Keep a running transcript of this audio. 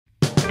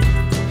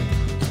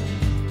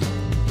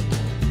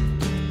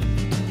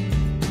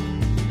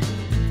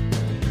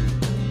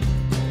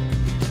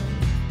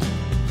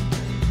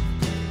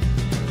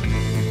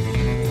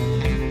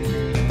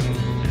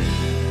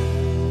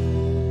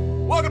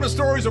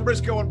stories of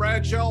Brisco and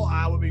Bradshaw.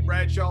 I would be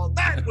Bradshaw.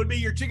 That would be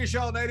your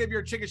Chickasaw native,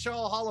 your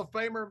Chickasaw Hall of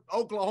Famer,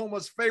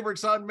 Oklahoma's favorite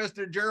son,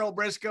 Mr. Gerald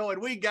Brisco.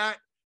 And we got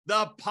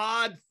the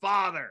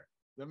podfather.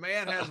 The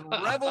man has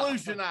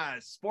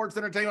revolutionized sports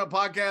entertainment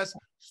podcasts,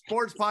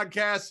 sports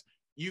podcasts.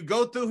 You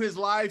go through his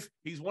life.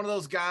 He's one of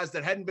those guys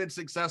that hadn't been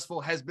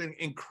successful, has been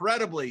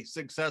incredibly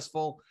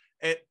successful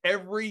at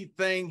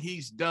everything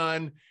he's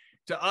done.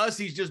 To us,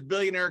 he's just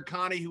billionaire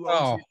Connie who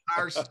owns the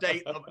entire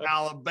state of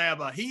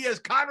Alabama. He is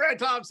Conrad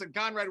Thompson.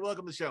 Conrad,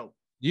 welcome to the show.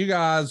 You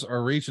guys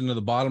are reaching to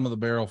the bottom of the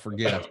barrel for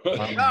guests.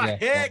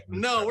 Heck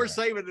no, we're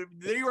saving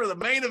it. You are the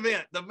main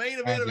event of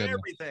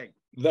everything.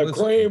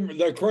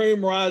 The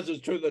cream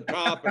rises to the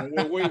top, and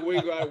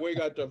we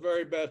got the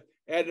very best.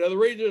 And the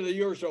reason that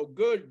you're so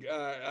good,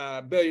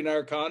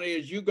 billionaire Connie,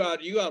 is you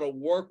got to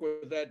work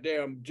with that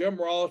damn Jim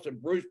Ross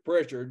and Bruce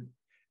Prichard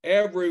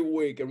every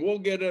week, and we'll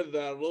get into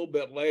that a little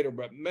bit later.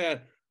 But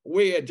man,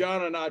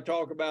 John and I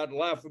talk about and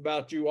laugh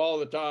about you all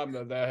the time.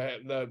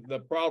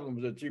 The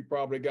problems that you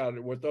probably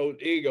got with those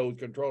egos,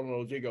 controlling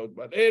those egos.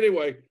 But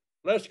anyway,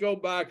 let's go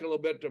back a little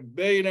bit to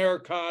billionaire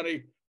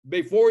Connie.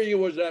 Before you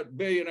was that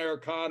billionaire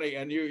Connie,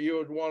 and you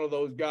was one of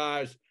those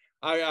guys.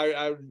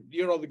 I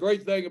the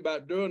great thing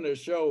about doing this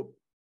show,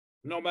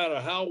 no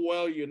matter how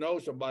well you know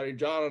somebody,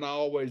 John and I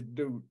always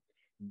do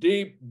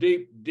deep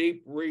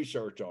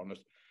research on this.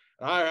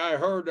 I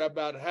heard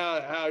about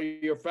how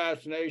your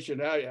fascination,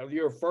 how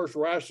your first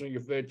wrestling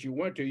event you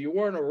went to. You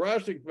weren't a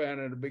wrestling fan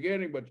in the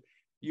beginning, but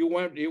you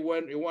went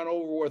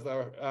over with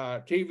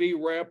a TV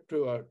rep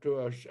to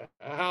a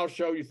house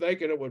show. You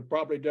thinking it was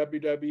probably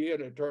WWE,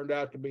 and it turned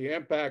out to be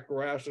Impact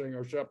Wrestling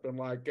or something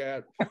like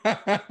that.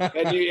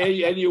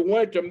 and you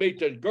went to meet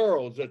the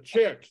girls, the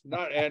chicks,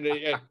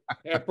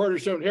 and pretty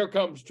soon here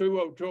comes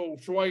two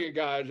swinging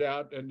guys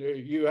out, and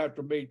you have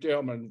to meet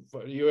them, and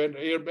you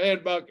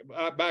end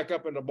back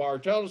up in the bar.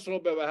 Tell us a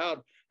little bit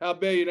about how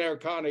billionaire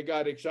Connie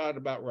got excited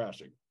about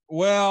wrestling.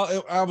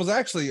 Well, I was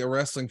actually a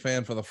wrestling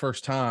fan for the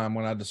first time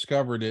when I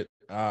discovered it.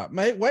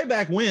 Way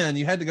back when,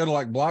 you had to go to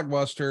like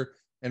Blockbuster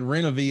and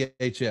rent a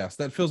VHS.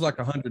 That feels like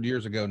 100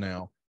 years ago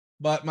now.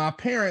 But my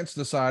parents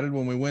decided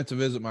when we went to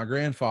visit my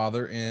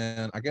grandfather,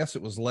 and I guess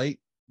it was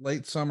late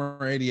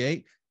summer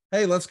 '88,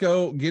 hey, let's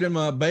go get him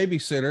a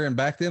babysitter. And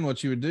back then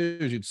what you would do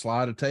is you'd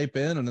slide a tape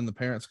in, and then the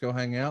parents go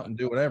hang out and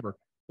do whatever.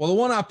 Well, the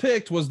one I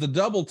picked was the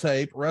double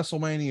tape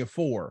WrestleMania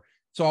 4.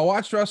 So I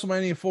watched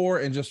WrestleMania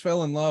 4 and just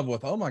fell in love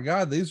with, oh my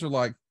God, this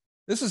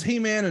is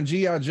He-Man and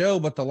G.I. Joe,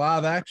 but the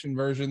live action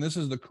version. This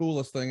is the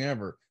coolest thing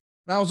ever.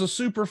 And I was a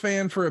super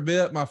fan for a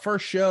bit. My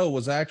first show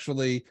was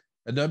actually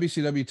a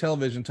WCW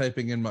television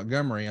taping in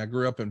Montgomery. I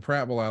grew up in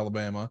Prattville,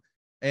 Alabama,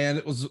 and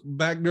it was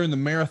back during the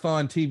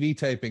marathon TV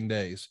taping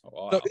days.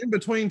 Wow. So in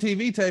between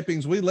TV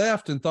tapings, we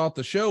left and thought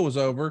the show was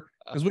over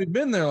because we'd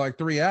been there like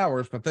 3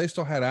 hours, but they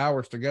still had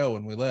hours to go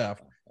when we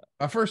left.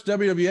 My first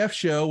WWF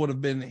show would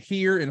have been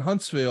here in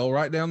Huntsville,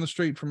 right down the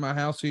street from my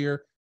house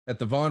here at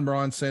the Von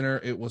Braun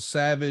Center. It was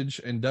Savage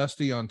and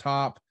Dusty on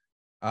top.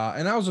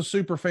 And I was a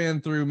super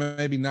fan through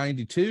maybe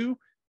 92,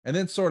 and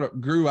then sort of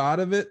grew out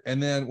of it,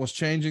 and then was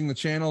changing the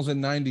channels in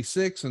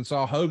 96 and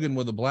saw Hogan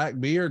with a black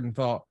beard and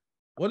thought,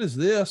 what is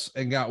this?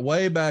 And got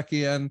way back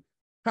in,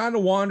 kind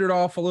of wandered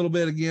off a little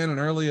bit again in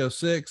early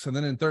 06. And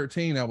then in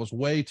 13, I was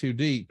way too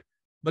deep.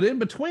 But in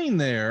between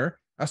there,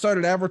 I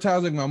started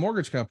advertising my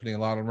mortgage company a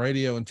lot on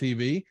radio and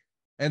TV.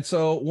 And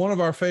so one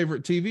of our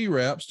favorite TV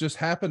reps just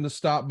happened to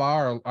stop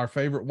by our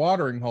favorite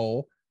watering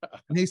hole.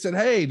 And he said,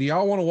 hey, do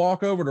y'all want to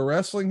walk over to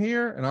wrestling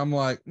here? And I'm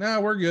like,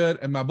 nah, we're good.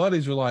 And my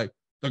buddies were like,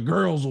 the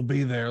girls will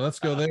be there. Let's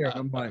go there. And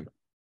I'm like,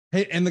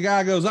 hey, and the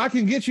guy goes, I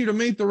can get you to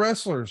meet the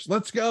wrestlers.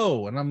 Let's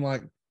go. And I'm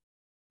like,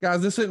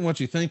 guys, this isn't what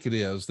you think it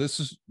is. This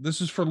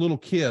is for little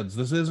kids.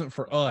 This isn't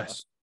for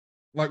us.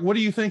 Like, what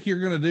do you think you're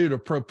going to do to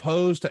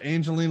propose to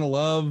Angelina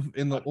Love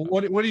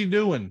what are you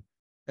doing?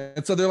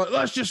 And so they're like,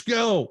 let's just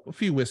go. A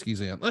few whiskeys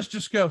in. Let's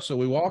just go. So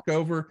we walk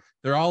over.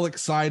 They're all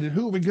excited.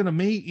 Who are we going to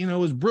meet?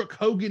 Is Brooke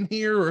Hogan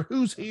here, or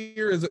who's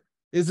here?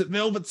 Is it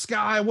Velvet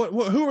Sky?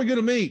 Who are we going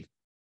to meet?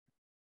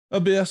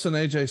 Abyss and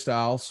AJ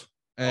Styles.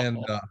 And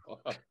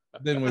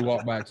then we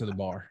walk back to the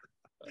bar.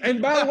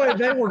 And by the way,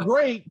 they were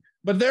great,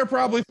 but they're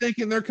probably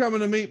thinking they're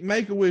coming to meet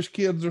Make-A-Wish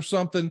kids or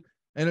something.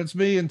 And it's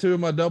me and two of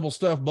my double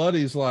stuffed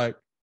buddies like,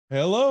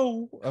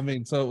 hello. I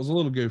mean, so it was a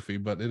little goofy,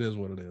 but it is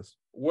what it is.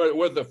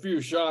 With a few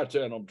shots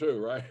in them too,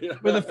 right?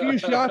 With a few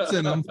shots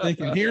in them,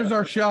 thinking, here's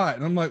our shot.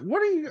 And I'm like,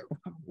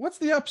 what's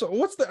the upside?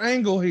 What's the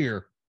angle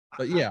here?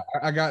 But yeah,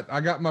 I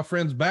got my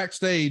friends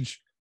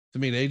backstage to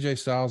meet AJ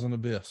Styles and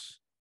Abyss.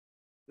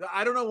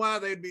 I don't know why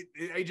they'd be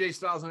AJ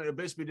Styles and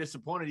Abyss be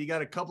disappointed. You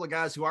got a couple of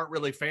guys who aren't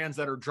really fans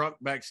that are drunk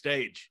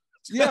backstage.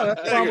 Yeah,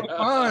 that's probably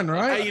fine,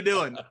 right? How you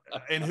doing?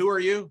 And who are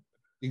you?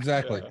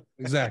 Exactly.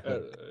 Yeah.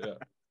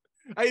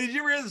 Hey, did you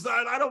ever hear this?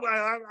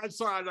 I'm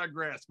sorry, I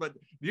digress, but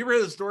did you ever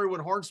hear the story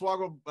when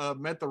Hornswoggle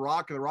met The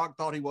Rock and The Rock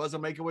thought he was a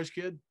Make-A-Wish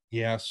kid?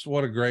 Yes.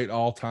 What a great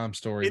all-time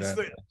story.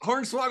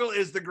 Hornswoggle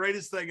is the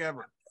greatest thing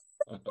ever.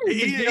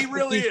 He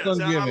really is.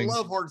 I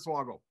love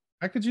Hornswoggle.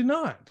 How could you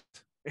not?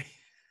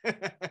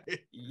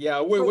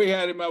 Yeah, we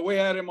had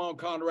him on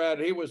Conrad.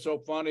 He was so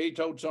funny. He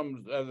told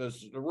some of the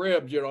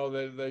ribs, you know,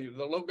 the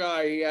little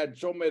guy, he had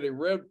so many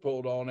ribs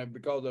pulled on him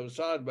because of his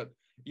size, but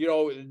you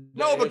know,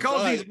 no,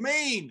 because he's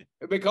mean.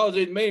 Because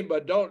he's mean,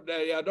 but don't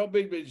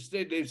be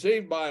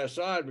deceived by his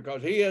size,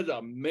 because he is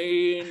a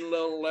mean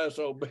little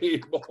SOB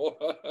boy.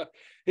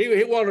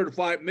 He wanted to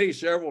fight me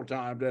several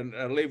times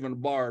and leaving the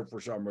bar for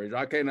some reason.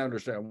 I can't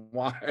understand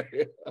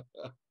why.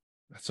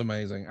 That's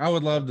amazing. I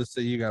would love to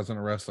see you guys in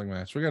a wrestling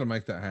match. We got to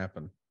make that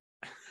happen.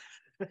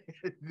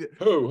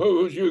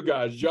 Who's you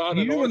guys? John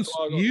and you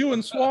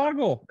and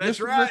Swoggle. That's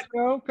Mr. right.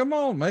 Brisco, come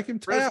on, make him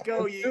tap.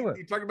 Brisco,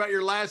 you talking about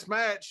your last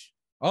match?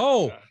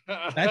 Oh,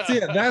 that's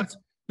it.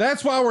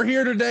 That's why we're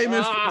here today,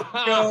 Mr.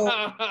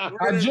 Brisco.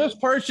 I just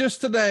purchased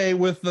today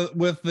with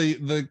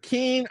the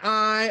keen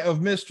eye of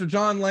Mr.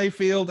 John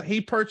Layfield.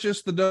 He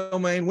purchased the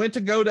domain, went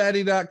to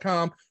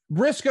GoDaddy.com,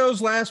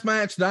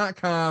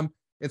 Brisco'sLastMatch.com.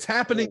 It's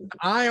happening in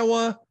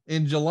Iowa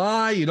in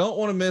July. You don't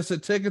want to miss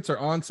it. Tickets are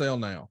on sale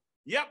now.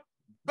 Yep.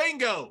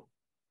 Bingo.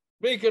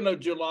 Speaking of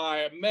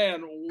July,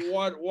 man,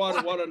 what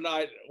a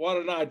night! What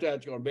a night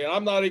that's going to be.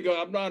 I'm not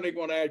even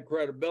going to add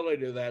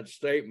credibility to that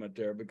statement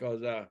there,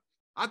 because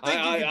I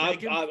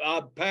think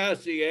I've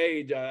passed the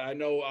age. I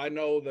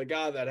know the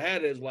guy that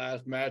had his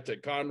last match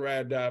that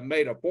Conrad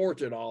made a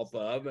fortune off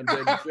of and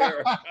didn't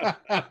share.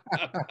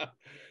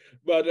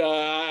 But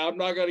I'm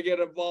not going to get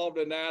involved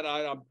in that.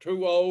 I'm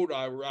too old.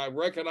 I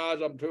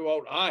recognize I'm too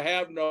old. I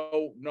have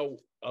no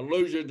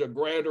illusions of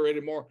grandeur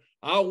anymore.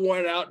 I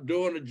went out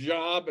doing a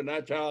job, and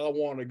that's how I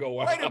want to go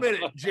out. Wait a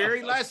minute,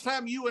 Jerry. Last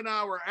time you and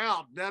I were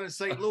out down in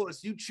St.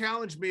 Louis, you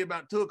challenged me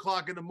about 2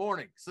 o'clock in the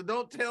morning. So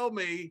don't tell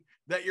me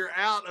that you're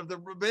out of the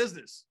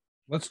business.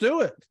 Let's do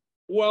it.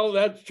 Well,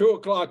 that's 2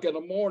 o'clock in the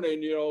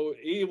morning. You know,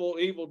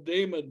 evil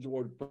demons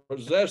were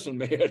possessing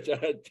me at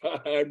that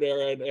time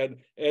there, and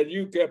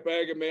you kept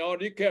egging me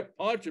on. You kept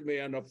punching me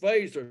in the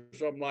face or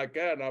something like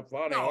that. And I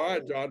finally, all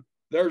right, John,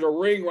 there's a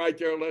ring right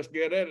there. Let's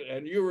get in it.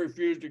 And you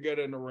refused to get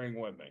in the ring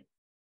with me.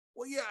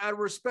 Well, yeah, out of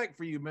respect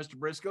for you, Mr.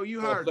 Brisco, you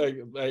hired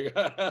me.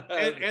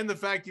 And the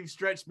fact you've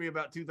stretched me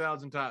about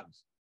 2,000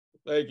 times.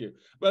 Thank you.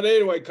 But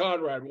anyway,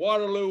 Conrad,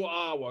 Waterloo,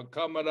 Iowa,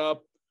 coming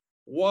up.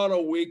 What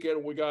a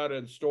weekend we got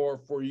in store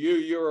for you.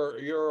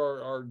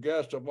 You're our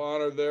guest of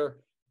honor there.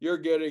 You're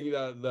getting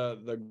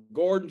the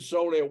Gordon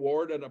Soley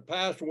Award, and the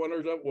past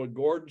winners of it was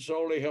Gordon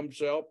Soley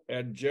himself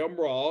and Jim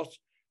Ross,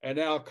 and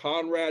now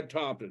Conrad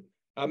Thompson.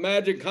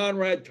 Imagine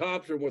Conrad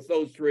Thompson with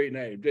those three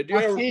names. Did you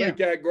ever think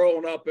that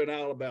growing up in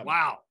Alabama?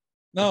 Wow.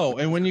 No,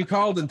 and when you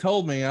called and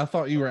told me, I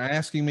thought you were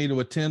asking me to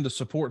attend to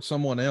support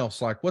someone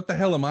else. Like, what the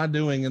hell am I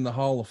doing in the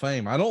Hall of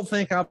Fame? I don't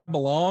think I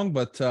belong,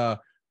 but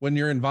when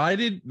you're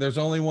invited, there's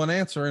only one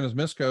answer, and as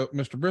Mr.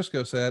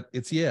 Brisco said,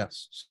 it's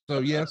yes.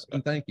 So yes,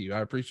 and thank you. I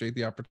appreciate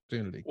the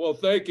opportunity. Well,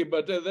 thank you.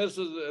 But this is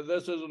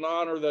an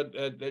honor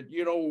that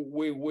you know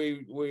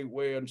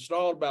we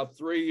installed about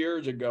 3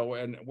 years ago,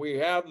 and we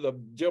have the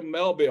Jim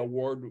Melby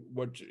Award,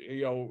 which,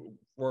 you know,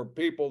 for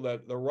people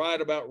that they're right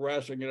about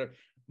wrestling. You know,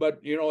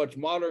 but you know, it's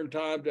modern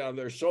times now.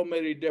 There's so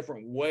many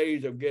different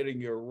ways of getting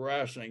your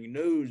wrestling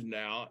news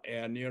now,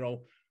 and you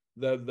know,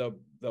 the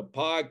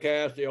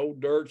podcast, the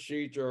old dirt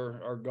sheets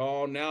are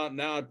gone now.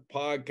 Now it's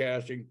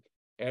podcasting,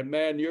 and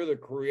man, you're the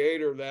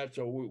creator of that.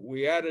 So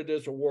we added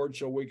this award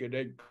so we could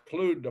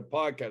include the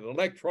podcast, the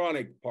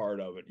electronic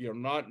part of it. You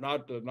know,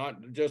 not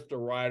just the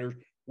writers.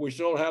 We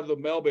still have the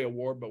Melby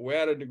Award, but we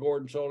added the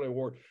Gordon Soley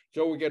Award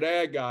so we could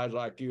add guys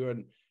like you.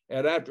 And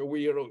after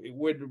we, you know,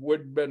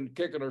 we'd been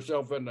kicking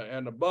ourselves in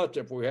the butts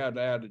if we hadn't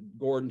added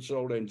Gordon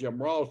Soley and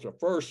Jim Ross, the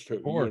first two,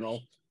 you know.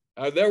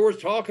 There was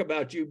talk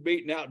about you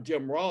beating out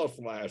Jim Ross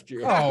last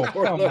year. Oh,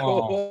 come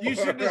on. You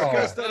should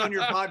discuss that on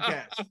your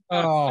podcast.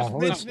 Oh,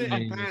 mention it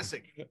in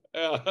passing.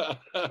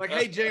 Like,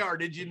 hey, JR,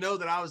 did you know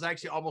that I was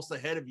actually almost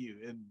ahead of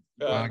you?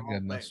 My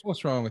goodness.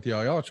 What's wrong with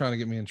y'all? Y'all are trying to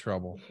get me in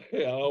trouble.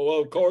 Yeah, well,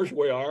 of course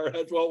we are.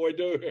 That's what we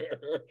do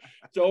here.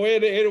 So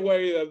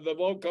anyway, the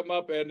vote come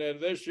up, and then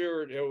this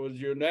year it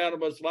was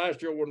unanimous.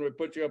 Last year when we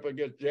put you up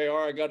against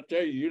JR, I got to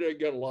tell you, you didn't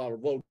get a lot of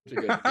votes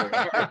against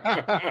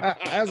JR.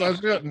 As I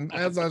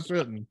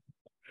shouldn't.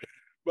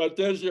 But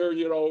this year,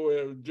 you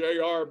know,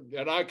 JR,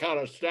 and I kind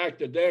of stacked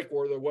the deck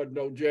where there wasn't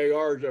no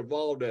JRs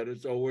involved in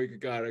it, so we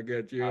could kind of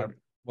get you.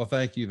 Well,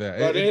 thank you.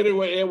 But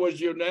anyway, it was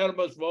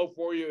unanimous vote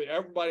for you.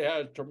 Everybody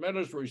has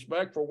tremendous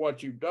respect for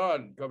what you've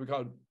done,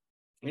 because,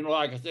 you know,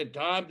 like I said,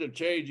 times have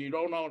changed. You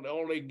don't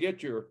only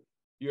get your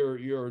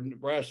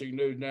wrestling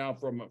news now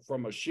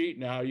from a sheet.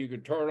 Now you can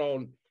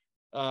turn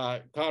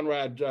on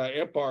Conrad's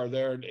Empire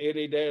there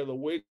any day of the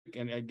week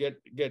and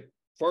get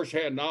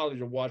firsthand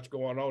knowledge of what's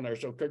going on there.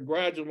 So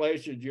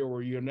congratulations, you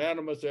were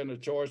unanimous in the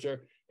choice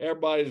there.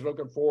 Everybody's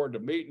looking forward to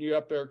meeting you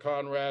up there,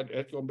 Conrad.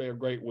 It's going to be a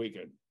great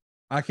weekend.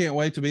 I can't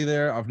wait to be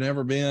there. I've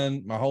never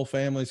been. My whole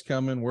family's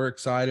coming. We're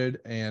excited.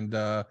 And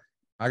I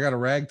got a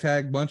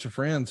ragtag bunch of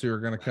friends who are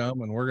going to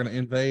come, and we're going to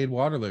invade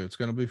Waterloo. It's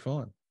going to be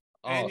fun.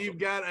 And awesome. You've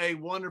got a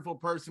wonderful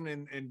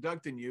person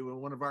inducting you,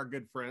 and one of our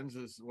good friends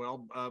as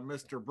well,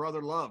 Mr.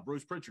 Brother Love,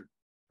 Bruce Pritchard.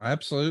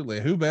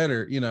 Absolutely. Who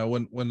better? You know,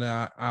 when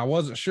I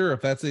wasn't sure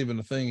if that's even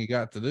a thing you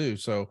got to do.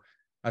 So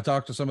I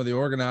talked to some of the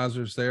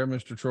organizers there,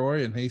 Mr.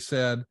 Troy, and he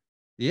said,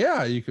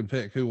 yeah, you can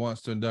pick who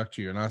wants to induct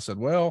you. And I said,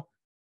 well,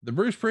 the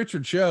Bruce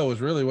Pritchard show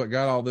is really what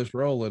got all this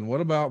rolling.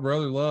 What about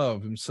Brother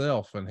Love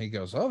himself? And he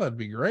goes, oh, that'd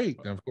be great.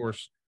 And of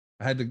course,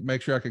 I had to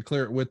make sure I could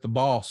clear it with the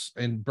boss.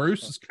 And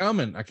Bruce is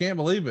coming. I can't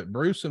believe it.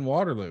 Bruce and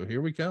Waterloo.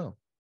 Here we come.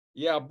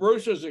 Yeah,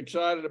 Bruce is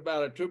excited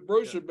about it too.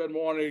 Bruce has been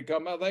wanting to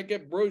come. I think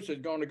if Bruce is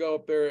going to go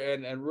up there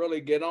and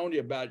really get on you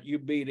about you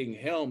beating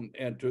him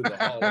into the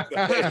Hall of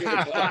Fame.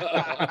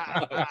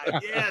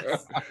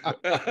 Yes.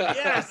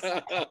 Yes.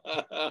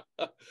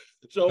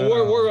 So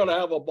we're going to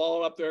have a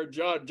ball up there.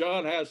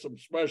 John has some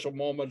special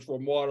moments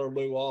from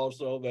Waterloo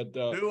also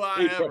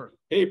that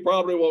he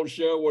probably won't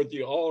share with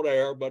you on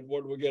air, but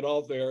when we get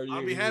off there,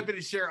 I'll be happy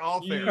to share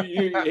off air.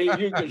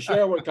 You can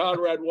share with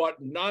Conrad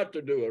what not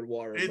to do at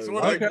Waterloo. It's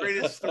one of the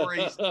greatest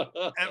stories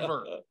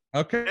ever.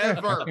 Okay.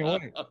 Ever.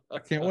 I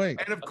can't wait.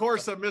 And of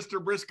course,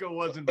 Mr. Brisco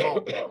was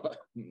involved.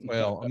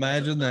 Well,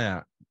 imagine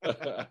that.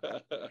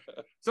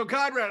 So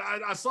Conrad,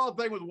 I saw a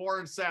thing with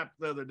Warren Sapp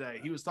the other day.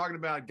 He was talking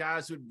about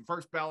guys who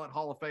first ballot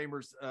Hall of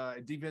Famers,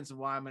 defensive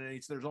linemen, and he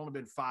said there's only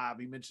been 5.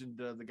 He mentioned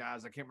the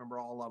guys. I can't remember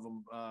all of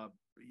them.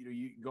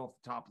 You can go off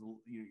the top of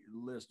the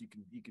list. You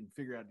can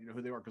figure out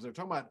who they are, because they're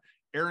talking about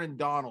Aaron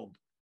Donald.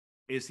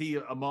 Is he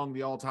among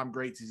the all-time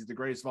greats? Is he the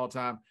greatest of all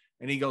time?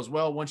 And he goes,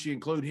 well, once you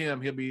include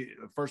him, he'll be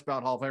first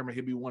ballot Hall of Famer.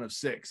 He'll be one of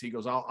 6. He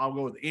goes, I'll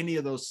go with any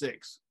of those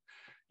 6.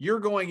 You're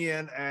going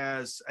in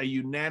as a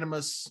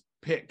unanimous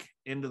pick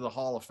into the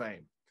Hall of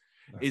Fame.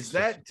 Is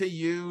that to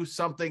you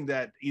something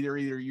that either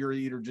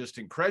you're just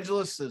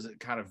incredulous? Is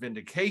it kind of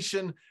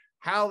vindication?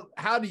 How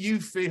do you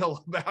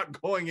feel about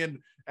going in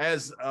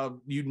as a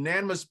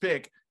unanimous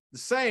pick, the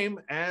same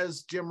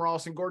as Jim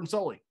Ross and Gordon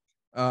Soley?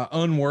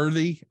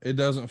 Unworthy. It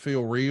doesn't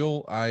feel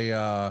real.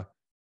 I'm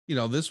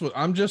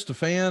just a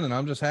fan, and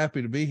I'm just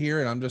happy to be here,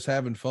 and I'm just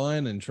having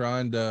fun and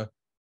trying to,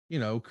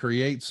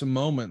 create some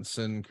moments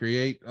and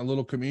create a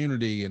little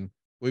community. And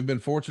we've been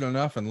fortunate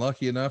enough and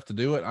lucky enough to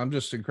do it. I'm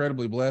just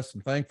incredibly blessed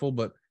and thankful,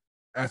 but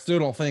I still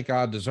don't think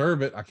I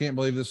deserve it. I can't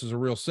believe this is a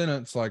real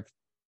sentence. Like,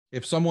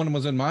 if someone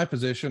was in my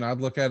position,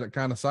 I'd look at it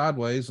kind of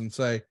sideways and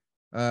say,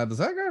 does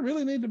that guy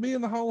really need to be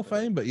in the Hall of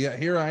Fame? But yeah,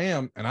 here I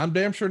am, and I'm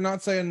damn sure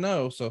not saying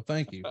no. So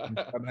thank you. I'm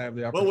glad to have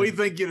the opportunity. Well, we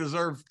think you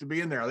deserve to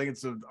be in there. I think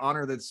it's an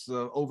honor that's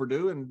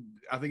overdue, and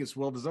I think it's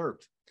well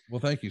deserved. Well,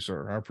 thank you,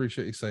 sir. I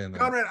appreciate you saying that.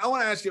 Conrad, I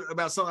want to ask you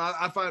about something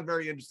I find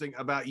very interesting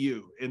about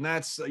you, and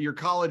that's your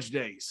college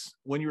days.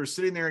 When you were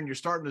sitting there and you're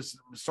starting to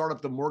start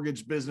up the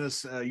mortgage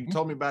business, you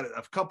told me about it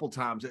a couple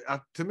times.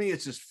 To me,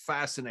 it's just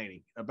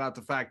fascinating about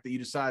the fact that you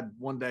decide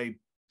one day,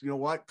 you know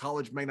what,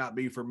 college may not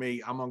be for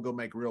me. I'm going to go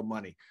make real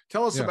money.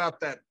 Tell us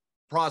about that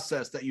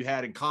process that you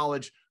had in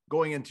college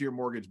going into your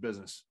mortgage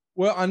business.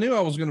 Well, I knew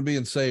I was going to be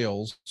in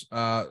sales.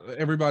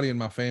 Everybody in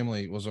my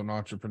family was an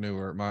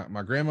entrepreneur.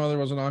 My grandmother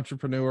was an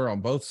entrepreneur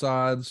on both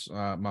sides.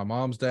 My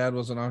mom's dad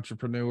was an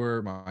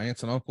entrepreneur. My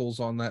aunts and uncles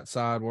on that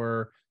side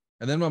were.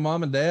 And then my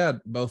mom and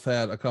dad both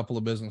had a couple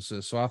of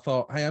businesses. So I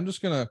thought, hey, I'm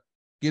just going to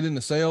get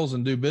into sales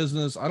and do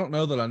business. I don't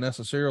know that I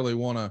necessarily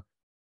want to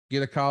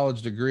get a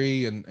college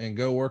degree and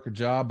go work a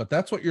job, but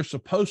that's what you're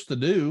supposed to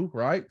do,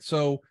 right?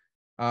 So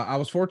I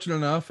was fortunate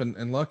enough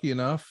and lucky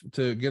enough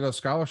to get a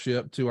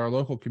scholarship to our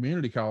local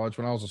community college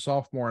when I was a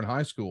sophomore in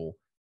high school.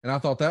 And I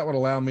thought that would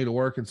allow me to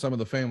work in some of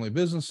the family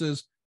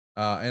businesses,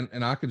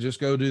 and I could just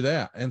go do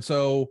that. And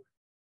so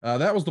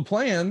that was the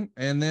plan.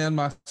 And then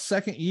my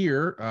second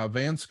year,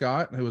 Van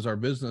Scott, who was our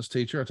business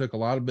teacher, I took a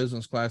lot of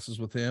business classes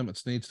with him at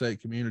Snead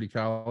State Community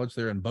College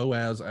there in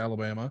Boaz,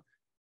 Alabama.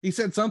 He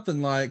said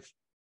something like,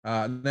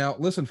 now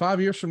listen,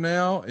 5 years from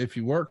now, if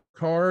you work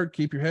hard,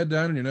 keep your head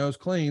down and your nose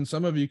clean,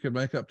 some of you could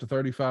make up to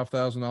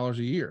 $35,000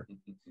 a year.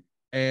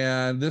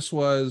 And this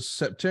was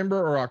September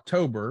or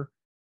October.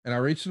 And I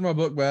reached in my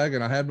book bag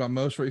and I had my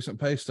most recent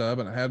pay stub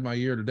and I had my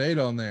year to date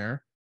on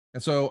there.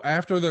 And so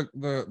after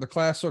the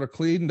class sort of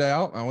cleaned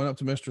out, I went up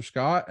to Mr.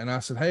 Scott and I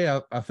said, hey,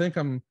 I think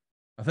I'm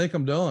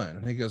done.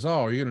 And he goes,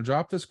 oh, are you going to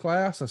drop this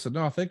class? I said,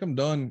 no, I think I'm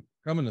done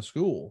coming to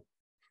school.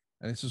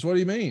 And he says, what do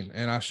you mean?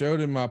 And I showed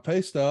him my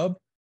pay stub.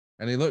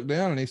 And he looked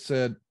down and he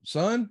said,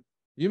 son,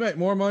 you make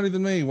more money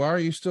than me. Why are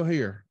you still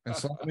here? And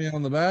slapped me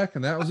on the back.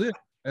 And that was it.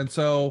 And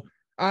so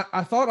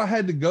I thought I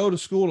had to go to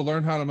school to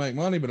learn how to make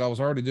money, but I was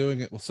already doing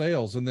it with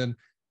sales. And then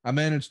I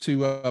managed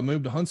to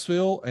move to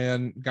Huntsville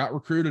and got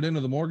recruited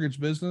into the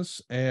mortgage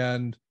business.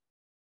 And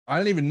I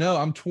didn't even know,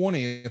 I'm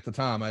 20 at the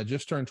time. I had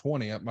just turned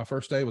 20. My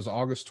first day was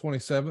August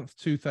 27th,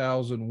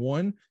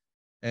 2001.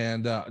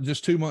 And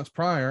just 2 months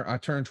prior, I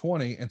turned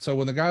 20. And so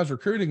when the guy's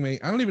recruiting me,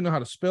 I don't even know how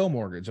to spell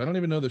mortgage. I don't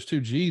even know there's 2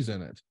 G's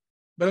in it.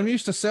 But I'm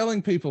used to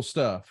selling people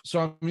stuff.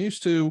 So I'm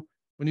used to,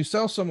 when you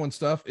sell someone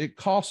stuff, it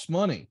costs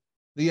money.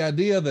 The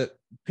idea that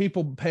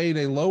people paid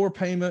a lower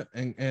payment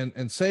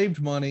and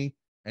saved money,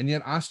 and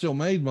yet I still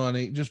made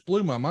money, just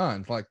blew my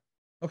mind. Like,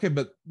 okay,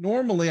 but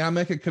normally I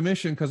make a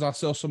commission because I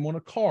sell someone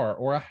a car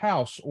or a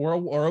house or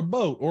a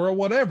boat or a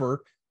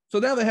whatever. So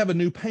now they have a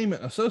new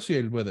payment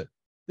associated with it.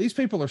 these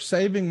people are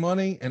saving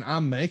money and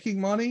I'm making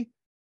money.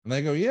 And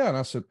they go, yeah. And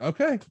I said,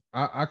 okay,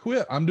 I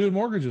quit. I'm doing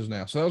mortgages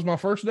now. So that was my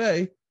first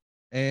day.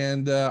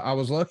 And I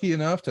was lucky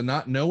enough to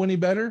not know any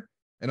better.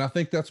 And I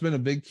think that's been a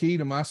big key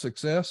to my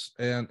success.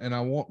 And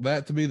I want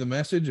that to be the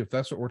message. If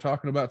that's what we're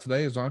talking about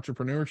today is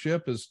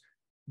entrepreneurship, is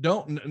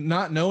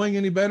not knowing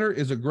any better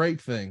is a great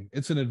thing.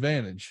 It's an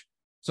advantage.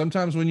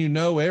 Sometimes when you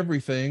know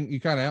everything, you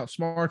kind of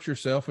outsmart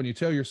yourself and you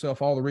tell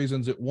yourself all the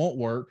reasons it won't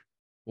work.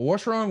 Well,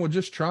 what's wrong with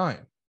just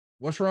trying?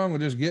 What's wrong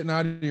with just getting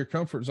out of your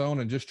comfort zone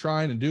and just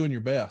trying and doing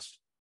your best?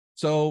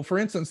 So for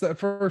instance, that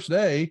first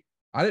day,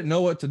 I didn't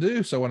know what to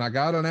do. So when I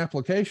got an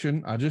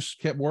application, I just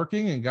kept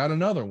working and got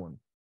another one.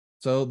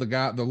 So the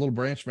little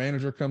branch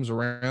manager comes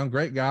around,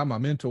 great guy, my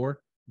mentor,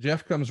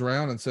 Jeff, comes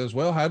around and says,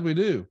 well, how'd we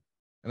do?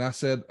 And I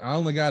said, I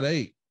only got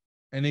 8.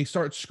 And he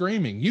starts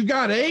screaming, you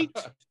got 8?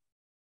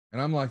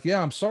 And I'm like,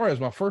 yeah, I'm sorry.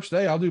 It's my first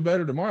day. I'll do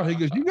better tomorrow. He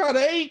goes, you got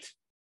 8?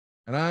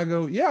 And I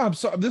go, yeah, I'm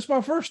sorry. This is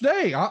my first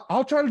day.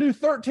 I'll try to do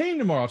 13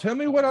 tomorrow. Tell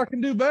me what I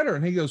can do better.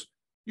 And he goes,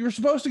 you were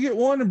supposed to get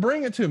 1 and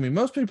bring it to me.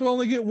 Most people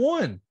only get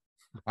 1.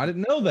 I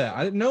didn't know that.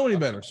 I didn't know any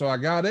better. So I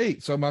got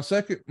 8. So my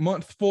second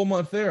full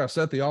month there, I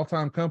set the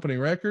all-time company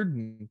record.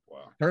 And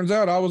turns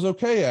out I was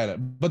okay at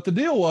it. But the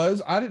deal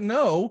was, I didn't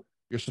know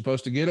you're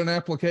supposed to get an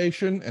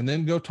application and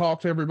then go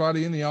talk to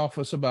everybody in the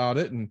office about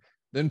it and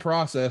then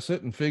process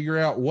it and figure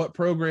out what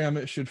program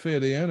it should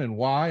fit in and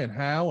why and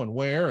how and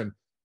where. And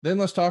then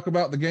let's talk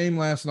about the game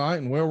last night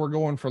and where we're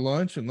going for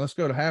lunch and let's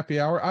go to happy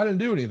hour. I didn't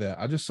do any of that.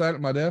 I just sat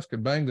at my desk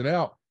and banged it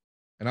out.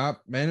 And I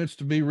managed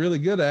to be really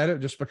good at it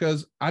just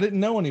because I didn't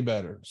know any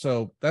better.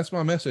 So that's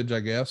my message, I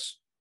guess.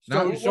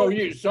 So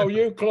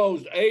you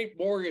closed 8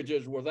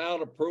 mortgages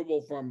without approval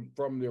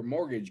from your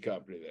mortgage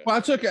company then? Well,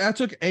 I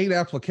took 8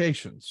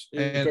 applications.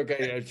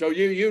 So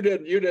you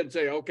didn't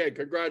say, okay,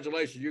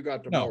 congratulations, you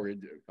got the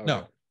mortgage. Okay.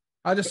 No.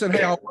 I just said,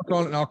 hey, I'll work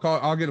on it and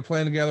I'll get a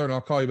plan together and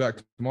I'll call you back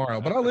tomorrow.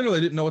 But I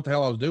literally didn't know what the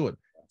hell I was doing.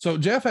 So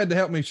Jeff had to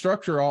help me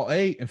structure all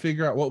 8 and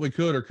figure out what we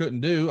could or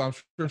couldn't do. I'm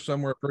sure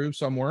some were approved,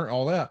 some weren't,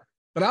 all that.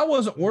 But I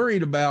wasn't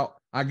worried about,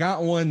 I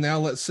got one, now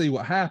let's see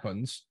what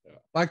happens. Yeah.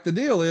 Like the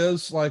deal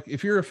is, like,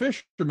 if you're a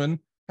fisherman,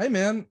 hey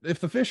man, if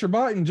the fish are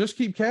biting, just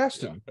keep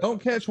casting. Yeah. Don't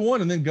catch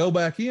one and then go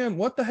back in.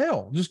 What the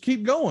hell? Just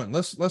keep going.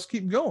 Let's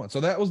keep going. So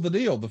that was the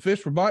deal. The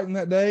fish were biting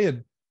that day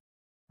and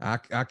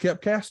I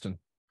kept casting.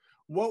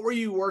 What were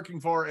you working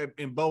for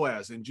in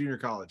Boaz in junior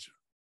college?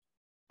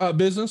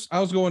 Business.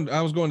 I was going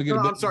to get.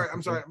 No, I'm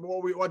sorry.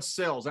 What's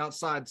sales?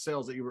 Outside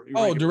sales that you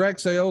were? Direct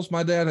sales.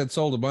 My dad had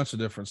sold a bunch of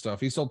different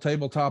stuff. He sold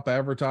tabletop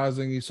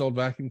advertising. He sold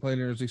vacuum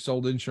cleaners. He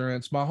sold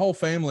insurance. My whole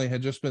family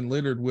had just been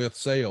littered with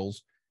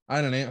sales. I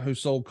had an aunt who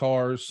sold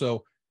cars,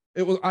 so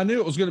I knew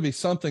it was going to be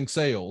something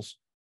sales.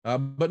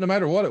 But no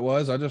matter what it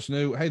was, I just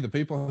knew, hey, the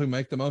people who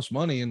make the most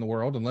money in the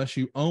world, unless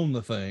you own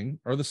the thing,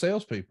 are the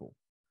salespeople.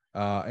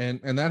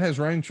 And that has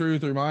rang true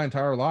through my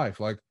entire life.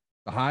 Like,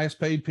 the highest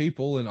paid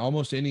people in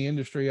almost any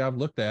industry I've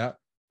looked at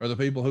are the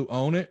people who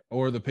own it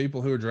or the people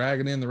who are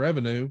dragging in the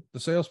revenue, the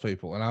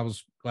salespeople. And I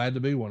was glad to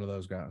be one of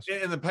those guys.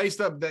 And the pay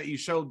stub that you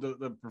showed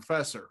the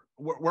professor,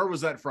 where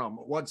was that from?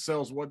 What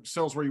sales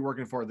were you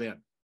working for then?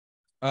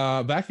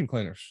 Vacuum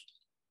cleaners.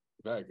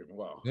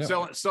 Wow. Yeah.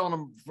 Selling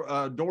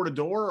them door to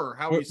door, or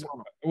how were you selling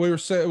them?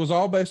 It was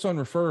all based on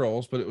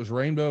referrals, but it was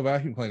Rainbow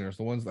vacuum cleaners,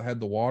 the ones that had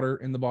the water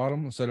in the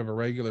bottom instead of a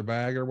regular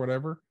bag or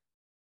whatever.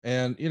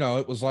 And,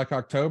 it was like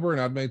October and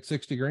I'd made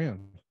 60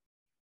 grand.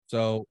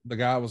 So the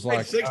guy was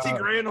like 60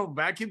 grand on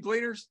vacuum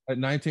cleaners at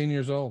 19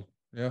 years old.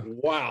 Yeah.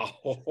 Wow.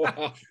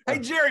 Hey,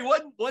 Jerry,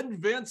 wasn't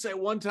Vince at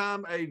one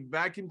time a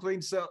vacuum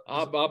clean sale?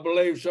 I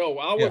believe so.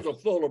 I was a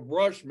full of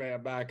brush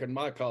man back in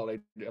my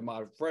college, in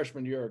my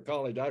freshman year of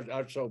college.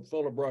 I sold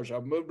full of brush. I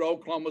moved to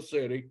Oklahoma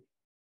City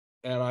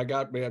and I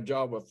got me a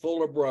job with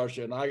full of brush,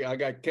 and I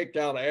got kicked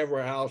out of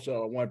every house that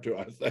I went to,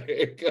 I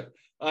think.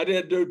 I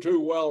didn't do too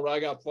well, and I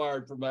got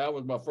fired from that. That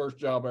was my first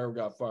job I ever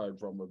got fired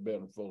from, was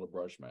being a full of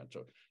brush man.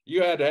 So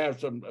you had to have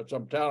some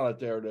talent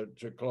there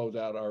to close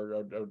out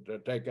or to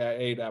take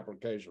 8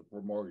 applications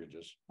for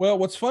mortgages. Well,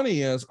 what's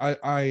funny is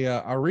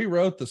I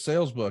rewrote the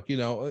sales book.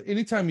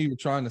 Anytime you were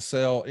trying to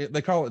sell,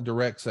 they call it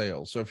direct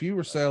sales. So if you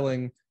were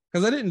selling,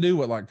 because I didn't do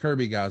what like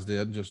Kirby guys did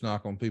and just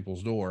knock on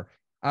people's door.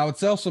 I would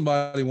sell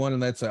somebody one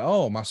and they'd say,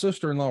 oh, my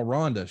sister-in-law,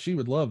 Rhonda, she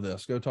would love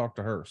this. Go talk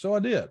to her. So I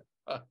did.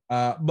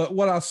 But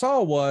what I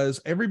saw was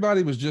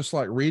everybody was just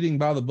like reading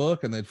by the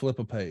book and they'd flip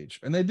a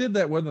page. And they did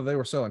that whether they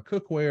were selling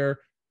cookware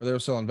or they were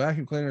selling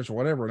vacuum cleaners or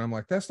whatever. And I'm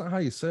like, that's not how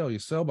you sell. You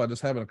sell by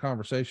just having a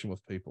conversation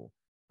with people.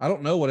 I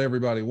don't know what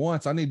everybody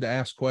wants. I need to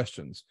ask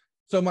questions.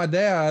 So my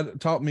dad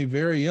taught me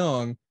very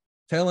young,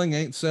 telling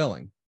ain't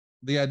selling.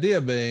 The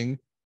idea being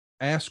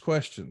ask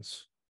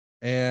questions.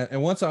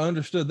 And once I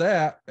understood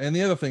that, and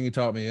the other thing he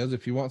taught me is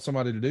if you want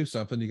somebody to do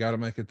something, you got to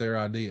make it their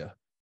idea.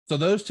 So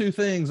those 2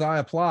 things I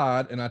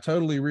applied, and I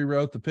totally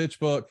rewrote the pitch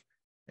book,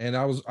 and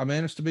I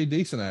managed to be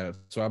decent at it.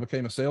 So I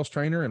became a sales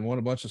trainer and won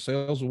a bunch of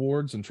sales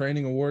awards and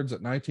training awards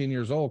at 19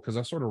 years old because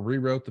I sort of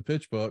rewrote the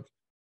pitch book.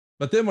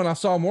 But then when I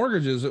saw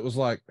mortgages, it was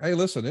like, hey,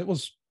 listen, it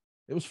was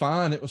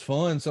fine. It was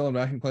fun selling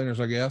vacuum cleaners,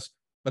 I guess.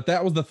 but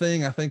that was the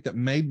thing I think that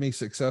made me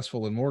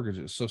successful in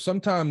mortgages. So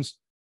sometimes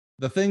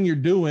the thing you're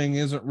doing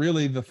isn't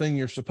really the thing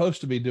you're supposed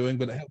to be doing,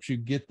 but it helps you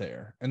get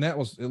there. And that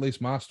was at least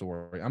my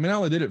story. I mean, I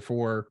only did it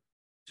for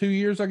 2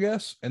 years, I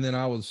guess. And then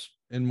I was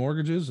in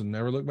mortgages and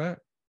never looked back.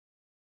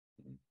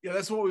 Yeah,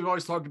 that's what we've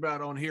always talked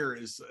about on here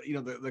is,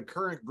 the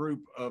current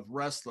group of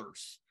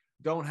wrestlers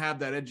don't have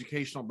that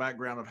educational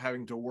background of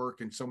having to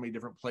work in so many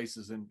different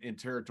places in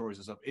territories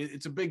and stuff.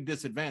 It's a big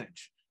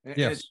disadvantage. And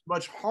it's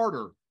much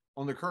harder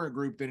on the current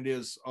group than it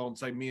is on,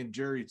 say, me and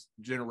Jerry's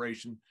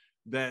generation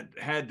that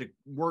had to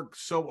work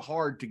so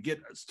hard to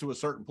get us to a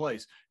certain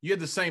place. You had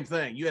the same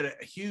thing. You had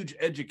a huge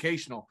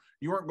educational,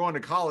 you weren't going to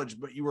college,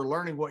 but you were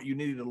learning what you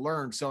needed to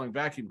learn selling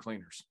vacuum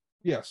cleaners.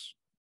 Yes.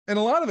 And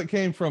a lot of it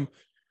came from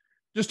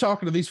just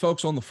talking to these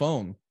folks on the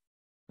phone,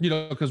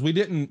 because we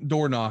didn't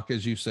door knock,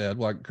 as you said,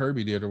 like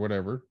Kirby did or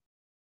whatever.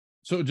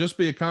 So it'd just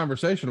be a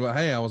conversation about,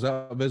 hey, I was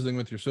out visiting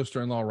with your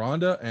sister-in-law,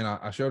 Rhonda, and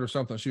I showed her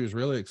something she was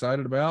really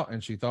excited about,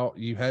 and she thought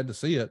you had to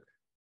see it.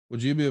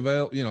 Would you be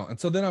available? And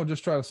so then I would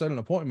just try to set an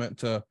appointment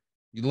to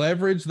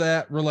leverage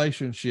that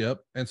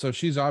relationship. And so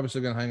she's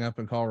obviously going to hang up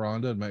and call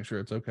Rhonda and make sure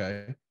it's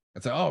okay.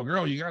 And say, oh,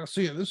 girl, you got to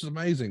see it. This is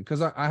amazing.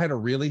 Because I had a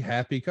really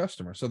happy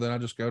customer. So then I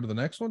just go to the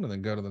next one and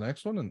then go to the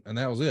next one. And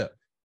that was it.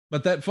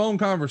 But that phone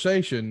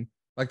conversation,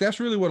 like that's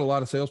really what a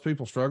lot of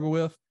salespeople struggle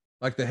with.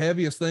 Like the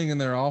heaviest thing in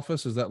their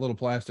office is that little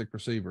plastic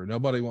receiver.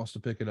 Nobody wants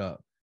to pick it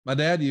up. My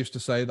dad used to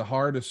say the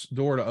hardest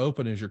door to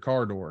open is your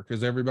car door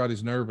because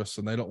everybody's nervous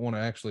and they don't want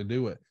to actually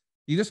do it.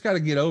 You just got to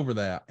get over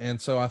that. And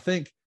so I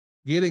think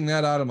getting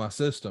that out of my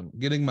system,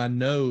 getting my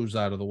nose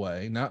out of the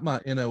way, not my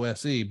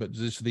NOSE, but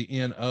just the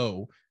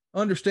NO,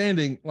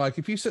 understanding like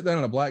if you sit down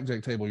at a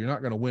blackjack table, you're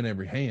not going to win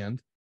every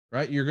hand,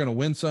 right? You're going to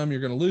win some,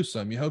 you're going to lose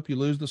some. You hope you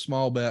lose the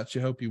small bets.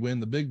 You hope you win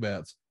the big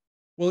bets.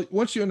 Well,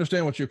 once you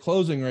understand what your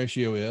closing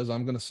ratio is,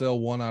 I'm going to sell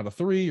 1 out of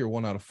 3 or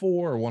 1 out of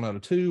 4 or 1 out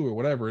of 2 or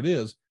whatever it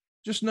is.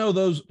 Just know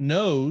those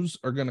no's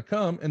are going to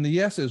come and the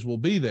yeses will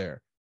be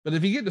there. But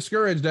if you get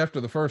discouraged after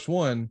the first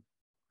one,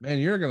 man,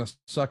 you're going to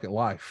suck at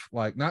life.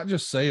 Like not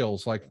just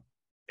sales, like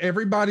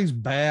everybody's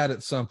bad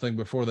at something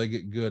before they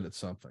get good at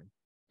something.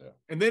 Yeah.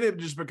 And then it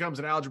just becomes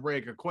an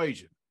algebraic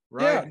equation,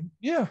 right?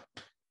 Yeah.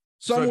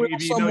 So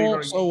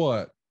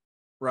what?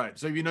 Right.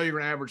 So if you know you're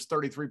going to average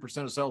 33%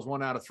 of sales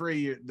 1 out of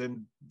 3,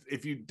 then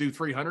if you do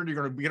 300, you're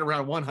going to get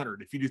around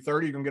 100. If you do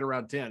 30, you're going to get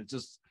around 10. It's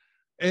just.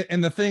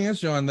 And the thing is,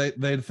 John,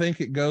 they think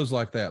it goes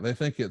like that. They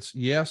think it's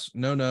yes,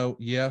 no,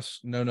 yes,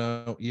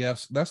 no,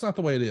 yes. That's not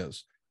the way it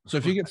is. So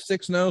if you get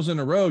 6 no's in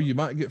a row, you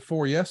might get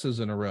 4 yeses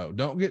in a row.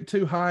 Don't get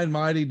too high and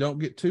mighty. Don't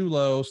get too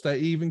low. Stay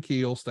even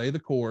keel. Stay the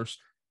course.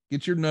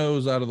 Get your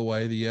no's out of the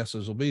way. The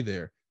yeses will be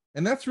there.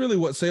 And that's really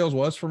what sales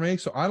was for me.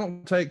 So I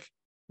don't take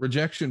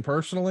rejection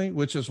personally,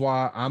 which is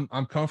why I'm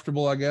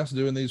comfortable, I guess,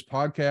 doing these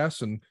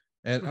podcasts. And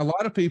a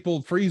lot of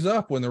people freeze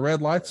up when the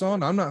red light's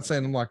on. I'm not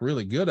saying I'm like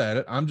really good at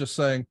it. I'm just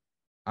saying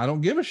I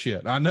don't give a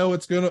shit. I know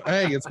it's going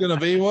to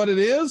be what it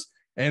is.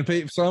 And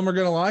some are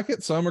going to like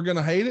it. Some are going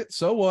to hate it.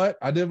 So what?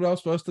 I did what I was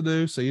supposed to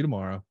do. See you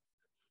tomorrow.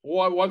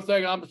 Well, one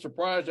thing I'm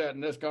surprised at in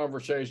this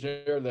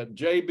conversation here that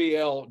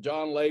JBL,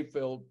 John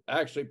Layfield,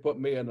 actually put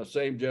me in the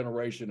same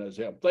generation as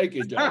him. Thank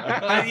you, John.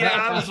 Yeah,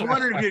 I was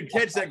wondering if you'd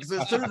catch that because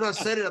as soon as I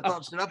said it, I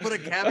thought, should I put a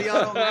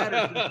caveat on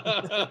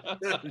that?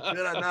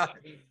 Should I not?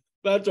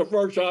 That's the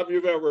first time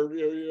you've ever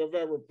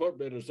put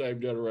me in the same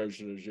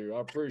generation as you. I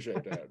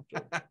appreciate that.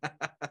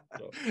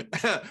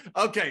 So.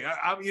 Okay,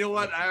 you know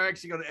what? I'm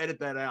actually going to edit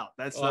that out.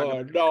 That's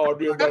not no, I'm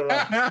doing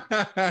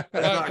that.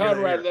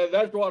 Conrad,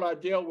 that's what I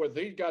deal with.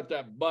 He's got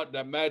that button,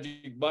 that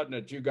magic button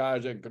that you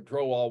guys in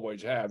control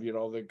always have.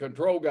 The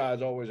control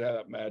guys always have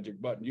that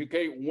magic button. You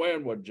can't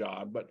win with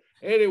John, but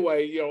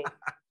anyway,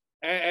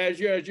 as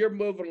you're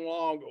moving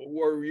along,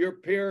 were your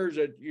peers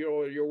that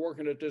you're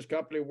working at this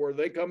company, were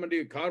they coming to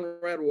you,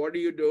 Conrad? What are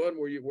you doing?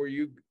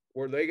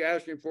 Were they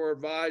asking for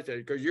advice?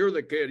 Because you're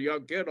the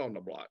young kid on the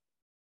block.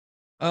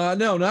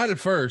 No, not at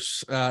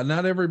first.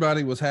 Not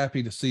everybody was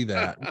happy to see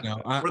that.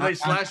 Were they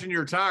slashing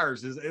your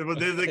tires? Did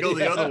they go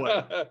the other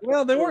way?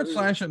 Well, they weren't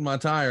slashing my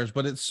tires,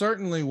 but it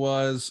certainly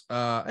was.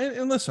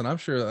 And listen, I'm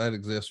sure that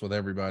exists with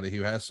everybody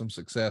who has some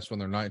success when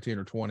they're 19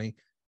 or 20.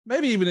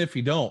 Maybe even if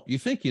you don't, you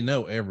think you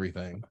know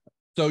everything.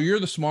 So you're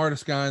the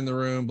smartest guy in the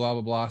room, blah,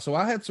 blah, blah. So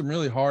I had some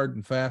really hard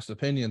and fast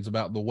opinions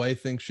about the way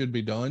things should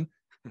be done.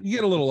 You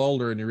get a little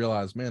older and you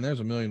realize, man,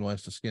 there's a million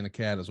ways to skin a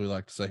cat, as we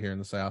like to say here in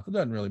the South. It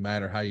doesn't really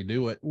matter how you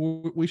do it.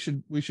 We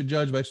should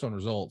judge based on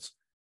results.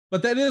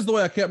 But that is the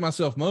way I kept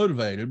myself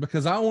motivated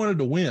because I wanted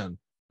to win.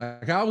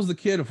 Like I was the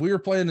kid, if we were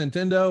playing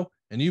Nintendo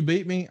and you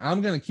beat me,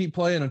 I'm going to keep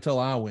playing until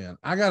I win.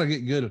 I got to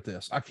get good at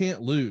this. I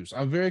can't lose.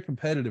 I'm very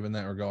competitive in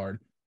that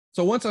regard.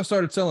 So once I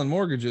started selling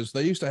mortgages,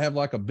 they used to have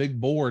like a big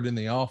board in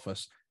the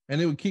office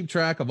and it would keep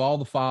track of all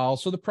the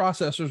files. So the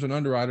processors and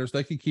underwriters,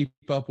 they could keep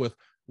up with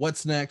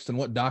what's next and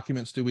what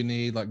documents do we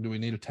need? Like, do we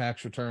need a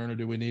tax return or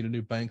do we need a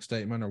new bank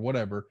statement or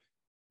whatever?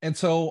 And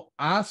so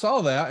I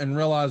saw that and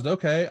realized,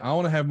 okay, I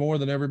want to have more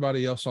than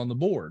everybody else on the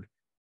board.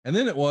 And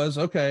then it was,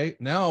 okay,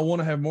 now I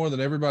want to have more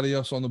than everybody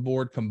else on the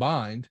board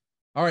combined.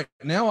 All right,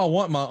 now I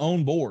want my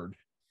own board.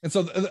 And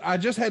so I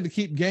just had to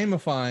keep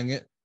gamifying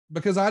it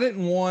because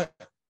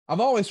I've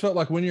always felt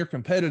like when you're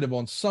competitive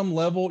on some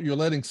level, you're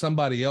letting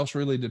somebody else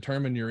really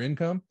determine your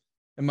income.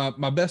 And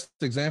my best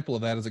example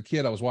of that as a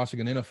kid, I was watching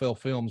an NFL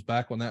films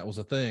back when that was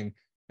a thing.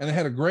 And they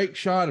had a great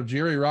shot of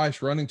Jerry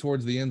Rice running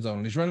towards the end zone.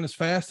 And he's running as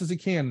fast as he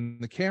can.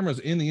 And the camera's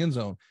in the end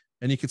zone.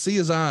 And you could see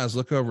his eyes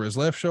look over his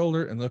left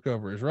shoulder and look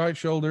over his right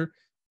shoulder.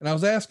 And I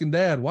was asking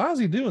Dad, why is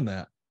he doing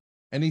that?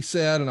 And he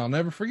said, and I'll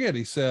never forget,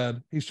 he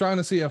said, he's trying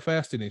to see how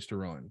fast he needs to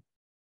run.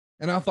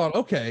 And I thought,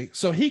 okay,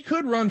 so he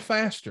could run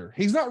faster.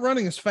 He's not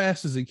running as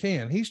fast as he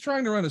can. He's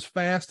trying to run as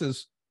fast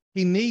as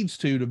he needs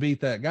to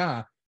beat that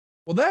guy.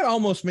 Well, that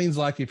almost means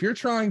like if you're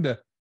trying to,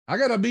 I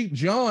got to beat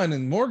John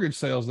in mortgage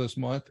sales this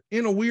month.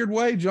 In a weird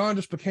way, John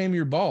just became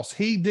your boss.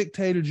 He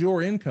dictated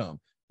your income.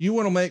 You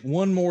want to make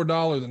 $1 more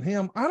than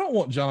him. I don't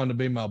want John to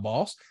be my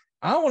boss.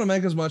 I want to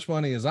make as much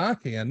money as I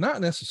can, not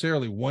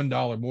necessarily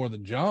 $1 more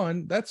than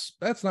John. That's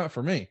not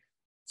for me.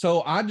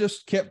 So I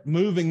just kept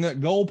moving that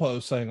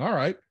goalpost saying, all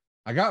right,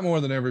 I got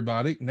more than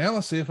everybody. Now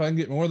let's see if I can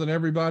get more than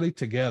everybody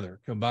together,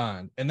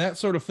 combined. And that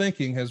sort of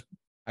thinking has,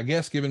 I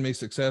guess, given me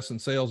success in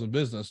sales and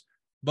business,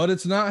 but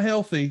it's not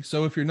healthy.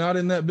 So if you're not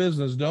in that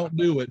business, don't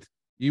do it.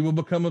 You will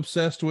become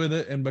obsessed with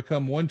it and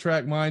become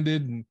one-track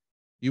minded, and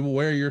you will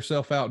wear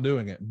yourself out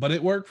doing it. But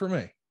it worked for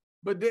me.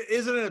 But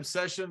isn't an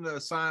obsession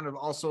a sign of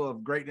also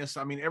of greatness?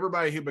 I mean,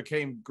 everybody who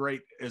became great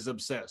is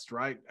obsessed,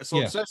 right? So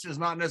yes. Obsession is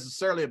not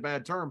necessarily a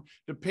bad term,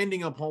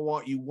 depending upon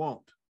what you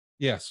want.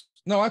 Yes.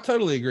 No, I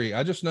totally agree.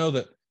 I just know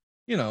that,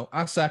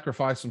 I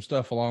sacrificed some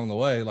stuff along the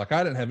way. Like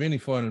I didn't have any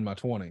fun in my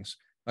 20s.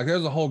 Like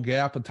there's a whole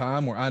gap of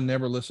time where I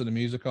never listened to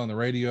music on the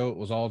radio. It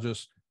was all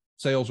just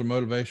sales or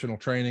motivational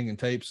training and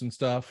tapes and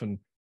stuff. And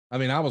I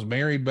mean, I was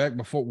married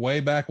way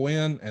back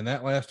when, and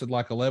that lasted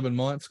like 11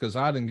 months because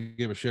I didn't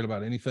give a shit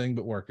about anything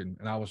but working.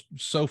 And I was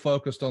so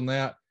focused on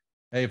that.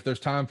 Hey, if there's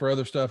time for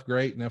other stuff,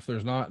 great. And if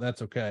there's not,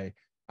 that's okay.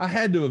 I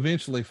had to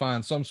eventually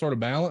find some sort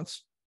of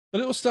balance, but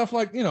it was stuff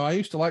like, I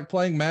used to like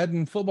playing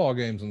Madden football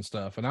games and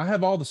stuff. And I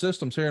have all the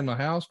systems here in my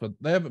house, but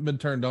they haven't been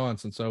turned on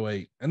since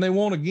 2008, and they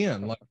won't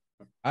again. Like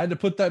I had to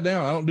put that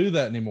down. I don't do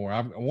that anymore.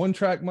 I've got one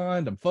track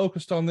mind. I'm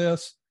focused on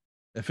this.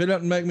 If it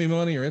doesn't make me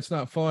money or it's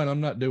not fun,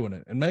 I'm not doing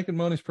it. And making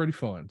money is pretty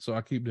fun, so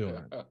I keep doing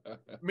it.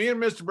 Me and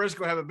Mr.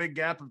 Brisco have a big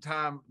gap of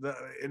time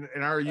in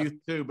our youth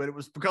too, but it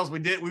was because we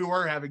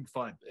were having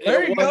fun.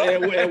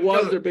 It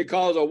wasn't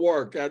because of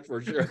work, that's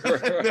for sure.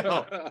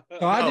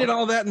 I did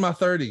all that in my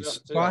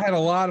 30s, so I had a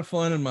lot of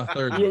fun in my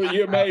 30s.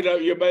 You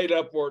made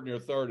up for it in your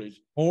 30s.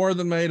 More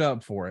than made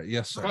up for it,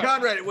 yes, sir.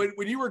 Conrad,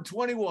 when you were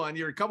 21,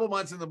 you're a couple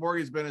months in the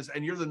mortgage business,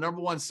 and you're the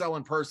number one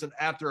selling person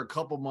after a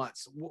couple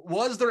months.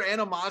 Was there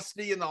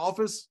animosity in the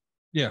office?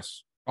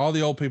 Yes. All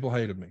the old people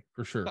hated me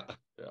for sure.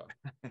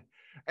 Yeah.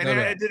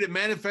 And did it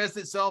manifest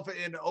itself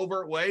in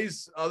overt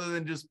ways other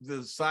than just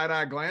the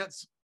side-eye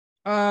glance?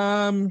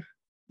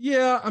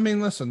 Yeah. I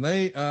mean, listen,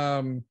 they,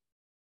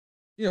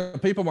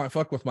 people might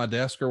fuck with my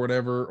desk or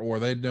whatever, or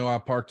they'd know I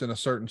parked in a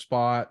certain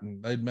spot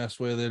and they'd mess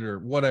with it or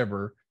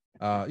whatever.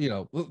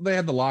 They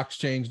had the locks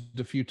changed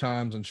a few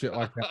times and shit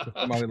like that.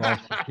 Somebody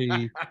lost the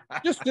key,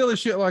 just silly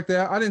shit like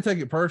that. I didn't take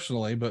it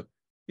personally, but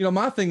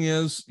my thing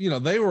is,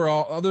 they were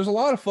all, there's a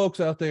lot of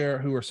folks out there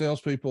who are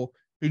salespeople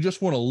who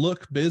just want to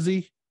look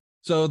busy.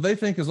 So they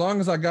think as long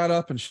as I got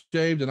up and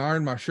shaved and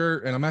ironed my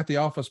shirt and I'm at the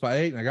office by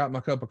 8 and I got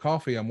my cup of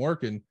coffee, I'm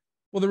working.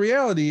 Well, the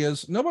reality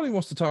is nobody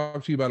wants to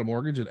talk to you about a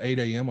mortgage at 8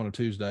 a.m. on a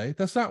Tuesday.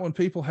 That's not when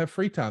people have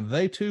free time.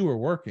 They too are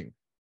working.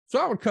 So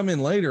I would come in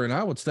later and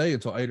I would stay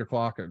until 8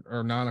 o'clock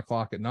or 9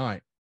 o'clock at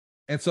night.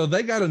 And so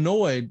they got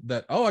annoyed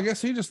that, I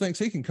guess he just thinks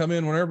he can come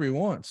in whenever he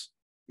wants.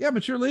 Yeah,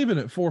 but you're leaving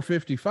at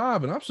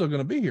 4:55 and I'm still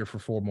going to be here for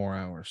 4 more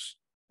hours.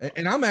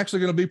 And I'm actually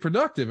going to be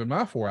productive in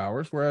my 4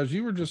 hours, whereas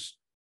you were just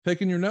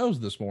picking your nose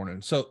this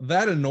morning. So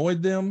that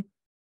annoyed them.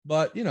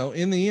 But,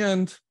 in the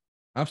end,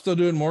 I'm still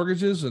doing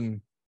mortgages and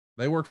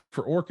they work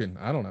for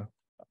Orkin. I don't know.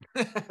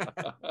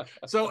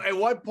 So at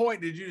what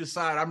point did you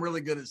decide I'm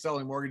really good at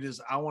selling mortgages?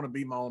 I want to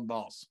be my own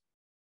boss?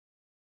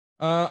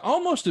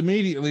 Almost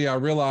immediately I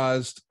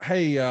realized,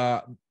 hey,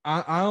 I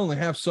only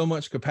have so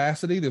much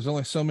capacity. There's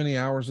only so many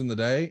hours in the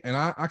day. And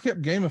I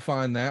kept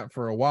gamifying that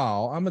for a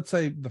while. I'm going to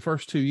say the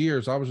first 2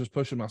 years, I was just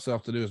pushing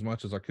myself to do as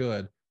much as I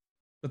could.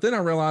 But then I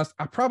realized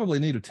I probably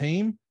need a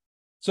team.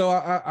 So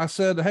I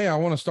said, hey, I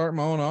want to start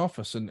my own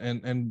office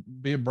and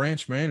be a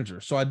branch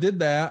manager. So I did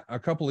that a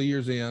couple of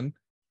years in,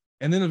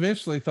 and then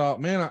eventually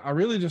thought, man, I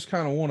really just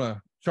kind of want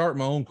to chart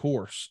my own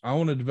course. I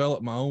want to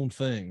develop my own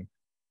thing.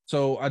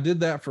 So I did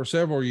that for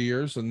several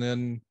years, and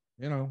then,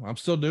 I'm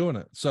still doing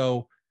it.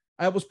 So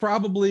I was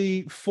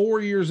probably 4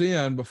 years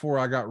in before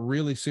I got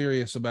really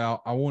serious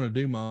about, I want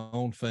to do my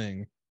own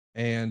thing.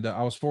 And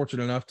I was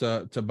fortunate enough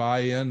to buy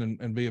in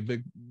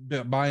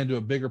and buy into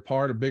a bigger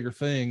part, a bigger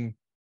thing.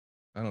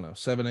 I don't know,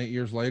 7, 8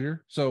 years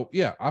later. So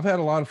yeah, I've had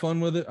a lot of fun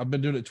with it. I've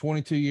been doing it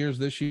 22 years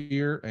this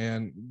year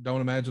and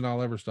don't imagine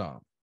I'll ever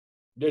stop.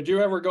 Did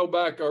you ever go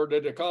back, or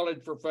did the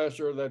college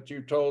professor that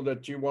you told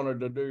that you wanted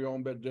to do your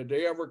own bit, did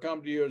they ever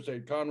come to you and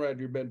say,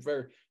 Conrad, you've been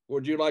very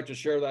would you like to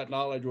share that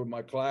knowledge with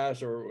my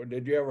class, or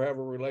did you ever have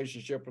a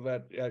relationship with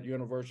that at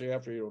university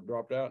after you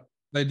dropped out?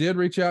 They did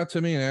reach out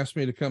to me and asked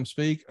me to come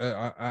speak.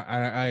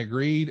 I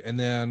agreed, and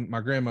then my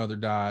grandmother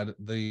died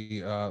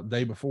the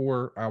day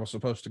before I was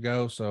supposed to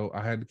go, so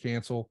I had to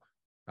cancel.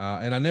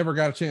 And I never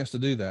got a chance to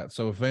do that.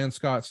 So if Van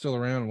Scott's still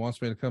around and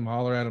wants me to come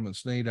holler at him and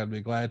Sneed, I'd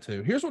be glad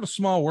to. Here's what a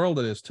small world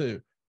it is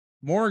too.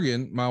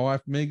 Morgan, my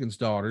wife Megan's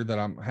daughter, that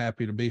I'm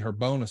happy to be her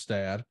bonus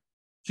dad,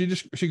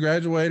 she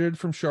graduated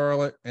from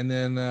Charlotte and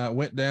then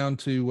went down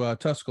to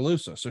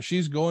Tuscaloosa. So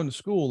she's going to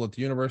school at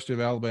the University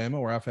of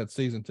Alabama, where I've had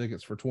season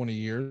tickets for 20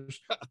 years.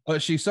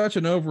 But she's such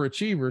an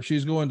overachiever.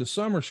 She's going to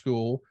summer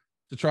school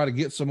to try to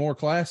get some more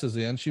classes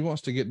in. She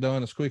wants to get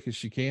done as quick as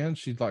she can.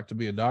 She'd like to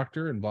be a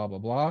doctor and blah, blah,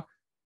 blah.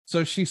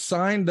 So she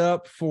signed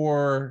up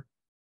for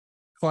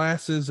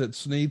classes at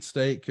Sneed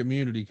State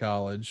Community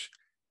College.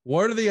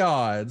 What are the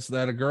odds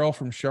that a girl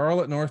from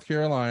Charlotte, North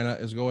Carolina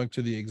is going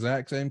to the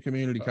exact same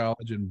community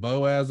college in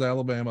Boaz,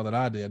 Alabama that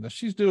I did? Now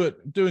she's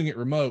doing it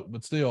remote,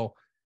 but still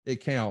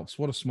it counts.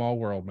 What a small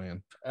world,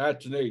 man.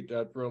 That's neat.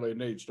 That's really a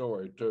neat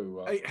story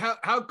too. Hey,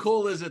 how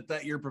cool is it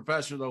that your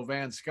professor, though,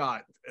 Van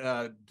Scott,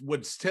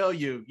 would tell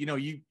you,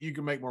 you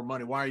can make more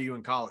money. Why are you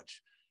in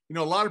college?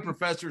 A lot of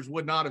professors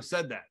would not have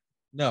said that.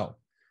 No.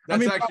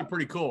 That's actually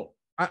pretty cool.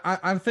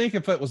 I think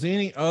if it was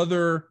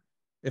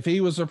if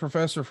he was a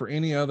professor for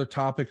any other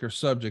topic or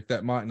subject,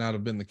 that might not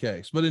have been the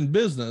case. But in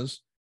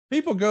business,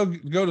 people go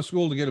to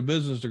school to get a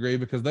business degree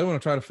because they want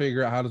to try to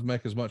figure out how to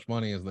make as much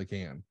money as they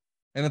can.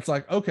 And it's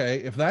like, okay,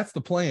 if that's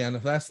the plan,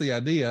 if that's the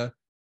idea,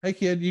 hey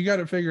kid, you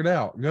got it figured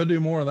out. Go do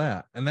more of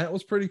that. And that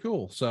was pretty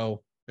cool.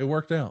 So it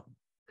worked out.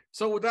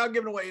 So without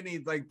giving away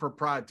any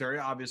proprietary,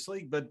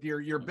 obviously, but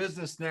your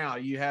business now,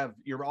 you have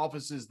your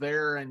offices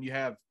there and you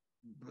have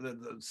the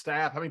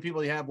staff. How many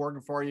people you have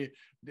working for you?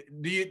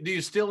 Do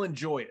you still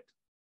enjoy it?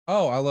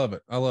 Oh, I love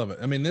it. I love it.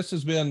 I mean, this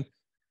has been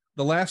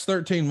the last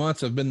 13 months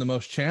have been the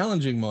most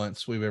challenging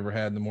months we've ever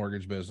had in the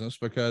mortgage business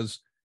because,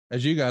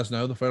 as you guys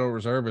know, the Federal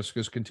Reserve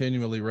has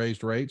continually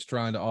raised rates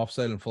trying to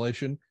offset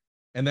inflation,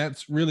 and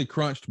that's really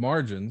crunched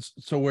margins.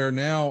 So where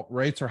now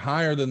rates are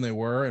higher than they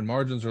were and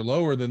margins are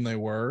lower than they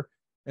were,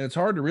 and it's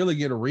hard to really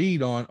get a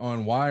read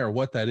on why or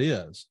what that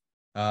is.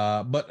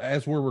 But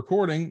as we're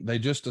recording, they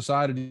just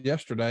decided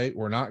yesterday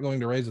we're not going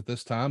to raise it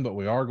this time, but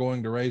we are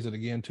going to raise it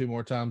again 2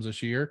 more times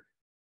this year.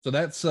 So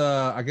that's,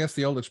 I guess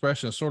the old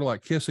expression is sort of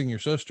like kissing your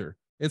sister.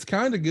 It's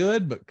kind of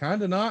good, but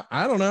kind of not.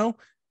 I don't know.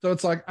 So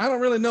it's like, I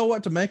don't really know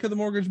what to make of the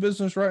mortgage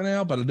business right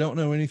now, but I don't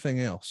know anything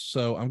else.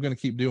 So I'm going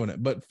to keep doing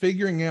it. But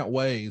figuring out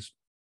ways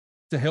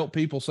to help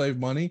people save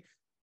money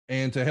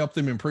and to help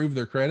them improve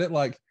their credit.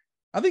 Like,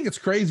 I think it's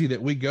crazy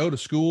that we go to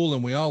school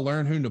and we all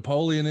learn who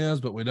Napoleon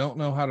is, but we don't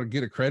know how to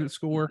get a credit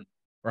score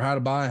or how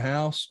to buy a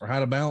house or how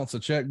to balance a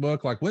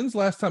checkbook. Like, when's the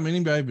last time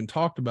anybody even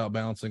talked about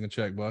balancing a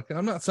checkbook? And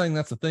I'm not saying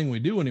that's the thing we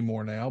do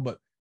anymore now, but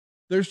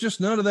there's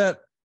just none of that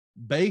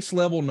base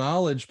level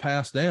knowledge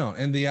passed down.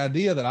 And the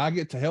idea that I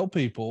get to help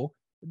people,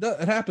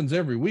 it happens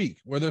every week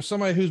where there's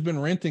somebody who's been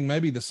renting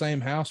maybe the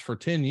same house for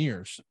 10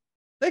 years.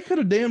 They could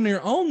have damn near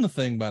owned the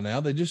thing by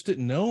now. They just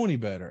didn't know any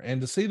better. And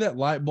to see that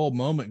light bulb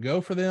moment go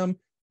for them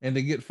and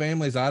to get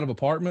families out of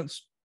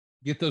apartments,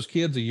 get those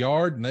kids a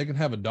yard and they can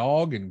have a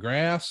dog and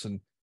grass, and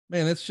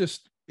man,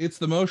 it's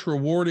the most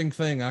rewarding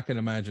thing I can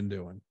imagine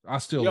doing. I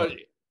still love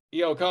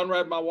it.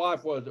 Conrad, my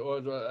wife was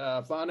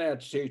a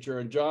finance teacher,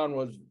 and John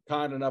was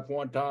kind enough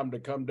one time to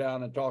come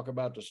down and talk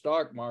about the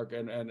stock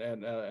market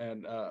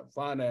and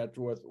finance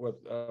with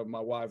my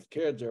wife's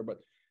kids there. But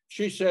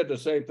she said the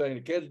same thing.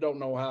 The kids don't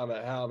know how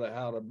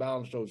to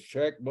balance those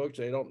checkbooks.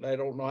 They don't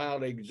know how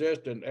to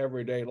exist in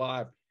everyday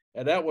life.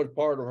 And that was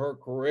part of her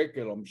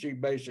curriculum. She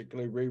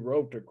basically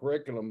rewrote the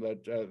curriculum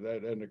that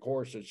in the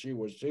course that she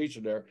was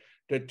teaching there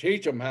to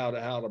teach them how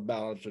to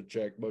balance a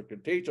checkbook, to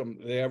teach them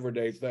the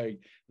everyday thing.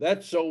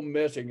 That's so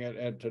missing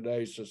in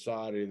today's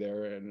society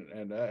there,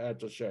 and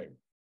that's a shame.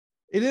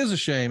 It is a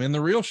shame, and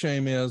the real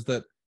shame is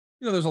that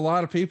there's a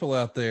lot of people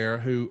out there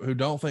who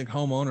don't think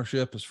home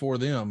ownership is for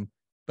them.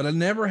 But I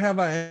never have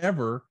I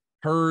ever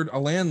heard a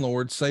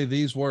landlord say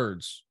these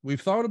words: "We've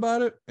thought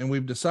about it, and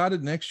we've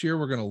decided next year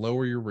we're going to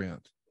lower your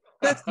rent."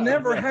 That's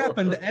never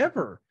happened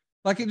ever.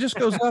 Like, it just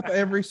goes up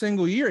every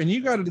single year. And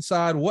you got to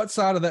decide what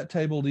side of that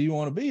table do you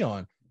want to be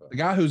on? The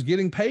guy who's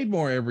getting paid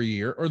more every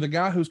year or the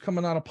guy who's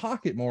coming out of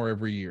pocket more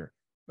every year?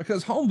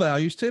 Because home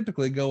values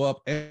typically go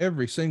up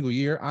every single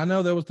year. I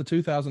know there was the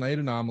 2008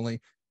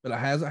 anomaly, but it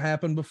hasn't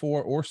happened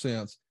before or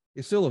since.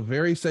 It's still a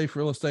very safe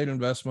real estate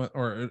investment,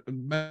 or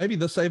maybe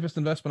the safest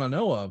investment I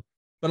know of.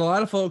 But a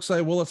lot of folks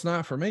say, well, it's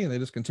not for me. And they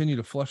just continue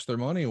to flush their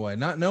money away,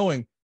 not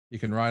knowing you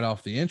can write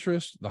off the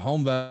interest, the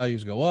home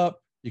values go up,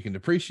 you can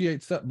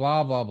depreciate stuff,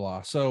 blah, blah,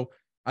 blah. So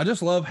I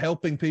just love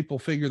helping people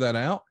figure that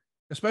out,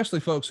 especially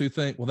folks who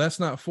think, well,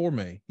 that's not for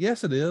me.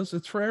 Yes, it is.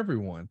 It's for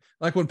everyone.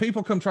 Like when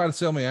people come try to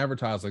sell me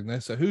advertising, they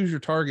say, who's your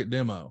target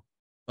demo?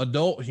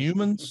 Adult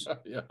humans?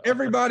 Yeah.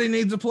 Everybody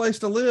needs a place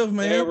to live,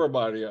 man.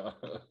 Everybody, yeah.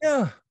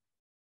 Yeah.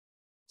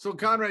 So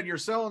Conrad, you're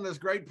selling this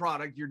great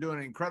product. You're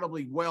doing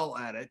incredibly well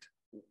at it.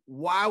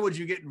 Why would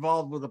you get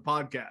involved with a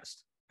podcast?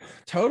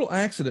 Total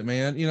accident,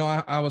 man. You know,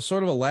 I was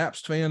sort of a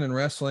lapsed fan in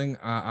wrestling.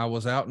 I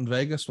was out in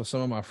Vegas with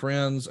some of my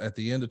friends at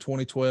the end of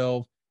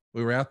 2012.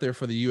 We were out there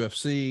for the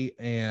UFC,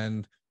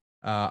 and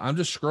I'm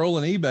just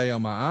scrolling eBay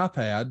on my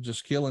iPad,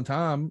 just killing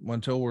time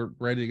until we're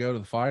ready to go to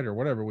the fight or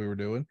whatever we were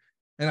doing.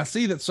 And I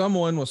see that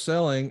someone was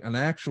selling an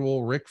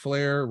actual Ric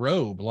Flair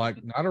robe,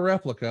 like not a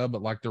replica,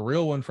 but like the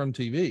real one from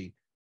TV.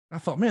 I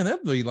thought, man,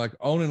 that'd be like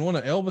owning one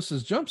of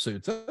Elvis's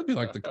jumpsuits. That'd be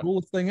like the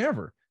coolest thing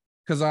ever.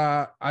 Because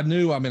I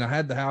knew, I mean, I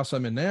had the house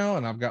I'm in now,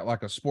 and I've got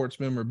like a sports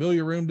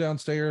memorabilia room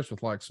downstairs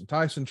with like some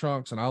Tyson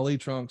trunks and Ali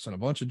trunks and a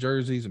bunch of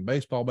jerseys and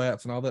baseball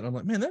bats and all that. And I'm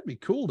like, man, that'd be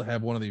cool to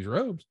have one of these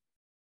robes.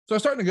 So I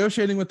start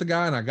negotiating with the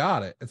guy, and I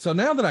got it. And so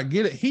now that I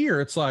get it here,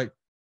 it's like,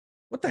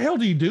 what the hell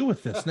do you do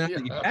with this now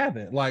that you have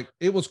it? Like,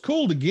 it was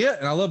cool to get,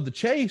 and I love the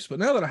chase, but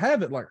now that I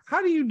have it, like,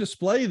 how do you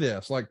display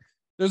this? Like,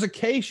 there's a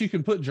case you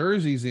can put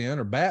jerseys in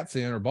or bats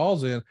in or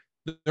balls in.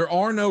 There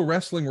are no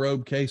wrestling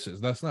robe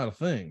cases. That's not a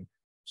thing.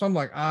 So I'm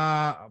like,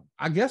 I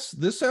guess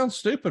this sounds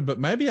stupid, but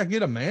maybe I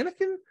get a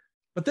mannequin.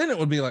 But then it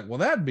would be like, well,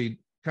 that'd be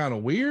kind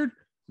of weird.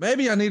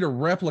 Maybe I need a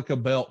replica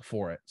belt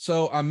for it.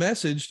 So I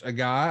messaged a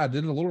guy. I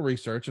did a little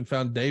research and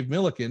found Dave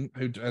Milliken,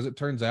 who, as it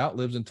turns out,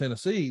 lives in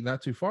Tennessee,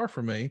 not too far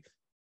from me.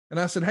 And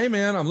I said, hey,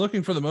 man, I'm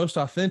looking for the most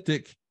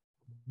authentic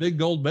big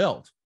gold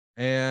belt.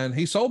 And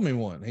he sold me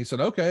one. He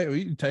said, okay, well,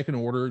 you can take an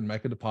order and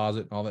make a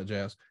deposit and all that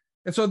jazz.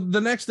 And so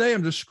the next day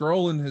I'm just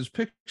scrolling his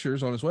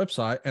pictures on his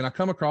website, and I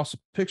come across a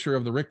picture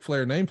of the Ric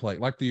Flair nameplate,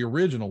 like the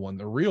original one,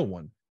 the real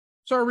one.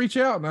 So I reach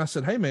out and I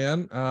said, hey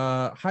man,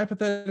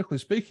 hypothetically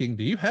speaking,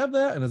 do you have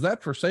that? And is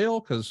that for sale?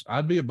 Cause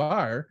I'd be a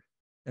buyer.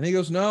 And he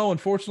goes, no,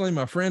 unfortunately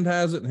my friend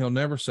has it and he'll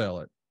never sell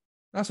it.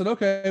 And I said,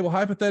 okay, well,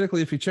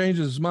 hypothetically, if he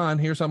changes his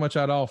mind, here's how much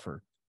I'd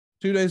offer.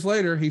 2 days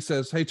later, he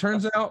says, hey,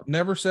 turns out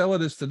never sell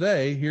it is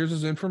today. Here's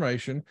his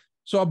information.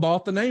 So I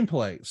bought the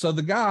nameplate. So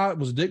the guy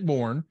was Dick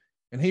Bourne,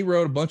 and he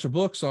wrote a bunch of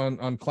books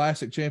on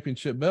classic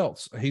championship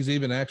belts. He's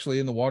even actually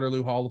in the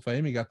Waterloo Hall of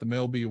Fame. He got the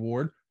Mel B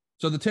Award.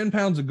 So the 10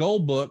 pounds of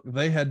gold book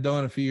they had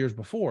done a few years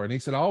before. And he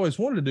said, I always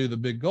wanted to do the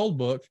big gold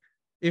book.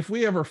 If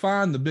we ever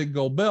find the big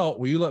gold belt,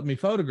 will you let me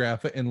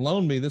photograph it and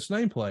loan me this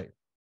nameplate?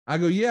 I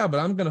go, yeah, but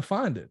I'm going to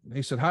find it. And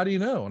he said, how do you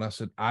know? And I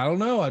said, I don't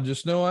know. I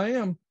just know I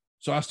am.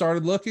 So I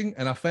started looking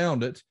and I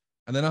found it.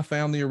 And then I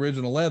found the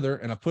original leather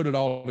and I put it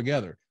all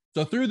together.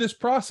 So through this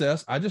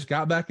process, I just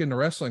got back into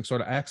wrestling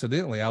sort of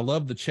accidentally. I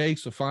loved the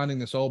chase of finding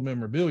this old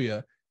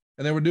memorabilia.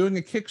 And they were doing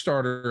a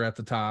Kickstarter at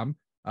the time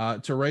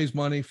to raise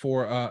money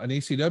for an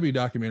ECW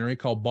documentary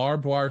called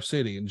Barbed Wire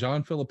City. And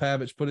John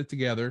Filipavich put it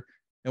together.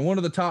 And one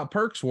of the top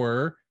perks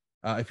were,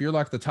 if you're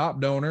like the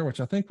top donor, which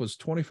I think was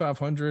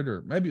 $2,500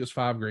 or maybe it was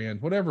 $5,000,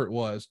 whatever it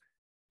was,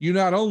 you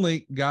not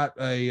only got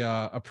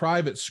a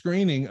private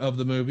screening of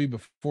the movie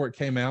before it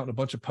came out and a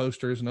bunch of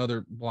posters and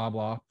other blah,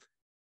 blah,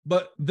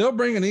 but they'll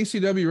bring an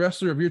ECW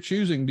wrestler of your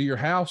choosing to your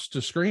house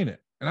to screen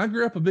it. And I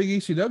grew up a big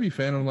ECW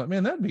fan. And I'm like,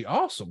 man, that'd be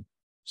awesome.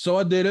 So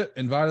I did it,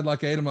 invited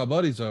like 8 of my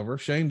buddies over.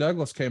 Shane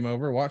Douglas came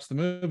over, watched the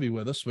movie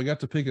with us. We got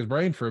to pick his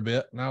brain for a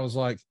bit. And I was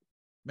like,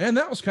 man,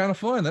 that was kind of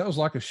fun. That was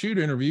like a shoot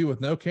interview with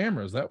no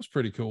cameras. That was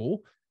pretty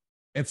cool.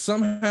 And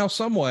somehow,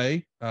 some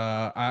way,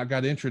 I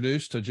got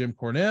introduced to Jim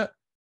Cornette,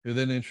 who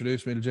then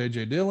introduced me to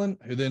J.J. Dillon,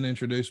 who then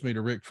introduced me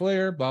to Ric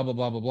Flair, blah, blah,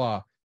 blah, blah,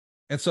 blah.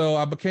 And so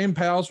I became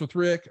pals with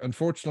Rick.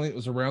 Unfortunately, it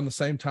was around the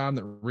same time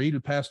that Reed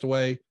had passed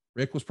away.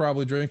 Rick was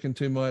probably drinking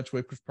too much.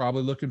 Rick was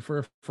probably looking for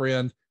a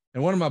friend.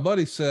 And one of my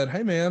buddies said,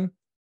 hey, man,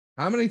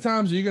 how many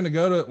times are you going to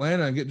go to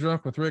Atlanta and get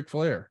drunk with Ric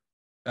Flair?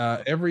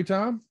 Every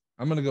time?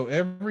 I'm going to go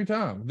every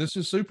time. This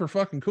is super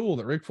fucking cool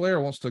that Ric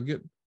Flair wants to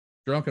get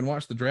drunk and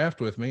watch the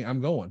draft with me.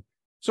 I'm going.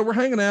 So we're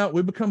hanging out.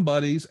 We become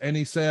buddies. And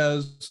he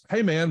says,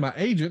 hey, man, my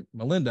agent,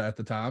 Melinda at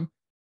the time,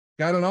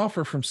 got an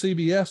offer from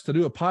CBS to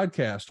do a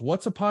podcast.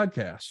 What's a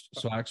podcast?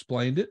 So I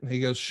explained it. And he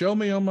goes, show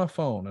me on my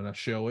phone. And I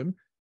show him.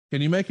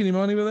 Can you make any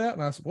money with that?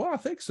 And I said, well, I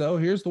think so.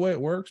 Here's the way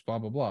it works, blah,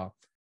 blah, blah.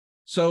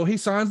 So he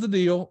signs the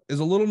deal, is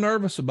a little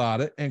nervous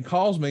about it, and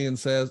calls me and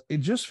says, it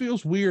just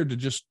feels weird to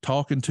just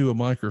talk into a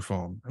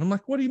microphone. And I'm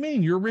like, what do you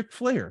mean? You're Ric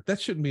Flair.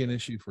 That shouldn't be an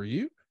issue for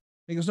you.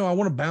 He goes, no, I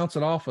want to bounce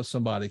it off of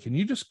somebody. Can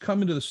you just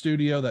come into the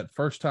studio that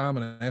first time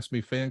and ask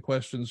me fan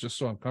questions just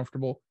so I'm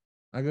comfortable?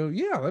 I go,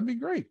 yeah, that'd be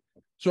great.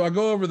 So I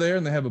go over there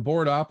and they have a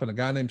board op and a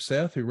guy named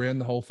Seth who ran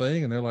the whole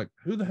thing. And they're like,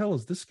 who the hell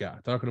is this guy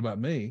talking about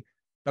me?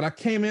 But I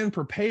came in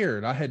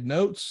prepared. I had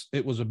notes.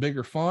 It was a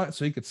bigger font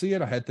so he could see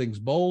it. I had things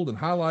bold and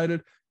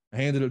highlighted. I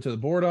handed it to the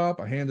board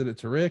op. I handed it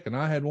to Rick and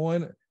I had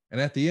one.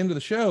 And at the end of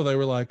the show, they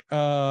were like,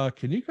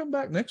 can you come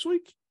back next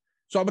week?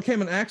 So I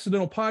became an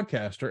accidental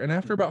podcaster. And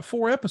after about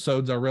 4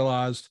 episodes, I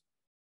realized,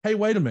 hey,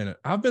 wait a minute.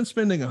 I've been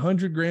spending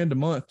 $100,000 a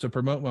month to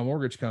promote my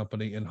mortgage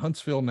company in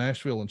Huntsville,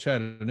 Nashville, and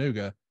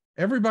Chattanooga.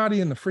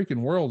 Everybody in the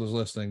freaking world is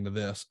listening to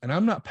this and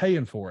I'm not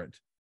paying for it.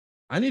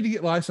 I need to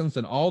get licensed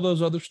in all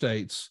those other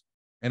states.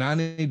 And I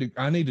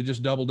need to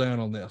just double down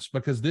on this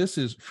because this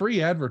is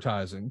free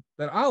advertising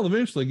that I'll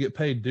eventually get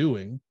paid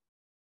doing.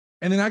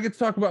 And then I get to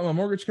talk about my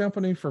mortgage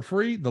company for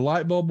free. The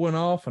light bulb went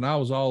off and I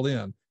was all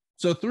in.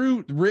 So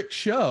through Rick's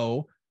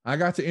show, I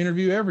got to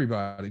interview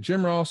everybody: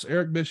 Jim Ross,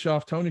 Eric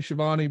Bischoff, Tony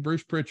Schiavone,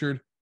 Bruce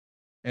Pritchard.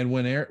 And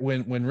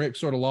when Rick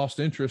sort of lost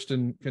interest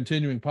in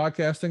continuing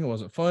podcasting, it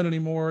wasn't fun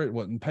anymore. It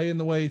wasn't paying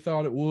the way he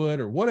thought it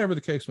would, or whatever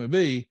the case may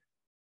be.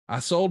 I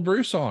sold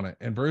Bruce on it,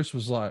 and Bruce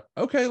was like,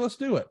 okay, let's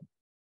do it.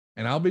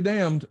 And I'll be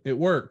damned, it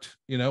worked.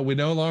 We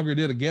no longer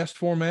did a guest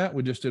format.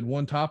 We just did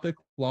one topic,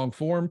 long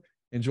form,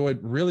 enjoyed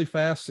really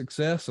fast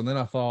success. And then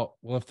I thought,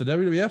 well, if the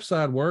WWF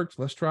side worked,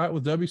 let's try it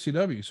with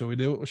WCW. So we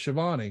do it with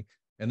Schiavone,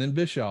 and then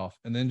Bischoff,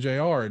 and then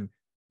JR. And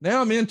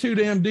now I'm in too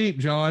damn deep,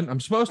 John. I'm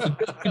supposed to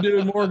be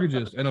doing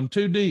mortgages, and I'm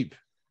too deep.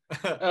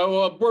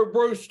 Well,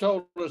 Bruce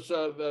told us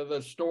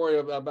the story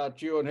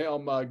about you and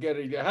him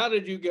getting. How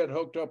did you get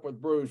hooked up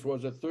with Bruce?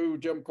 Was it through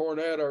Jim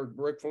Cornette or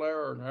Ric Flair?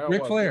 Or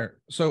Ric Flair.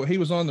 So he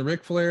was on the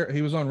Ric Flair.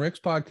 He was on Rick's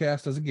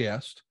podcast as a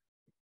guest,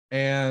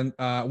 and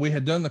we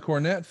had done the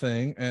Cornette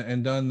thing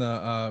and done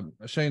the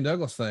Shane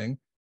Douglas thing.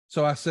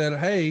 So I said,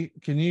 "Hey,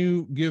 can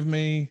you give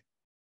me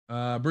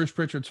Bruce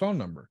Pritchard's phone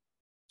number?"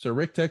 So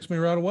Rick texted me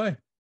right away.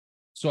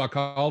 So I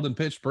called and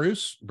pitched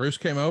Bruce. Bruce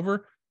came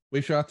over. We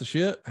shot the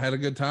shit, had a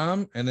good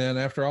time. And then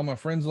after all my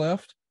friends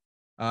left,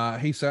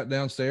 he sat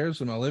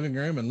downstairs in my living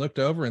room and looked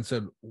over and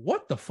said,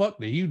 "What the fuck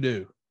do you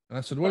do?" And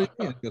I said, "What do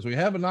you mean?" Because we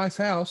have a nice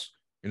house.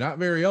 You're not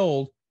very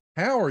old.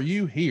 How are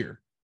you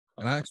here?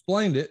 And I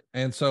explained it.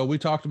 And so we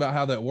talked about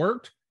how that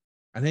worked.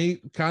 And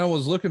he kind of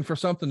was looking for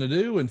something to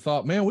do and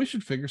thought, man, we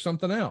should figure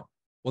something out.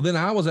 Well, then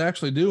I was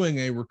actually doing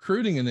a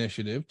recruiting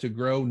initiative to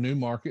grow new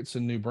markets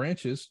and new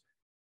branches.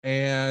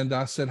 And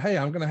I said, hey,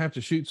 I'm going to have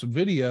to shoot some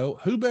video.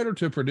 Who better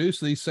to produce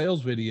these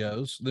sales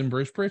videos than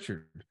Bruce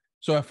Pritchard?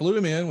 So I flew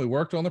him in. We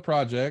worked on the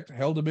project,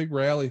 held a big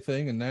rally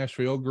thing in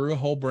Nashville, grew a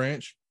whole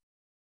branch.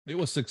 It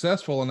was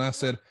successful. And I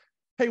said,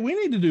 hey, we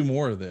need to do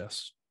more of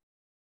this.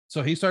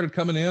 So he started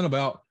coming in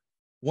about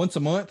once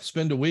a month,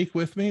 spend a week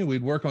with me.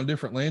 We'd work on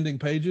different landing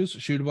pages,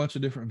 shoot a bunch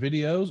of different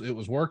videos. It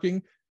was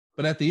working.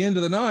 But at the end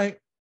of the night,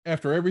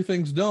 after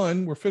everything's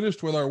done, we're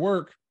finished with our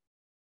work,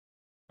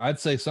 I'd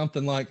say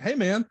something like, hey,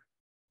 man,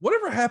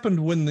 what happened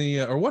when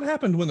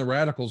the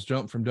Radicals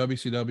jumped from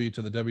WCW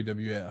to the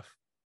WWF?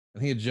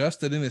 And he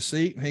adjusted in his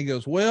seat and he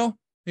goes, well,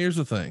 here's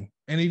the thing.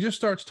 And he just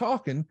starts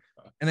talking.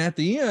 And at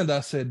the end,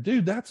 I said,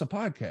 dude, that's a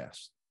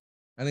podcast.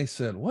 And he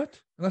said, what?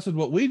 And I said,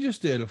 what we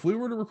just did, if we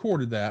were to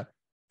recorded that,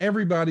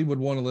 everybody would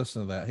want to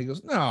listen to that. He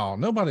goes, no,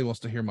 nobody wants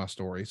to hear my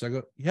story. So I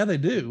go, yeah, they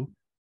do.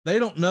 They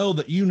don't know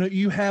that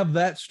you have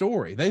that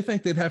story. They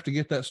think they'd have to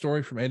get that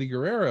story from Eddie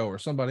Guerrero or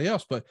somebody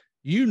else, but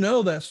you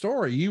know that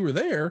story. You were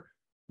there.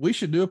 We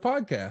should do a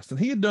podcast. And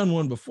he had done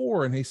one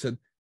before, and he said,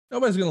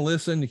 nobody's going to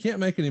listen. You can't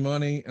make any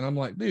money. And I'm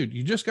like, dude,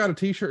 you just got a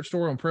t-shirt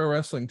store on Pro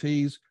Wrestling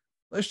Tees.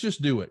 Let's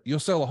just do it. You'll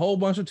sell a whole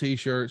bunch of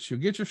t-shirts.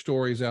 You'll get your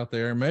stories out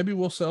there. Maybe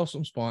we'll sell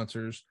some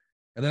sponsors,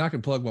 and then I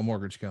can plug my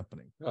mortgage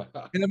company.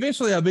 And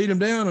eventually I beat him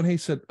down, and he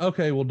said,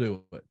 okay, we'll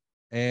do it.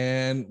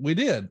 And we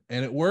did,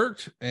 and it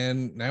worked.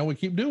 And now we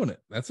keep doing it.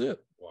 That's it.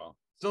 Wow.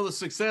 So the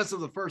success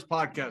of the first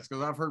podcast,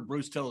 because I've heard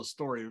Bruce tell a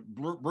story,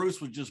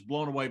 Bruce was just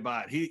blown away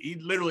by it. He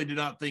literally did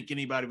not think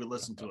anybody would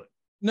listen to it.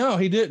 No,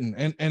 he didn't.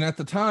 And at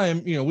the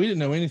time, we didn't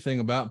know anything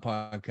about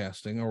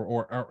podcasting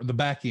or the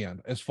back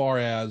end, as far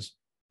as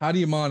how do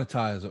you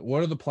monetize it?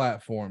 What are the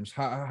platforms?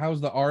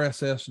 How's the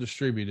RSS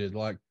distributed?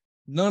 Like,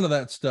 none of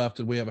that stuff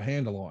did we have a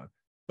handle on.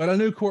 But I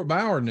knew Court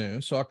Bauer knew.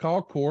 So I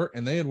called Court,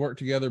 and they had worked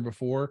together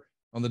before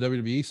on the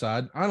WWE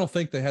side. I don't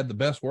think they had the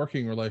best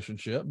working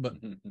relationship, but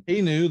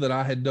he knew that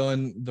I had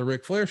done the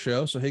Ric Flair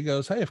show. So he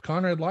goes, hey, if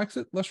Conrad likes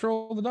it, let's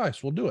roll the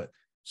dice. We'll do it.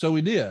 So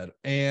we did.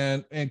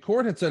 And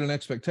Court had set an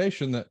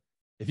expectation that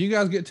if you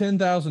guys get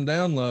 10,000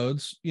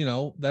 downloads,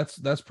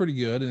 that's pretty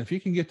good. And if you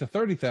can get to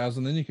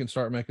 30,000, then you can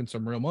start making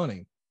some real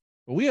money.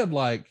 But we had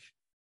like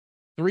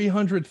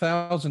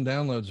 300,000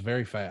 downloads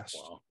very fast.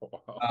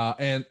 Wow.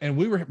 And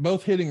we were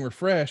both hitting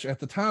refresh. At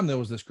the time, there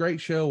was this great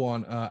show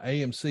on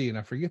AMC, and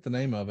I forget the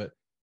name of it,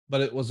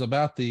 but it was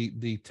about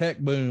the tech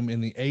boom in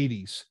the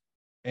 80s.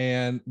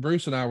 And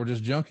Bruce and I were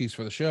just junkies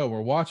for the show.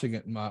 We're watching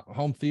it in my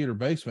home theater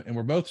basement, and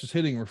we're both just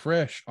hitting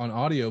refresh on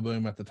Audio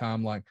Boom at the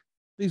time, like,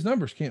 these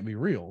numbers can't be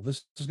real.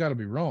 This has got to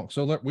be wrong.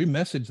 So we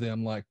messaged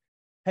them like,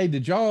 hey,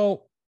 did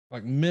y'all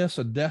like miss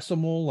a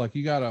decimal? Like,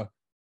 you got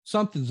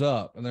something's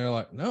up. And they're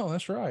like, no,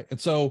 that's right. And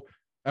so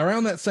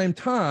around that same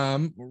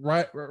time,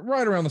 right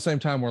around the same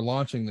time we're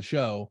launching the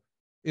show,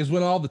 is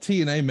when all the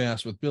TNA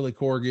mess with Billy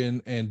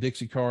Corgan and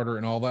Dixie Carter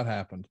and all that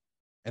happened.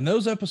 And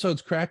those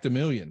episodes cracked 1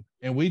 million.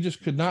 And we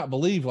just could not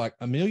believe, like,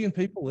 1 million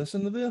people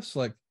listen to this.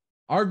 Like,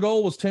 our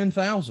goal was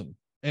 10,000.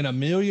 And 1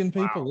 million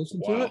people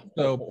listen to it.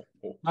 So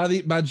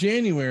by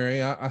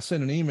January, I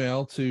sent an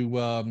email to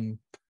what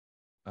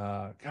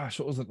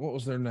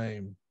was their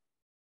name?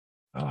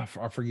 Oh, I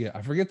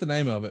forget the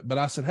name of it. But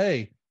I said,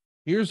 hey,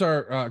 here's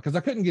our because I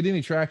couldn't get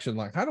any traction.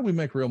 Like, how do we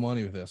make real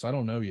money with this? I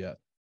don't know yet.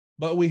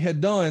 But we had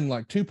done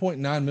like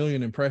 2.9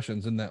 million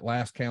impressions in that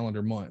last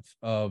calendar month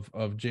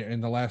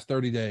in the last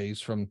 30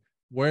 days from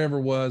wherever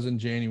it was in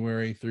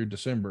January through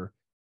December.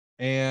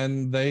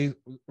 And they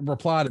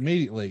replied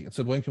immediately and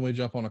said, when can we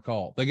jump on a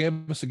call? They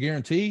gave us a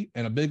guarantee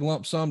and a big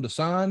lump sum to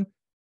sign.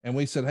 And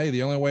we said, hey,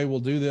 the only way we'll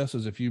do this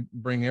is if you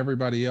bring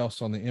everybody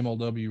else on the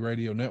MLW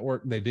radio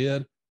network. They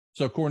did.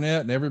 So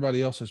Cornette and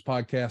everybody else's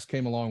podcast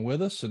came along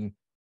with us, and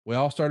we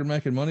all started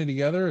making money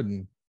together,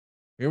 and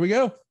here we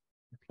go.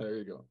 There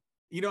you go.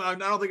 You know, I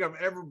don't think I've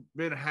ever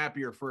been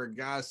happier for a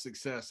guy's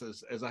success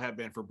as I have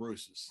been for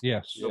Bruce's.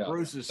 Yes. So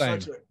Bruce is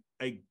such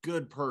a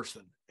good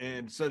person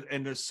and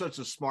is such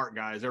a smart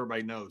guy, as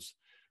everybody knows.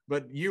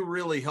 But you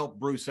really helped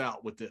Bruce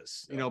out with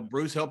this. You know,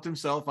 Bruce helped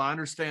himself. I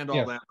understand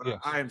all that, but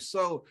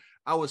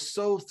I was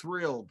so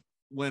thrilled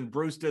when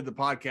Bruce did the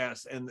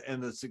podcast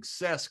and the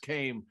success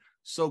came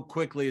so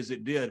quickly as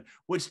it did,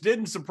 which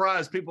didn't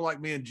surprise people like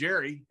me and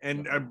Jerry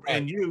and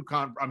you,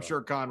 I'm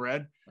sure,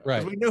 Conrad.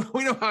 Right. We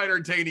know how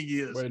entertaining he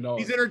is.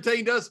 He's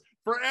entertained us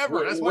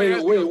forever. That's why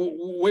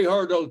we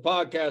heard those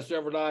podcasts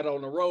every night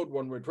on the road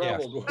when we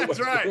traveled. Yes. That's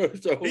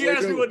right. So he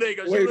asked me one day, he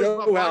goes, we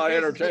knew how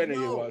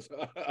entertaining he was.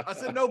 I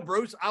said, no,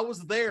 Bruce, I was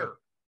there.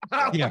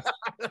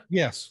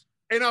 Yes.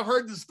 And I've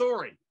heard the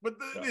story, but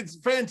it's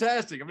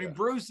fantastic. I mean,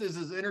 Bruce is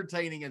as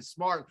entertaining and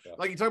smart.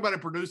 Like you talk about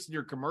it producing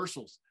your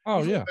commercials. Oh,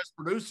 He's yeah. one of the best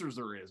producers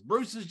there is.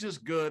 Bruce is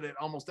just good at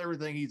almost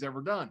everything he's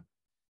ever done.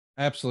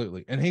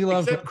 Absolutely. And he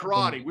loves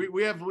karate.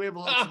 We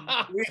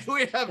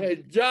have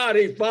Hey,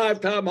 Johnny,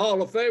 5-time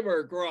Hall of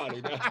Famer in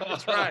karate.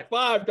 That's right.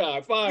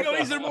 5-time. You know,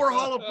 he's in more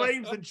Hall of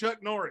Fames than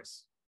Chuck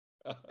Norris.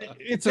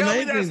 It's Tell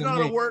amazing. me that's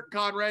not a work,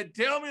 Conrad.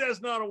 Tell me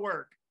that's not a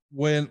work.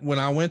 When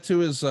I went to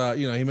his,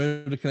 he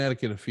moved to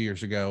Connecticut a few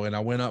years ago, and I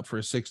went up for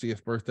his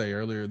 60th birthday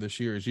earlier this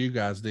year, as you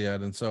guys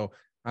did. And so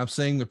I'm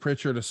seeing the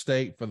Pritchard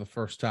estate for the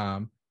first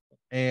time,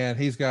 and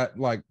he's got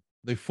like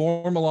the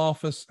formal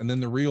office and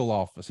then the real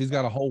office. He's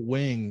got a whole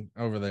wing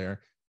over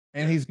there,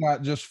 and he's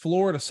got just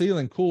floor to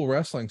ceiling cool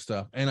wrestling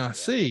stuff. And I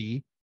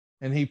see,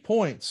 and he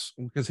points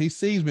because he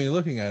sees me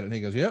looking at it, and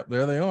he goes, "Yep,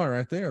 there they are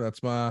right there.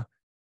 That's my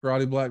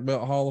Karate Black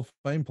Belt Hall of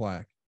Fame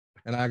plaque."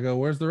 And I go,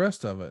 "Where's the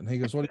rest of it?" And he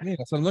goes, "What do you mean?"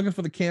 I said, "I'm looking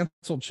for the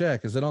canceled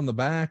check. Is it on the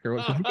back or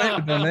what?" Because he made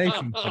a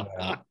donation for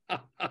that.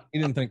 He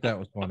didn't think that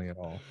was funny at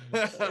all.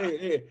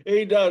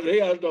 He does. He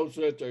has no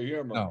sense of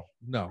humor.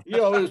 No. You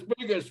know,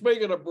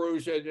 speaking of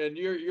Bruce, and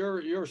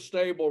your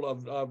stable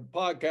of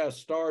podcast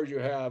stars you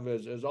have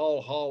is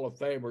all Hall of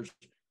Famers.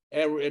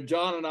 And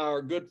John and I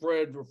are good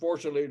friends. We're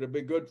fortunately to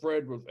be good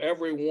friends with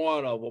every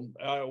one of them.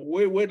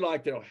 We'd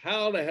like to know,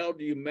 how the hell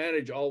do you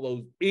manage all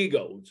those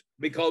egos?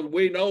 Because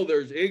we know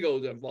there's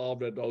egos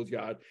involved in those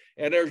guys,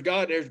 and there's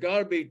got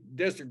to be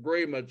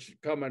disagreements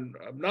coming,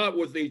 not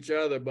with each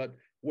other, but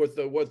with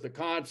the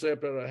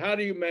concept of it. How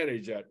do you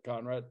manage that,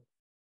 Conrad?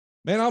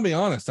 Man, I'll be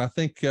honest. I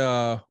think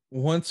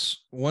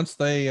once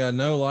they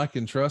know, like,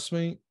 and trust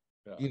me,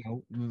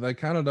 they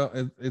kind of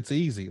don't. It's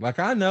easy. Like,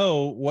 I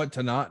know what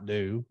to not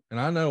do, and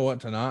I know what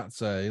to not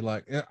say.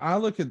 Like, I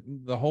look at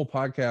the whole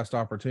podcast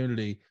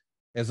opportunity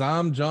as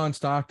I'm John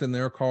Stockton,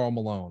 they're Carl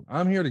Malone.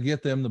 I'm here to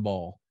get them the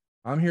ball.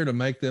 I'm here to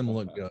make them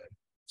look good.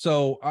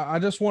 So I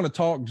just want to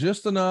talk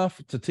just enough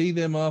to tee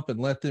them up and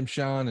let them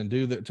shine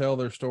and tell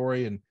their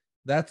story, and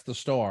that's the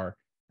star.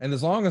 And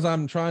as long as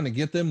I'm trying to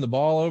get them the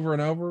ball over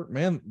and over,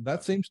 man,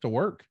 that seems to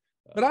work.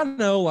 But I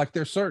know, like,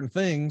 there's certain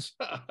things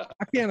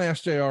I can't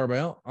ask JR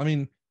about. I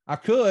mean, I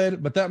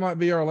could, but that might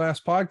be our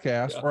last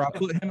podcast, or I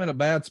put him in a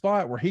bad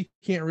spot where he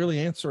can't really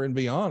answer and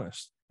be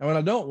honest. And what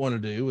I don't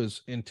want to do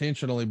is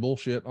intentionally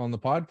bullshit on the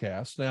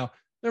podcast. Now,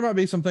 there might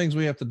be some things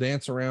we have to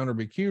dance around or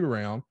be cute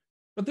around,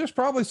 but there's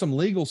probably some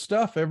legal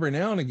stuff every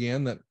now and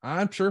again that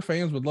I'm sure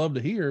fans would love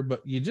to hear,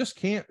 but you just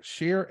can't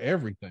share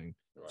everything.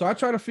 Right. So I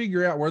try to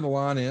figure out where the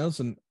line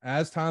is. And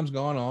as time's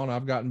gone on,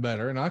 I've gotten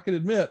better. And I could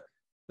admit,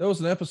 there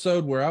was an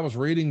episode where I was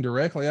reading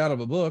directly out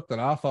of a book that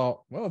I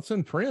thought, well, it's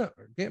in print.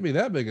 It can't be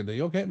that big a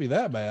deal. Can't be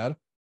that bad.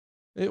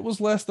 It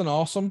was less than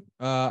awesome.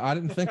 I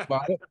didn't think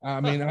about it. I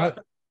mean,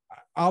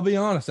 I'll be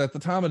honest. At the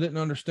time, I didn't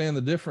understand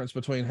the difference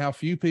between how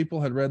few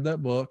people had read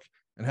that book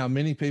and how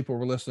many people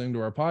were listening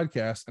to our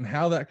podcast and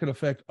how that could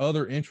affect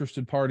other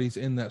interested parties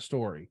in that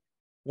story.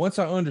 Once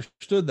I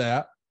understood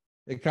that,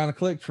 it kind of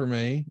clicked for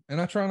me, and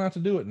I try not to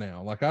do it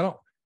now. Like,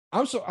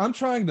 I'm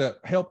trying to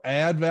help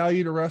add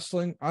value to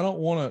wrestling. I don't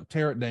want to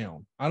tear it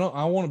down. I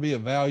want to be a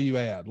value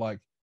add. Like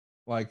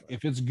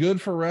if it's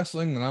good for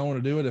wrestling, then I want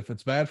to do it. If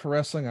it's bad for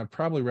wrestling, I'd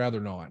probably rather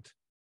not.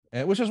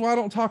 And which is why I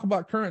don't talk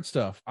about current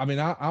stuff. I mean,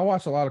 I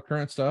watch a lot of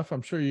current stuff.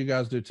 I'm sure you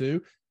guys do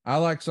too. I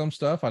like some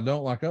stuff. I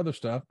don't like other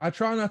stuff. I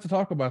try not to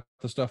talk about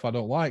the stuff I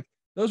don't like.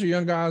 Those are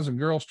young guys and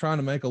girls trying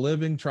to make a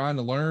living, trying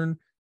to learn.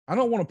 I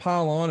don't want to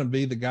pile on and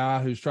be the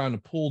guy who's trying to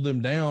pull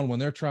them down when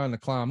they're trying to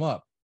climb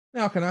up.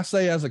 Now, can I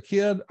say as a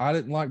kid, I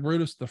didn't like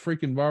Brutus the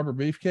freaking Barber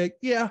Beefcake?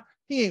 Yeah,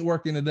 he ain't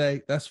working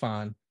today. That's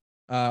fine.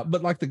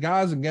 But like the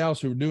guys and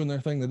gals who are doing their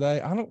thing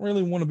today, I don't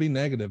really want to be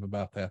negative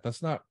about that.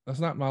 That's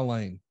not my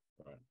lane.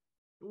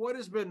 What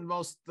has been the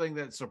most thing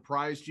that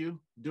surprised you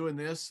doing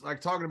this? Like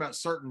talking about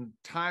certain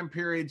time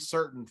periods,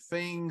 certain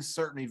things,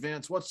 certain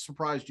events. What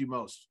surprised you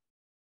most?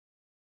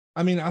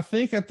 I mean, I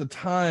think at the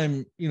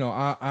time,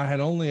 I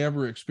had only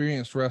ever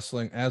experienced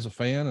wrestling as a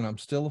fan, and I'm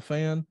still a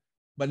fan.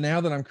 But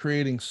now that I'm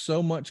creating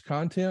so much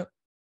content,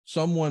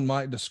 someone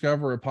might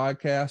discover a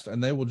podcast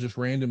and they will just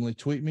randomly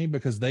tweet me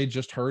because they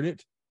just heard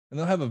it. and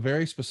they'll have a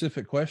very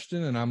specific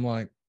question. And I'm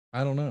like,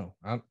 I don't know.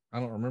 I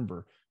don't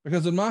remember,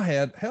 because in my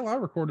head, hell, I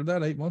recorded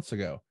that 8 months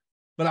ago.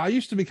 But I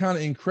used to be kind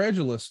of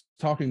incredulous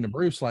talking to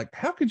Bruce, like,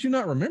 how could you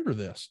not remember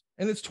this?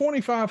 And it's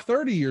 25,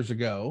 30 years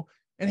ago,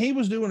 and he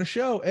was doing a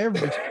show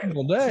every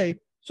single day.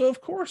 So of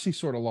course he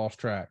sort of lost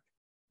track.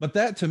 But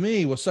that to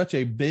me was such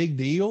a big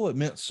deal. It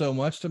meant so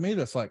much to me.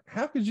 That's like,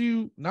 how could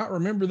you not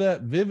remember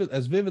that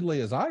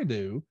vividly as I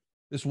do?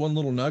 This one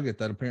little nugget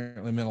that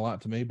apparently meant a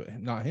lot to me,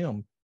 but not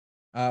him.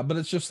 But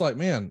it's just like,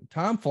 man,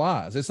 time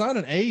flies. It's not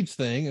an age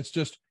thing. It's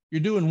just,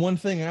 you're doing one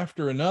thing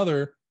after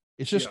another.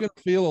 It's just going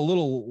to feel a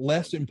little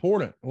less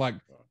important. Like,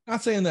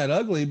 not saying that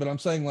ugly, but I'm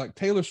saying like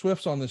Taylor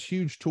Swift's on this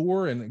huge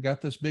tour and it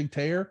got this big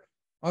tear.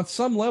 On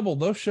some level,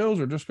 those shows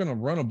are just going to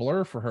run a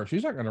blur for her.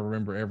 She's not going to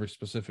remember every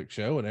specific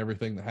show and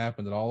everything that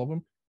happened at all of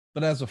them.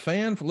 But as a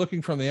fan, for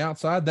looking from the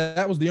outside,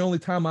 that was the only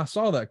time I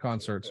saw that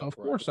concert. So of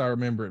course I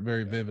remember it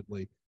very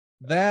vividly.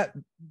 That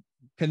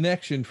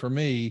connection for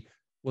me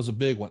was a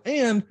big one.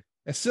 And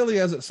as silly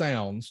as it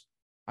sounds,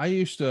 I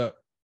used to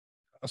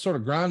sort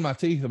of grind my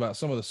teeth about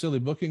some of the silly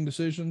booking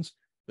decisions,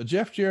 but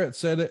Jeff Jarrett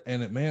said it,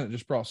 and it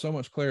just brought so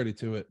much clarity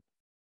to it.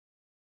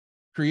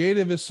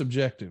 Creative is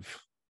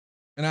subjective.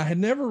 And I had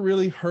never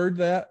really heard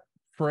that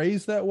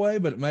phrase that way,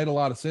 but it made a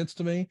lot of sense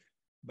to me.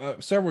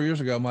 Several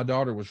years ago, my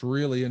daughter was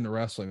really into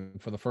wrestling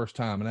for the first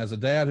time. And as a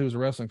dad who's a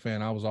wrestling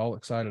fan, I was all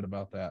excited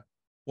about that.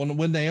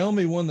 When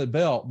Naomi won the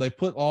belt, they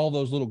put all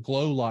those little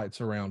glow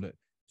lights around it.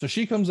 So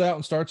she comes out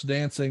and starts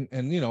dancing,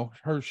 and,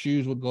 her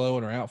shoes would glow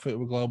and her outfit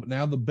would glow, but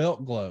now the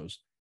belt glows.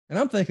 And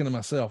I'm thinking to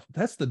myself,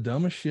 that's the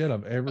dumbest shit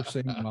I've ever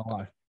seen in my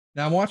life.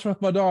 Now I'm watching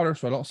with my daughter,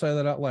 so I don't say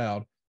that out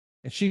loud.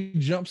 And she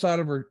jumps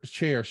out of her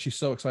chair. She's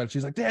so excited.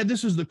 She's like, Dad,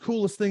 this is the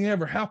coolest thing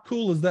ever. How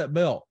cool is that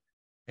belt?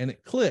 And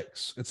it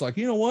clicks. It's like,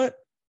 you know what?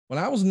 When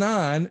I was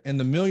 9 and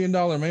the $1 Million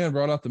Man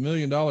brought out the $1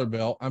 Million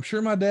belt, I'm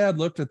sure my dad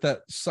looked at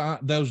those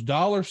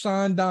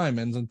 $sign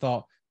diamonds and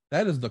thought,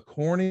 that is the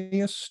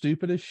corniest,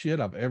 stupidest shit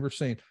I've ever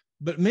seen.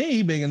 But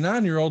me being a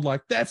 9-year-old,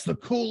 like, that's the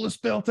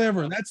coolest belt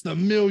ever. That's the $1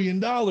 Million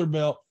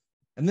belt.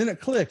 And then it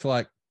clicked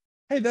like,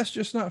 hey, that's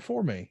just not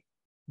for me.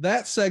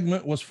 That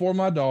segment was for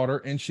my daughter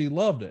and she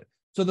loved it.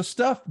 So the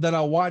stuff that I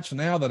watch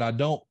now that I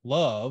don't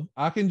love,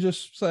 I can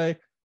just say,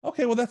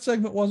 okay, well, that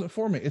segment wasn't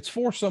for me. It's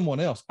for someone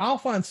else. I'll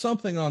find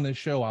something on this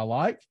show I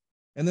like.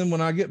 And then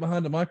when I get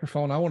behind the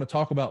microphone, I want to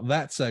talk about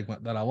that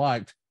segment that I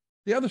liked.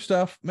 The other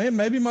stuff, man,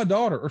 maybe my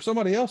daughter or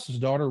somebody else's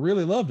daughter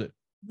really loved it.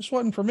 It just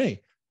wasn't for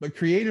me. But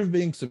creative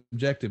being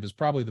subjective is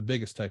probably the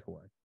biggest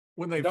takeaway.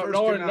 When they go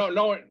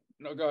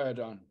ahead,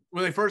 John.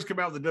 When they first come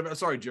out with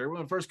Jerry,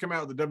 when they first come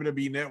out with the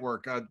WWE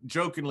Network, I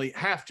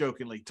half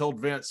jokingly told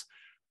Vince,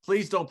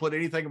 please don't put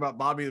anything about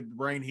Bobby the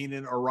Brain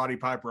Heenan or Roddy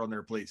Piper on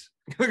there, please.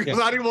 Because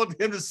I didn't want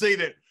him to see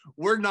that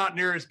we're not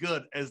near as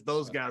good as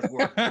those guys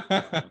were.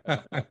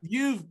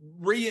 You've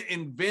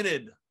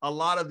reinvented a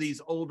lot of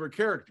these older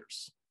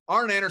characters.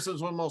 Arn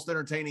Anderson's one of the most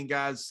entertaining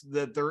guys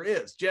that there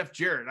is. Jeff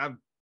Jarrett.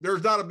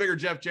 There's not a bigger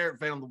Jeff Jarrett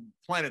fan on the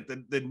planet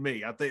than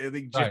me. I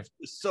think Jeff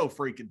is so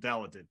freaking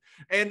talented.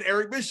 And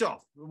Eric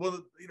Bischoff,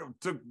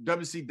 took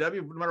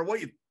WCW, no matter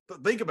what you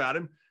think about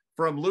him,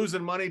 from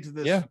losing money to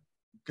this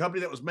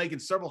company that was making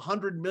several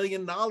 $100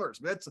 million.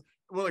 That's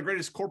one of the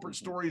greatest corporate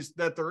stories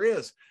that there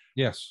is.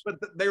 Yes. But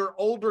they were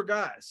older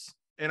guys.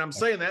 And I'm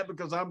saying that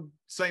because I'm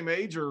same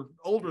age or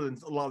older than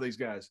a lot of these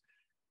guys.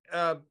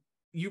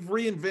 You've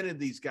reinvented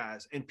these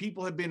guys, and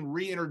people have been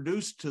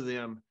reintroduced to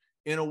them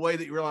in a way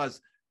that you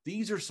realize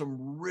these are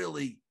some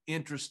really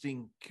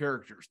interesting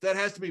characters. That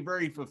has to be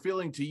very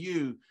fulfilling to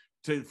you,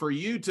 for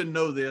you to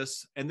know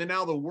this, and then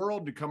now the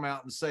world to come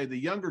out and say, the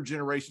younger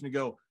generation to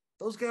go,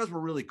 those guys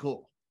were really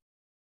cool.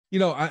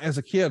 As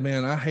a kid,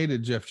 man, I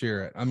hated Jeff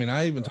Jarrett. I mean,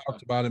 I even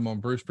talked about him on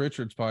Bruce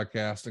Pritchard's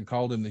podcast and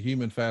called him the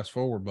human fast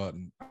forward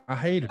button. I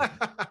hated him.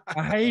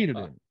 I hated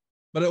him.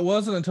 But it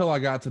wasn't until I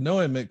got to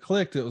know him, it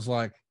clicked. It was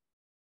like,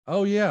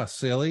 oh yeah,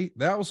 silly.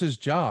 That was his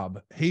job.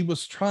 He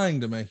was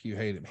trying to make you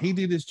hate him. He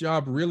did his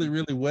job really,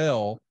 really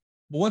well.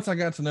 But once I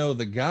got to know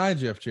the guy,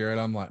 Jeff Jarrett,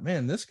 I'm like,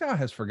 man, this guy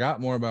has forgot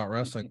more about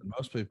wrestling than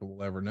most people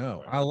will ever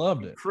know. I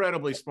loved it.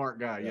 Incredibly smart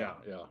guy. Yeah.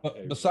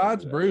 But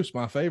besides Bruce,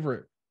 my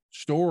favorite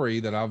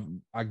story that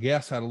I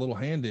guess had a little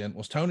hand in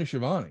was Tony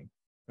Schiavone.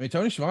 I mean,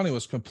 Tony Schiavone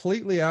was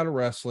completely out of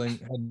wrestling,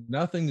 had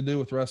nothing to do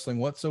with wrestling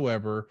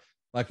whatsoever.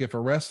 Like, if a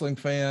wrestling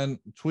fan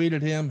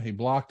tweeted him, he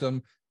blocked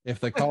them. If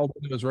they called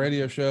him to his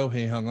radio show,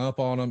 he hung up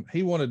on them.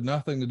 He wanted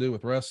nothing to do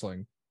with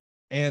wrestling.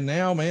 And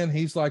now, man,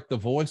 he's like the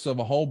voice of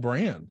a whole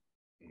brand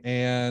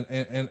and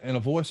a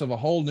voice of a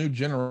whole new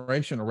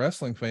generation of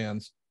wrestling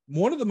fans.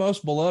 One of the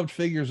most beloved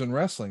figures in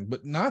wrestling,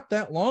 but not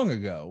that long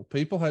ago,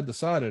 people had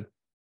decided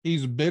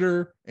he's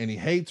bitter and he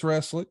hates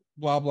wrestling,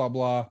 blah, blah,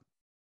 blah.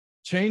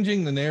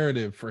 Changing the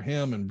narrative for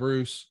him and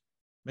Bruce,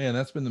 man,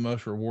 that's been the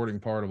most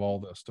rewarding part of all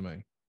this to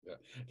me.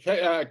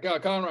 Yeah.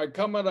 Conrad,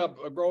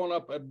 growing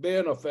up,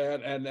 being a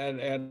fan, and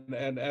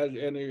as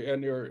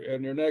in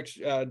your next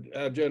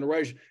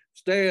generation,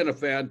 staying a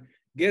fan,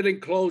 getting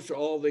close to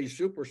all these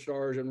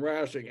superstars in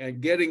wrestling, and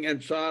getting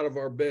inside of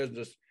our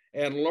business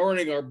and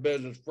learning our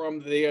business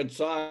from the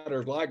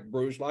insiders like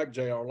Bruce, like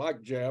JR,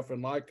 like Jeff,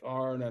 and like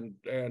Arn and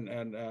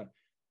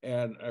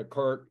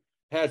Kurt.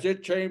 Has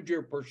it changed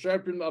your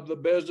perception of the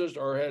business,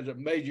 or has it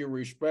made you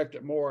respect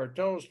it more?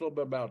 Tell us a little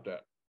bit about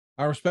that.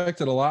 I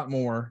respect it a lot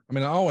more. I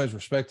mean, I always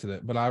respected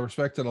it, but I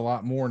respect it a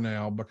lot more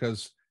now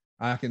because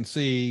I can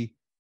see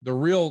the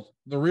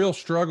real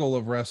struggle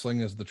of wrestling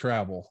is the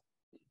travel.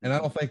 And I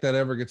don't think that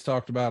ever gets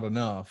talked about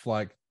enough.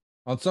 Like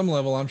on some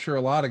level, I'm sure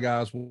a lot of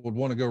guys would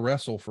want to go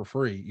wrestle for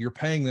free. You're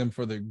paying them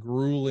for the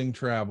grueling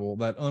travel,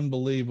 that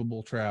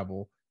unbelievable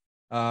travel.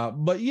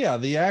 But yeah,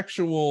 the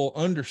actual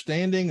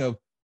understanding of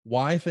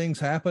why things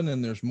happen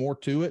and there's more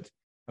to it.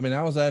 I mean,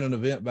 I was at an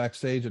event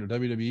backstage at a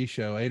WWE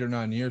show 8 or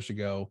 9 years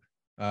ago,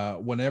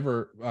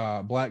 whenever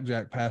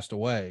Blackjack passed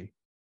away.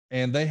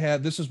 And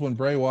this is when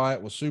Bray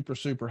Wyatt was super,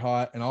 super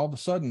hot. And all of a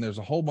sudden there's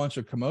a whole bunch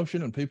of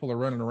commotion and people are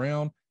running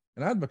around.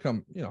 And I'd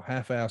become,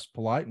 half-assed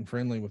polite and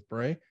friendly with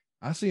Bray.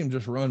 I see him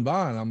just run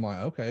by and I'm like,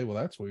 okay, well,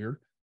 that's weird.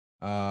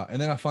 And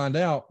then I find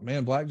out,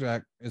 man,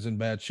 Blackjack is in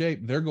bad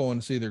shape. They're going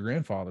to see their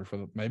grandfather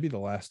for maybe the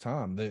last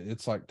time.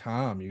 It's like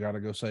time. You got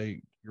to go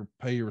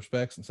pay your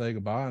respects and say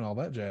goodbye and all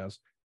that jazz.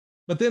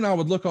 But then I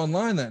would look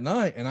online that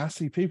night and I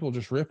see people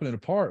just ripping it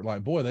apart.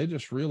 Like, boy, they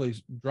just really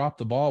dropped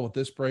the ball with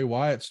this Bray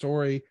Wyatt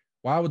story.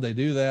 Why would they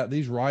do that?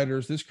 These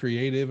writers, this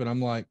creative. And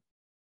I'm like,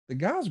 the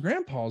guy's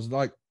grandpa's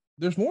like,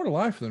 there's more to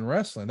life than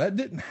wrestling. That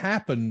didn't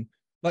happen.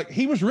 Like,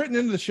 he was written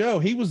into the show.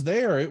 He was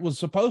there. It was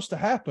supposed to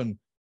happen,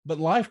 but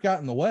life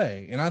got in the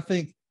way. And I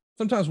think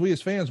sometimes we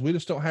as fans, we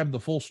just don't have the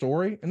full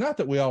story. And not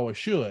that we always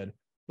should,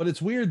 but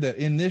it's weird that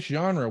in this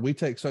genre, we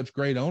take such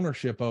great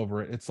ownership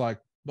over it. It's like,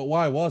 but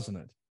why wasn't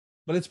it?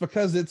 But it's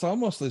because it's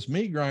almost this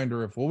meat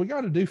grinder of, well, we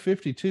got to do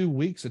 52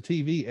 weeks of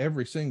TV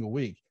every single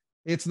week.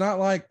 It's not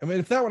like, I mean,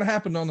 if that would have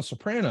happened on The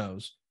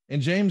Sopranos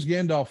and James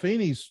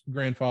Gandolfini's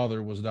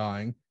grandfather was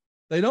dying,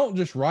 they don't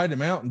just write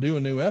him out and do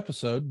a new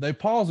episode. They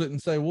pause it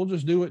and say, we'll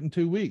just do it in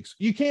 2 weeks.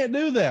 You can't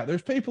do that.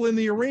 There's people in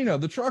the arena.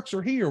 The trucks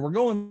are here. We're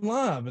going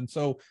live. And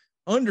so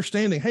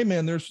understanding, hey,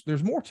 man,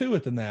 there's more to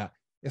it than that.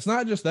 It's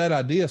not just that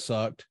idea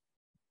sucked.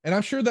 And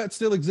I'm sure that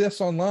still exists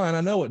online.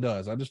 I know it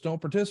does. I just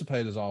don't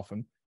participate as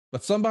often.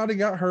 But somebody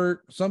got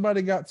hurt.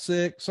 Somebody got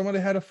sick. Somebody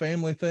had a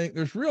family thing.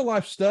 There's real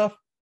life stuff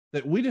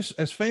that we just,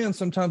 as fans,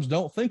 sometimes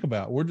don't think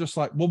about. We're just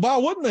like, well, why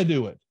wouldn't they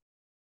do it?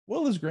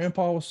 Well, his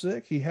grandpa was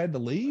sick. He had to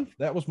leave.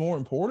 That was more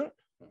important.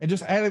 And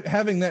just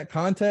having that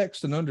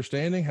context and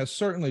understanding has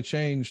certainly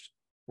changed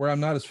where I'm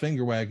not as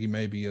finger waggy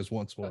maybe as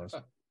once was.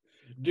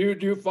 Do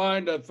you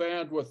find that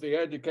fans with the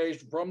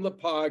education from the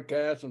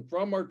podcast and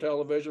from our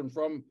television,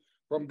 from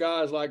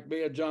guys like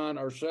me and John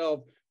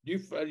ourselves, do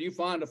you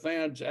find the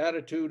fans'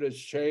 attitude has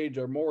changed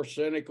or more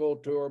cynical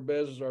to our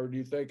business, or do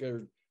you think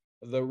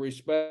the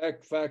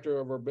respect factor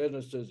of our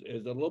business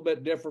is a little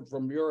bit different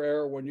from your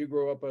era when you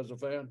grew up as a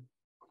fan?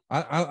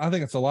 I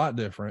think it's a lot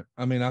different.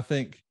 I mean, I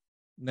think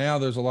now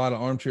there's a lot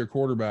of armchair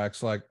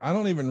quarterbacks. Like, I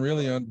don't even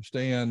really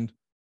understand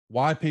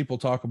why people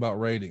talk about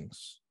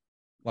ratings.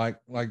 Like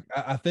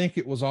I think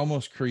it was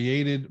almost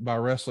created by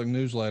wrestling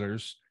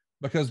newsletters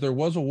because there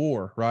was a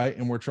war, right?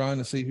 And we're trying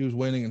to see who's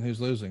winning and who's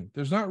losing.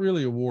 There's not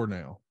really a war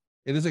now.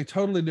 It is a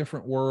totally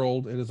different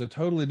world. It is a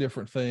totally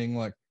different thing.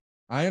 Like,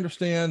 I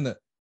understand that,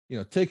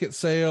 ticket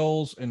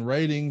sales and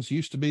ratings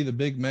used to be the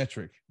big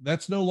metric.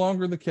 That's no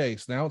longer the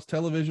case. Now it's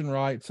television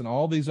rights and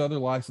all these other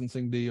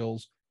licensing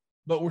deals,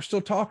 but we're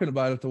still talking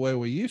about it the way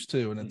we used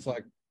to. And it's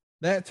like,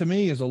 that to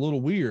me is a little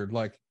weird.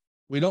 Like,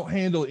 we don't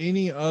handle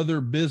any other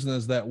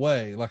business that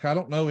way. Like, I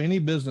don't know any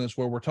business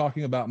where we're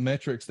talking about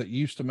metrics that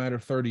used to matter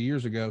 30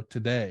 years ago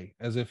today,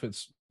 as if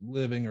it's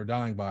living or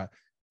dying by it.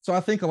 So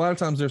I think a lot of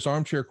times there's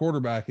armchair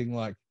quarterbacking,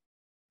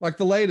 like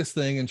the latest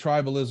thing in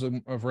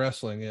tribalism of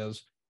wrestling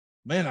is,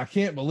 man, I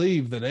can't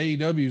believe that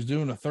AEW is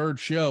doing a third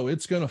show.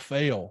 It's going to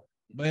fail.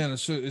 Man,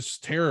 it's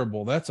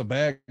terrible. That's a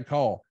bad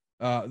call.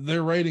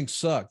 Their ratings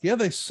suck. Yeah,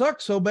 they suck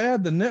so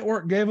bad the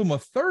network gave them a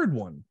third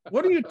one.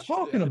 What are you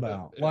talking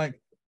about? Like,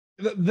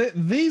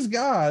 these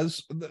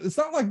guys, it's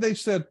not like they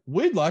said,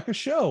 we'd like a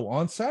show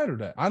on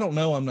Saturday. I don't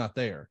know. I'm not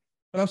there.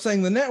 But I'm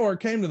saying the network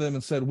came to them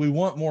and said, we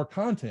want more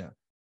content.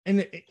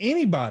 And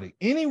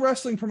any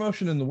wrestling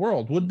promotion in the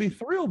world would be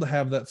thrilled to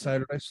have that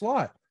Saturday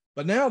slot.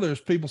 But now there's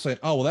people saying,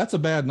 oh, well, that's a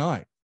bad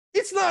night.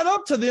 It's not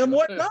up to them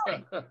what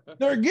night.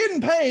 They're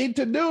getting paid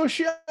to do a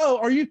show.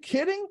 Are you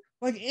kidding?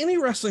 Like, any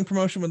wrestling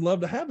promotion would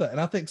love to have that.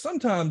 And I think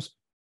sometimes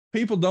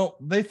people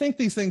they think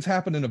these things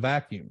happen in a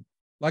vacuum.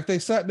 Like, they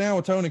sat down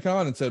with Tony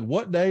Khan and said,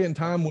 what day and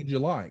time would you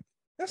like?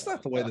 That's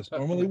not the way this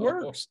normally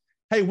works.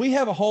 Hey, we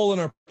have a hole in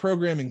our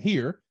programming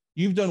here.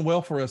 You've done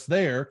well for us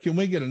there. Can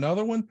we get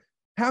another one?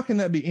 How can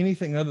that be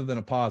anything other than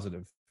a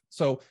positive?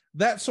 So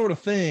that sort of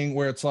thing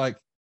where it's like,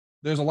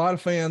 there's a lot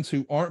of fans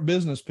who aren't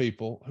business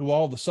people who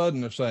all of a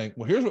sudden are saying,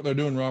 well, here's what they're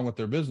doing wrong with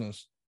their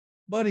business.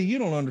 Buddy, you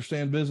don't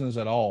understand business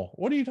at all.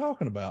 What are you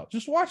talking about?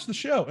 Just watch the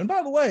show. And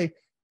by the way,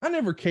 I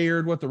never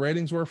cared what the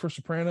ratings were for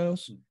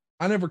Sopranos.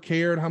 I never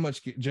cared how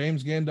much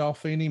James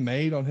Gandolfini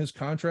made on his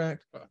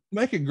contract.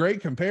 Make a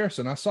great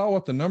comparison. I saw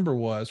what the number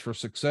was for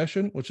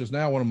Succession, which is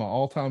now one of my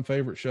all-time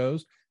favorite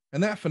shows.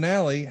 And that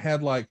finale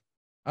had like,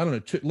 I don't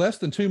know, less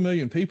than 2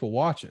 million people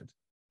watch it.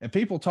 And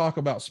people talk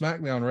about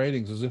SmackDown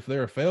ratings as if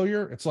they're a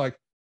failure. It's like,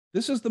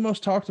 this is the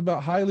most talked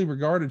about, highly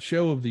regarded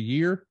show of the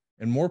year,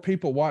 and more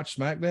people watch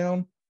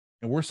SmackDown,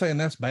 and we're saying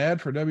that's bad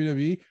for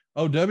WWE.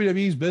 Oh,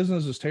 WWE's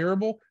business is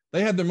terrible.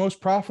 They had their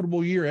most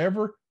profitable year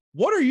ever.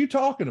 What are you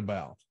talking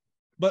about?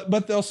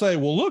 But they'll say,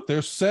 well, look,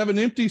 there's 7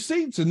 empty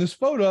seats in this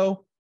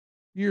photo.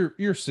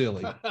 You're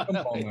silly. Come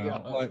on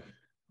now.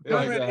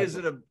 Conrad, is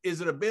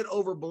it a bit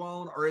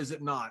overblown or is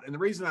it not? And the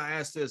reason I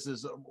asked this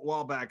is a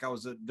while back I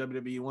was at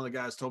WWE. One of the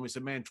guys told me,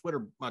 said, "Man,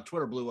 my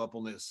Twitter blew up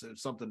on this."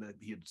 It's something that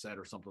he had said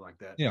or something like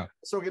that. Yeah.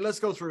 So okay, let's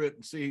go through it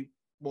and see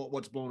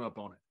what's blown up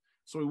on it.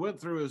 So we went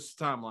through his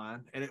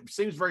timeline, and it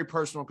seems very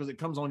personal because it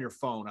comes on your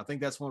phone. I think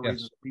that's one of the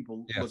reasons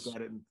people look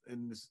at it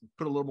and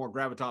put a little more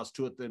gravitas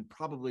to it than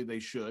probably they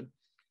should.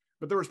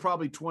 But there was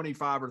probably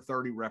 25 or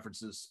 30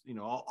 references,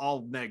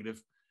 all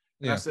negative.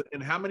 And I said,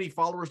 "And how many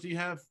followers do you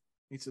have?"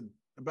 He said,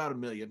 "About 1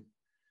 million."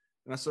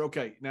 And I said,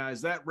 "Okay, now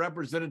is that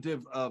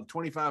representative of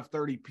 25,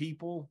 30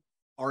 people,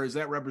 or is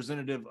that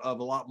representative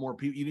of a lot more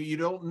people?" You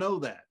don't know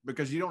that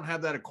because you don't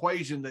have that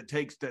equation that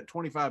takes that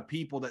 25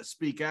 people that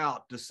speak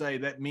out to say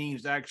that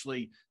means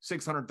actually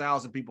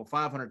 600,000 people,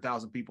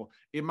 500,000 people.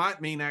 It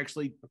might mean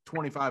actually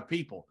 25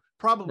 people.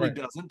 Probably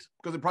doesn't,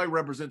 because it probably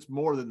represents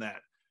more than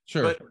that.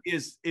 Sure. But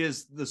is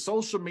the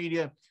social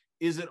media,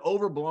 is it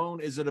overblown?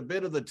 Is it a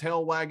bit of the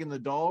tail wagging the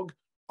dog?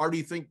 Or do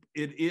you think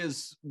it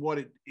is what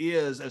it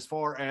is as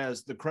far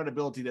as the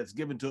credibility that's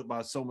given to it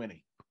by so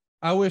many?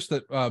 I wish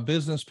that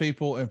business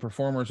people and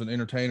performers and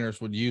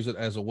entertainers would use it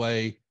as a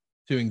way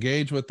to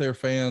engage with their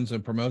fans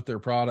and promote their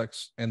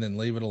products and then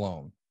leave it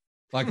alone.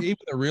 Like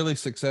even the really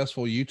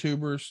successful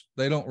YouTubers,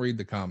 they don't read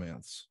the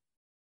comments.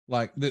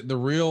 Like the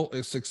real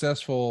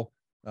successful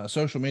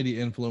social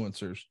media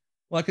influencers,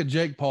 like a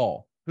Jake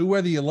Paul, who,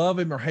 whether you love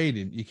him or hate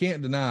him, you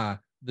can't deny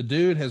the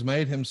dude has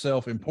made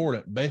himself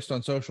important based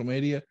on social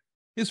media.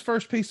 His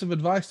first piece of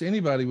advice to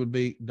anybody would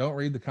be, don't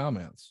read the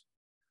comments.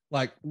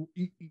 Like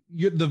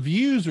the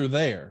views are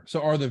there.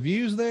 So are the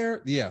views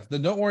there? Yes.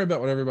 Then don't worry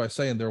about what everybody's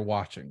saying. They're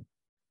watching.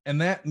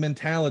 And that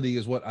mentality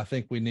is what I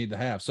think we need to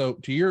have. So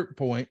to your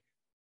point,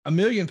 1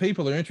 million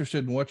people are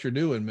interested in what you're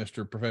doing,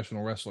 Mr.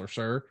 Professional Wrestler,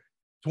 sir.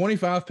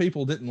 25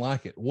 people didn't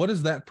like it. What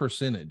is that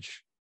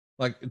percentage?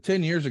 Like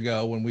 10 years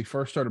ago, when we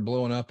first started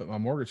blowing up at my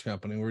mortgage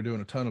company, we were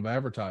doing a ton of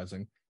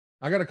advertising.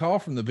 I got a call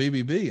from the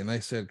BBB and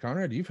they said,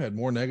 "Conrad, you've had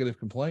more negative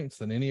complaints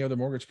than any other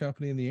mortgage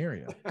company in the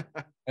area."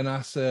 And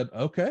I said,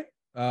 "Okay,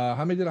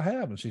 how many did I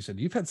have?" And she said,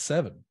 "You've had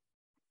 7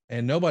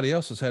 and nobody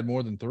else has had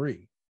more than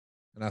 3.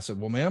 And I said,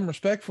 "Well, ma'am,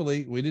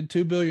 respectfully, we did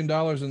 $2 billion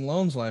in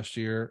loans last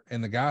year.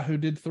 And the guy who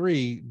did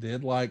 3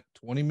 did like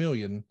 20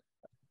 million.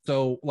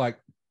 So like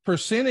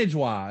percentage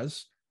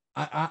wise,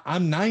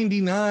 I'm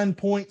 99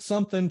 point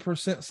something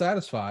percent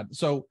satisfied."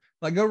 So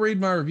like, go read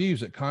my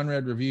reviews at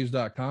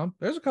conradreviews.com.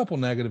 There's a couple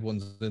negative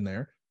ones in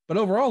there, but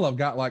overall I've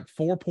got like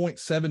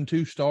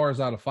 4.72 stars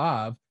out of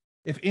 5.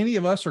 If any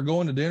of us are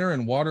going to dinner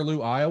in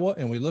Waterloo, Iowa,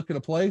 and we look at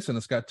a place and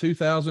it's got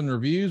 2,000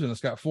 reviews and it's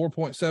got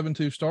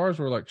 4.72 stars,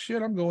 we're like,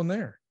 shit, I'm going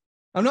there.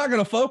 I'm not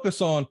going to focus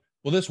on,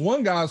 well, this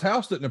one guy's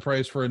house didn't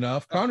appraise for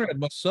enough. Conrad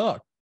must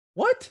suck.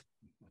 What?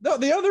 No,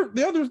 the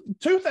other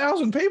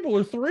 2,000 people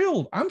are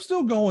thrilled. I'm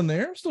still going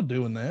there. I'm still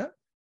doing that.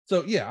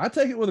 So yeah, I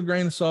take it with a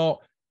grain of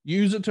salt.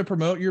 Use it to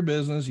promote your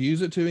business,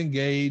 use it to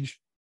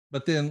engage,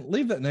 but then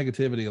leave that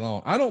negativity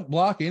alone. I don't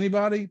block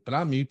anybody, but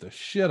I mute the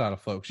shit out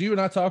of folks. You and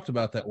I talked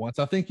about that once.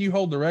 I think you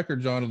hold the record,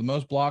 John, of the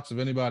most blocks of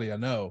anybody I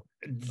know.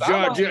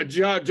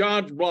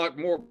 John's blocked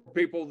more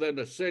people than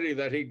the city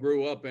that he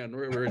grew up in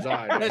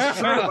resides. That's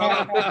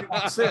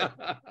true.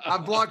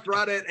 I've blocked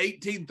right at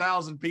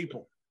 18,000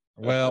 people.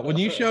 Well, when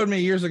you showed me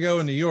years ago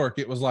in New York,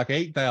 it was like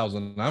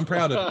 8,000. I'm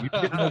proud of you.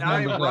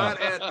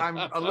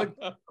 I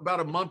looked about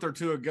a month or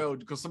two ago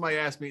because somebody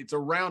asked me. It's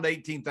around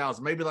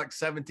 18,000, maybe like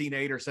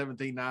 17.8 or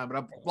 17.9. But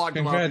I blocked.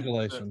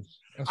 Congratulations.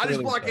 I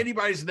just block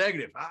anybody's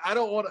negative. I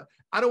don't want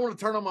to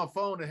turn on my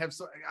phone and have.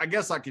 I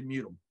guess I can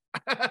mute them.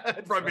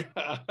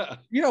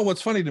 You know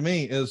what's funny to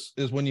me is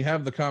when you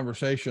have the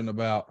conversation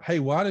about, hey,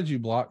 why did you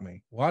block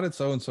me? Why did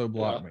so and so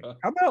block me?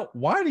 How about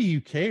why do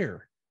you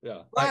care?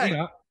 Yeah,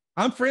 right.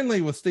 I'm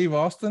friendly with Steve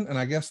Austin, and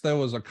I guess there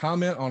was a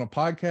comment on a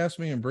podcast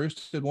me and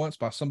Bruce did once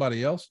by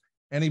somebody else,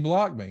 and he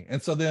blocked me. And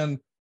so then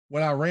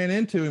when I ran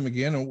into him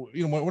again, and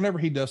whenever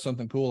he does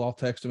something cool, I'll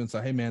text him and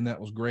say, "Hey man,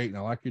 that was great, and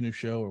I like your new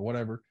show," or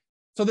whatever.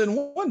 So then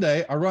one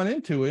day I run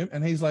into him,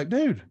 and he's like,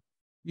 "Dude,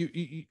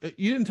 you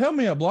didn't tell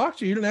me I blocked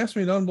you. You didn't ask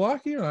me to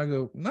unblock you." And I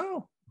go,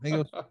 "No." He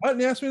goes, "Why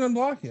didn't you ask me to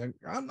unblock you?"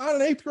 I'm not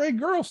an 8th grade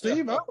girl,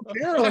 Steve. I don't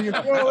care. Like,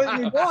 if you want to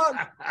let me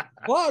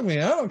block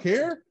me, I don't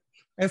care.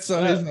 And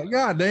so he's like,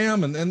 "God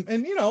damn," and I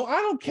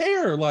don't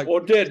care. Like, well,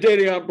 did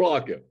he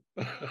unblock you?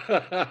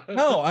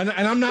 No, and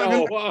I'm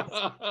not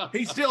gonna,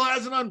 he still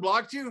hasn't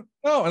unblocked you?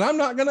 No, and I'm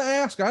not gonna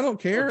ask. I don't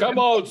care. Come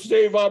on,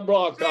 Steve,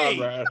 unblock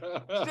Conrad.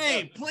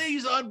 Steve,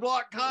 please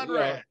unblock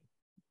Conrad.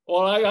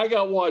 Well, I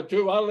got one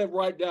too. I live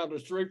right down the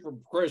street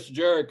from Chris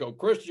Jericho.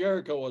 Chris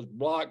Jericho has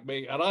blocked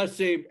me, and I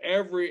see him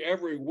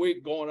every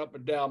week going up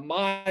and down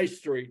my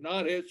street,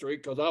 not his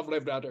street, because I've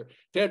lived out there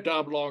 10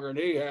 times longer than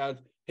he has.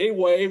 He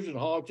waves and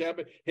honks at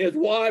me. His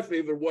wife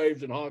even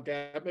waves and honks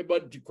at me,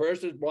 but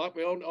Chris has blocked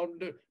me on.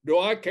 Do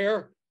I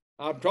care?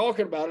 I'm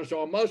talking about it,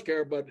 so I must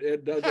care, but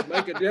it doesn't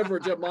make a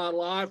difference in my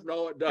life.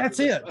 No, it doesn't. That's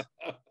it.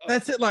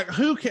 That's it. Like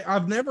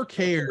I've never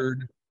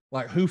cared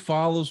like who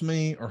follows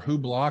me or who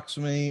blocks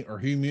me or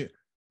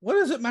what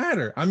does it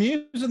matter? I'm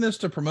using this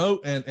to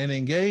promote and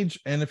engage.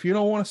 And if you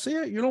don't want to see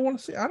it, you don't want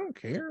to see it. I don't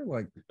care.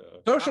 Like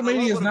social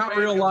media is not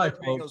real life,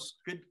 folks.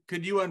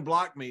 Could you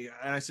unblock me?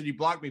 And I said, you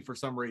blocked me for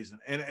some reason.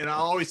 And I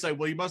always say,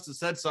 well, you must have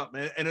said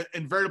something. And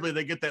invariably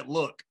they get that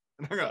look.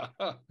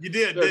 You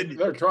did, didn't you?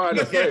 They're trying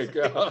to think.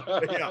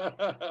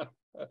 Yeah.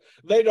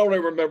 They don't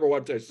even remember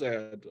what they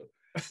said.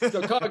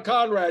 So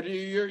Conrad,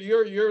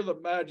 you're the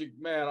magic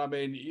man. I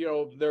mean, you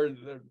know,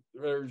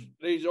 there's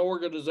these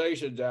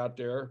organizations out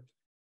there,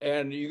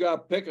 and you got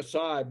to pick a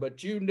side,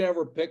 but you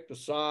never picked a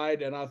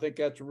side, and I think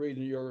that's the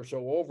reason you're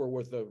so over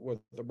with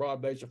the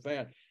broad base of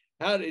fan.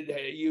 How do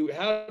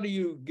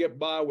you get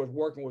by with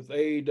working with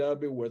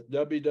AEW, with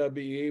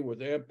WWE,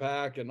 with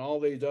Impact, and all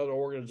these other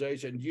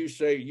organizations? You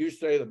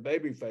say the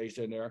baby face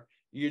in there.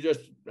 You just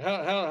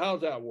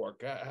how's that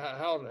work?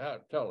 How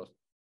tell us.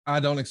 I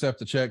don't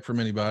accept a check from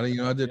anybody. You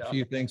know, I did a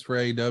few things for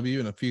AEW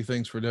and a few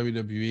things for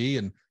WWE,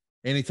 and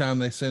anytime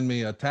they send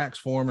me a tax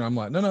form, and I'm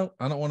like, no,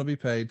 I don't want to be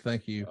paid.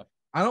 Thank you.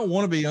 I don't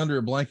want to be under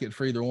a blanket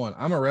for either one.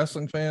 I'm a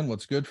wrestling fan.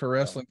 What's good for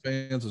wrestling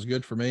fans is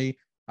good for me.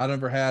 I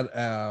never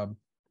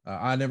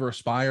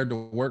aspired to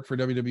work for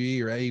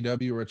WWE or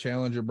AEW or a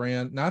challenger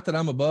brand. Not that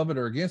I'm above it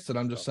or against it.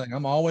 I'm just saying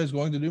I'm always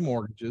going to do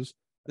mortgages.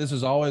 This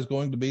is always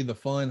going to be the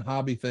fun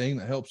hobby thing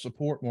that helps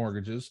support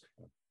mortgages.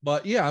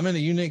 But yeah, I'm in a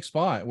unique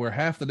spot where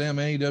half the damn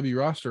AEW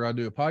roster I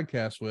do a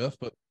podcast with,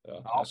 but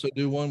I also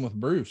do one with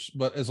Bruce.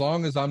 But as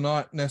long as I'm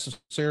not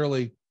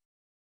necessarily,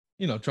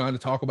 you know, trying to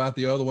talk about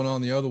the other one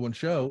on the other one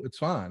show, it's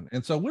fine.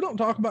 And so we don't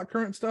talk about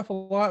current stuff a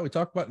lot. We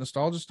talk about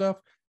nostalgia stuff,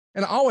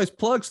 and I always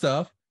plug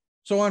stuff.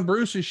 So on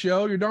Bruce's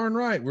show, you're darn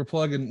right, we're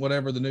plugging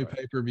whatever the new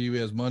pay-per-view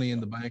is, Money in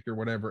the Bank or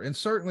whatever. And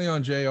certainly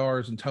on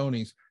JR's and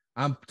Tony's,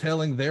 I'm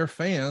telling their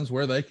fans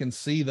where they can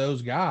see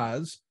those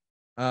guys.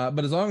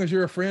 But as long as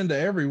you're a friend to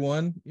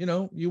everyone, you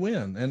know, you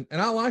win. And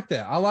I like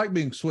that. I like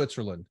being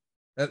Switzerland.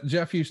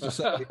 Jeff used to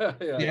say,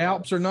 the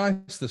Alps are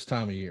nice this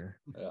time of year.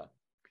 Yeah.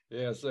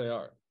 Yes, they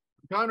are.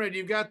 Conrad,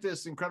 you've got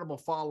this incredible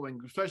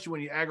following, especially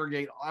when you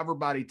aggregate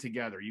everybody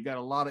together. You've got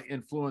a lot of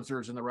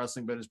influencers in the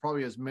wrestling, but it's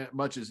probably as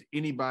much as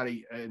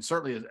anybody, and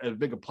certainly as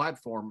big a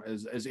platform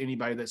as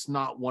anybody that's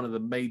not one of the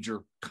major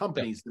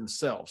companies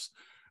themselves.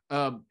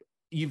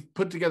 You've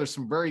put together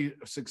some very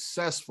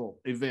successful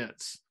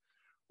events.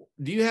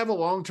 Do you have a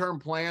long-term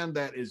plan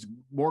that is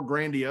more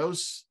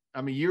grandiose?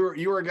 I mean,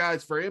 you're a guy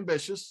that's very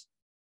ambitious,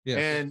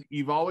 and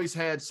you've always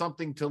had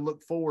something to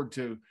look forward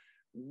to.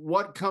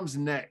 What comes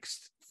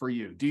next for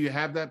you? Do you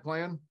have that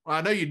plan? Well,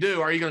 I know you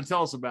do. Are you going to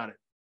tell us about it?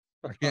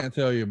 I can't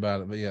tell you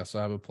about it, but yes,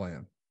 I have a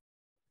plan.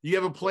 You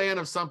have a plan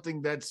of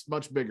something that's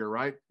much bigger,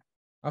 right?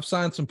 I've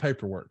signed some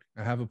paperwork.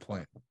 I have a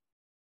plan.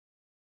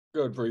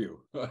 Good for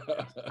you.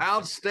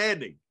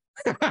 Outstanding.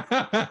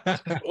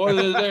 What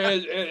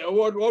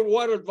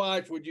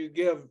advice would you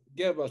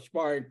give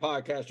aspiring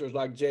podcasters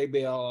like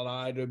JBL and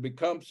I to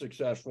become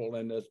successful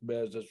in this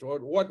business?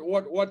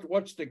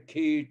 What's the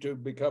key to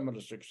becoming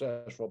a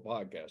successful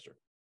podcaster?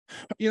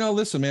 You know,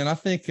 listen, man, I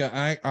think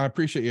I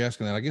appreciate you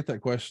asking that. I get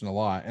that question a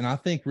lot. And I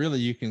think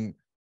really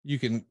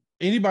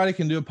anybody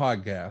can do a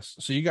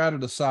podcast. So you got to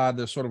decide,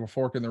 there's sort of a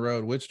fork in the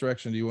road. Which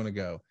direction do you want to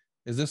go?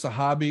 Is this a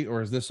hobby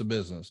or is this a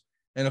business?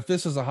 And if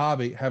this is a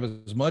hobby, have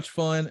as much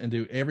fun and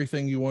do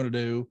everything you want to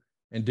do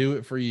and do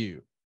it for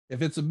you.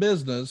 If it's a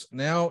business,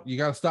 now you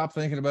got to stop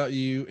thinking about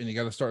you and you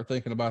got to start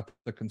thinking about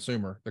the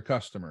consumer, the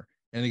customer.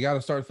 And you got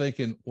to start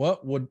thinking,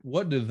 what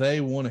do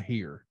they want to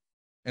hear?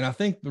 And I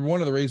think one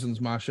of the reasons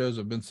my shows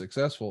have been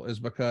successful is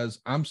because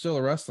I'm still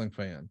a wrestling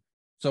fan.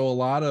 So a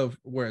lot of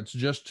where it's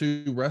just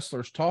two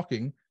wrestlers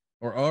talking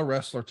or a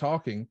wrestler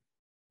talking,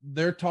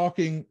 they're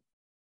talking,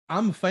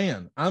 I'm a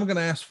fan. I'm going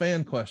to ask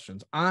fan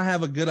questions. I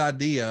have a good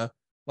idea.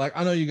 Like,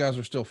 I know you guys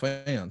are still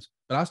fans,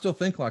 but I still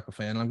think like a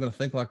fan. I'm going to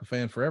think like a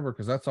fan forever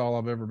because that's all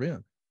I've ever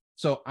been.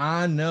 So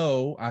I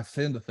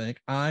tend to think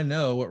I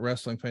know what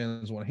wrestling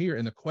fans want to hear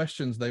and the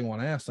questions they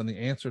want to ask and the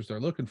answers they're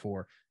looking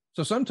for.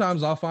 So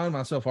sometimes I'll find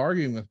myself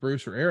arguing with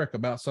Bruce or Eric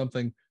about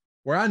something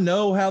where I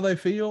know how they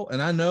feel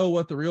and I know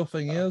what the real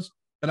thing is,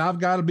 but I've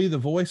got to be the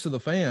voice of the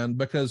fan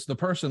because the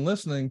person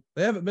listening,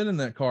 they haven't been in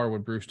that car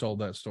when Bruce told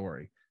that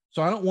story.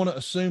 So I don't want to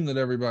assume that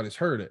everybody's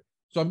heard it.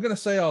 So I'm going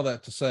to say all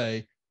that to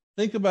say,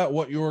 think about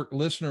what your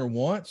listener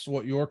wants,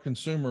 what your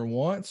consumer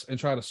wants, and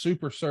try to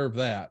super serve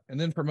that and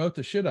then promote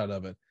the shit out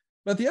of it.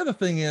 But the other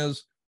thing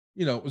is,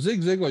 you know,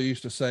 Zig Ziglar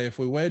used to say, if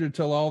we waited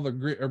till all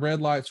the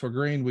red lights were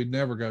green, we'd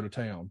never go to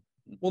town.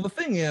 Well, the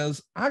thing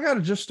is, I got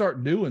to just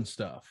start doing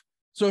stuff.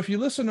 So if you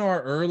listen to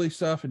our early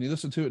stuff and you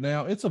listen to it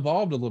now, it's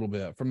evolved a little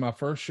bit from my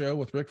first show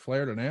with Ric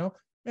Flair to now.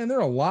 and they're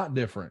a lot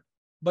different.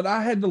 But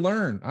I had to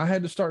learn. I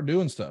had to start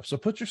doing stuff. So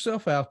put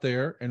yourself out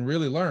there and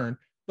really learn.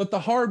 But the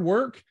hard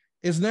work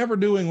is never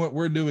doing what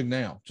we're doing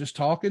now. Just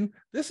talking.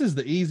 This is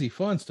the easy,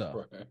 fun stuff.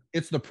 Right.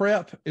 It's the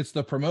prep. It's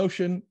the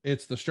promotion.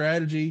 It's the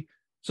strategy.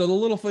 So the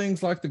little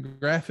things like the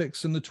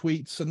graphics and the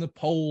tweets and the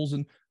polls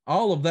and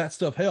all of that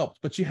stuff helped.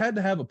 But you had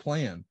to have a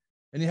plan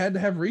and you had to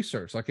have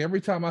research. Like every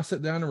time I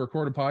sit down and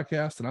record a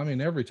podcast, and I mean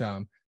every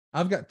time,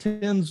 I've got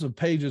tens of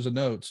pages of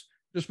notes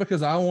just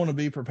because I want to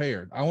be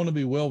prepared. I want to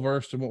be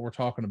well-versed in what we're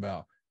talking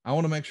about. I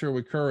want to make sure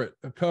we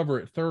cover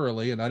it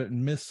thoroughly and I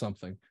didn't miss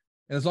something.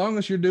 And as long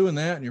as you're doing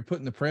that and you're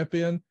putting the prep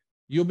in,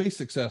 you'll be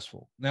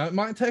successful. Now, it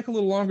might take a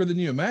little longer than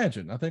you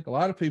imagine. I think a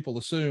lot of people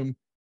assume,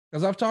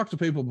 because I've talked to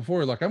people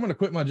before, like, I'm going to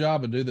quit my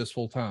job and do this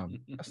full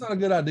time. That's not a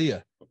good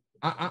idea.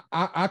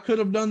 I could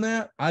have done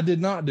that. I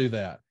did not do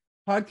that.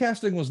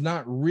 Podcasting was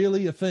not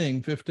really a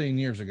thing 15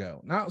 years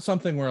ago, not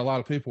something where a lot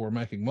of people were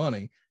making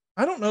money.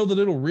 I don't know that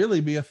it'll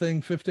really be a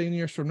thing 15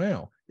 years from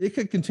now. It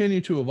could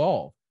continue to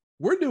evolve.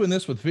 We're doing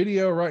this with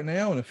video right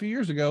now. And a few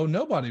years ago,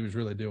 nobody was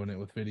really doing it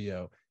with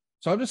video.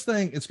 So I'm just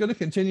saying it's going to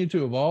continue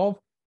to evolve.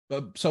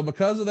 But so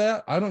because of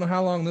that, I don't know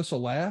how long this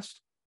will last.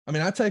 I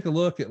mean, I take a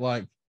look at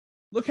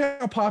look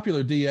how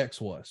popular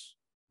DX was.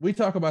 We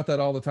talk about that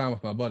all the time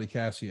with my buddy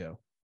Cassio.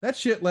 That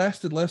shit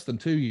lasted less than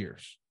 2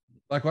 years.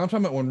 Like when I'm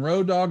talking about when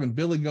Road Dogg and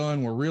Billy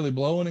Gunn were really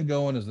blowing and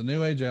going as the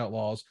New Age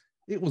Outlaws,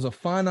 it was a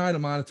finite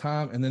amount of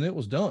time and then it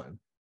was done.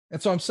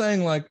 And so I'm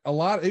saying like a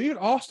lot, even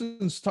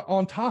Austin's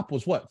on top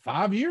was what,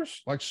 5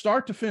 years? Like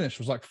start to finish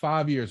was like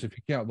 5 years if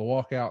you count the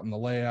walkout and the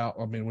layout.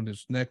 I mean, when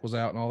his neck was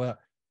out and all that.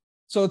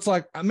 So it's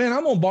like, man,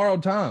 I'm on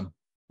borrowed time.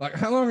 Like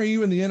how long are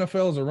you in the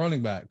NFL as a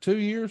running back? 2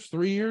 years,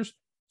 3 years?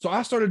 So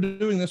I started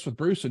doing this with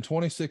Bruce in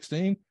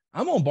 2016.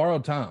 I'm on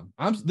borrowed time.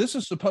 This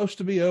is supposed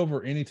to be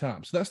over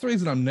anytime. So that's the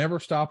reason I'm never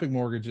stopping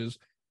mortgages.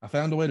 I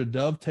found a way to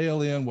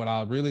dovetail in what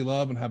I really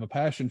love and have a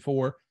passion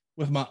for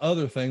with my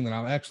other thing that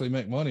I actually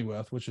make money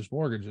with, which is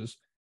mortgages.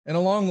 And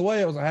along the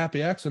way, it was a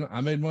happy accident. I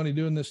made money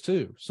doing this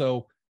too.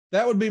 So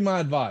that would be my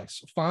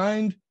advice.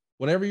 Find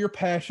whatever your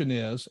passion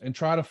is and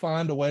try to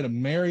find a way to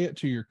marry it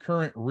to your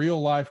current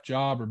real life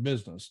job or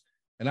business.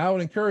 And I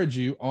would encourage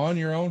you on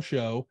your own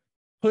show,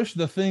 push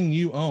the thing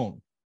you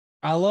own.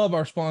 I love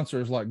our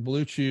sponsors like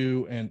Blue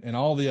Chew and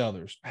all the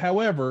others.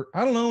 However,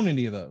 I don't own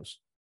any of those.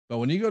 But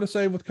when you go to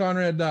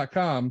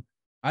savewithconrad.com,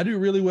 I do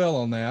really well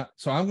on that.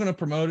 So I'm going to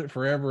promote it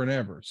forever and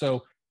ever.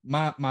 So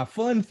my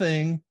fun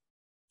thing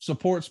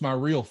supports my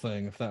real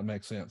thing, if that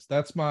makes sense.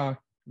 That's my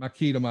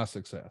key to my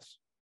success.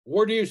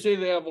 Where do you see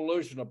the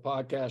evolution of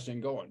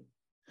podcasting going?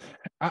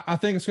 I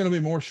think it's going to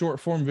be more short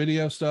form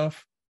video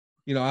stuff.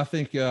 You know, I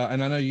think,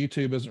 and I know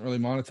YouTube isn't really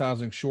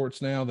monetizing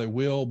shorts now. They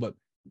will, but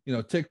you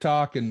know,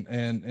 TikTok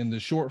and the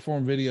short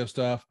form video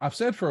stuff. I've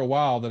said for a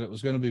while that it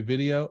was going to be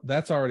video.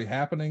 That's already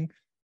happening.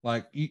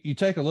 Like you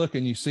take a look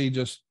and you see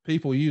just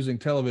people using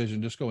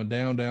television just going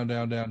down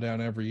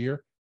every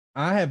year.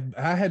 I had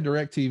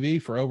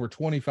DirecTV for over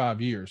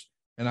 25 years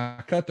and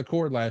I cut the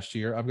cord last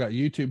year. I've got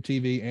YouTube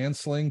TV and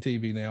Sling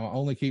TV now. I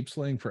only keep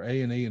Sling for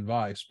A&E and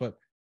Vice, but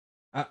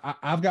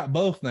I've got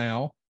both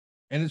now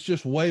and it's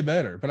just way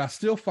better. But I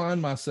still find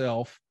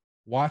myself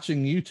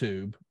watching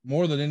YouTube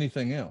more than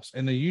anything else.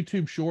 And the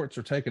YouTube shorts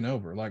are taking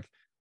over. Like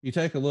you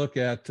take a look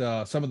at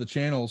some of the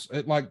channels,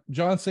 like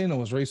John Cena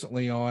was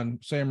recently on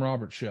Sam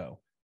Roberts' show,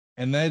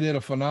 and they did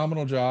a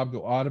phenomenal job.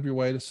 Go out of your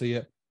way to see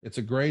it. It's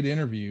a great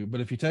interview. But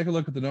if you take a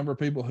look at the number of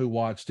people who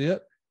watched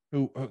it,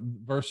 who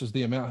versus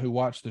the amount who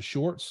watched the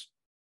shorts,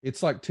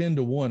 it's like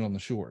 10-1 on the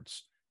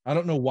shorts. I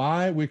don't know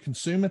why we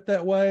consume it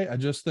that way. I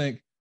just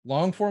think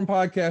long form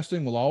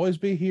podcasting will always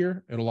be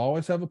here. It'll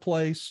always have a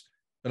place.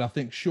 But I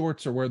think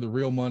shorts are where the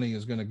real money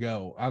is going to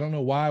go. I don't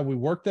know why we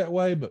work that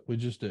way, but we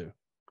just do.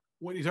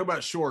 When you talk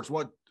about shorts,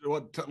 what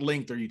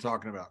length are you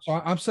talking about? So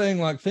I'm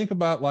saying like, think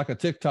about like a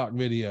TikTok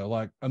video,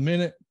 like a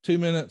minute, 2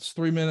 minutes,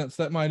 3 minutes.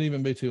 That might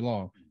even be too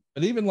long.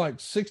 But even like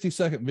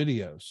 60-second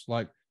videos,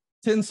 like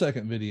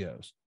 10-second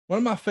videos. One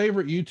of my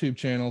favorite YouTube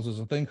channels is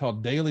a thing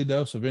called Daily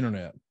Dose of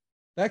Internet.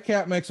 That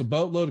cat makes a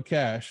boatload of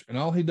cash, and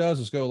all he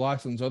does is go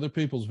license other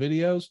people's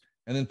videos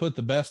and then put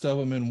the best of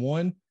them in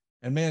one.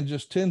 And man,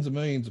 just tens of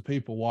millions of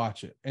people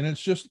watch it. And it's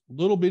just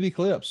little bitty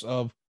clips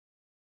of,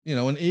 you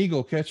know, an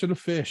eagle catching a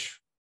fish.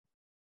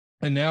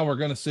 And now we're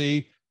going to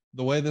see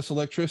the way this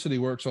electricity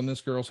works on this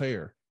girl's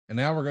hair. And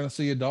now we're going to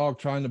see a dog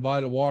trying to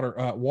bite a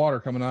water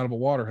coming out of a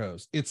water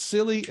hose. It's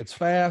silly. It's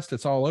fast.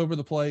 It's all over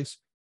the place.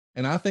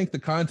 And I think the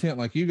content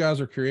like you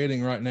guys are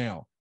creating right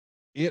now,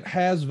 it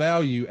has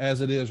value as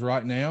it is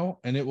right now.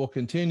 And it will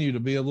continue to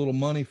be a little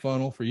money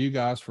funnel for you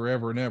guys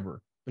forever and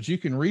ever. But you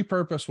can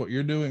repurpose what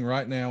you're doing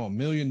right now a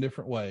million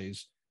different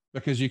ways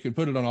because you can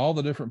put it on all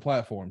the different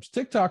platforms.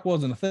 TikTok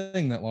wasn't a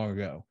thing that long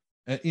ago.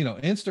 You know,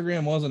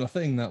 Instagram wasn't a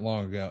thing that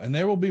long ago. And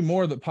there will be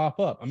more that pop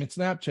up. I mean,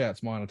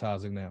 Snapchat's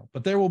monetizing now,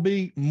 but there will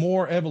be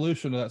more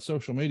evolution of that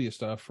social media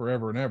stuff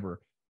forever and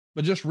ever.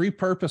 But just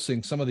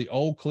repurposing some of the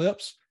old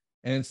clips,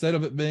 and instead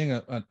of it being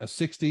a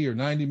 60 or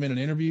 90 minute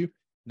interview,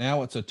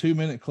 now it's a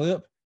 2-minute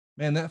clip.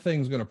 man, that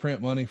thing's going to print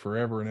money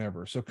forever and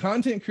ever. So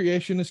content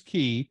creation is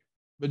key,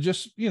 but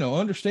just,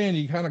 understand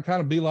you kind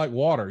of be like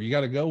water. You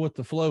got to go with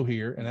the flow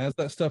here. And as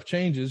that stuff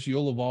changes,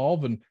 you'll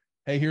evolve and,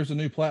 hey, here's a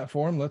new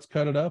platform. Let's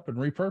cut it up and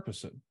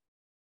repurpose it.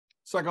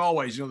 It's like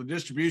always, the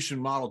distribution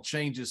model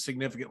changes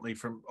significantly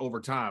from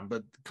over time,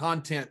 but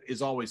content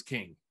is always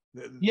king.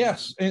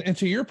 Yes. And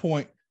to your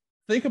point,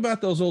 think about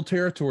those old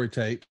territory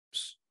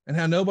tapes and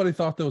how nobody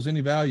thought there was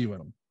any value in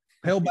them.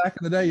 Hell, back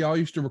in the day, y'all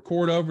used to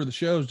record over the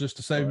shows just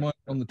to save money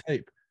on the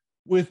tape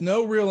with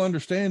no real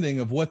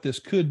understanding of what this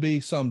could be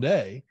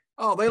someday.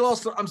 Oh, they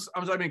lost. I'm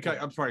sorry to cut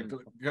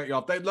you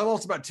off. They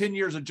lost about 10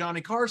 years of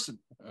Johnny Carson.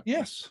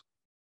 Yes.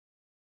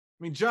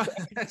 I mean, John,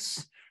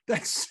 that's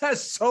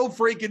so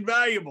freaking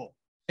valuable.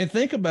 And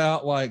think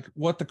about like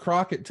what the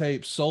Crockett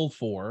tapes sold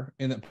for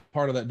in that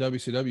part of that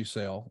WCW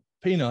sale,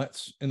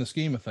 peanuts in the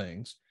scheme of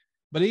things.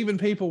 But even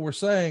people were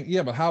saying,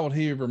 yeah, but how would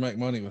he ever make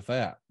money with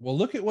that? Well,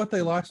 look at what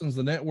they licensed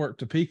the network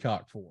to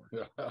Peacock for.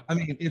 I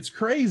mean, it's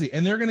crazy.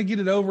 And they're going to get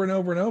it over and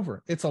over and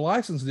over. It's a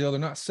license deal.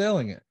 They're not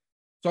selling it.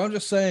 So I'm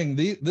just saying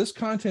this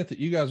content that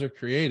you guys are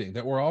creating,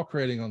 that we're all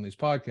creating on these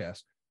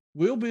podcasts,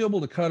 we'll be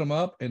able to cut them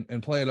up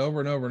and play it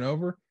over and over and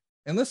over.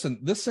 And listen,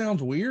 this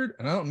sounds weird,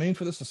 and I don't mean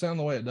for this to sound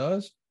the way it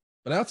does,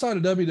 but outside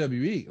of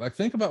WWE, like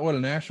think about what a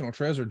national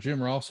treasure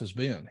Jim Ross has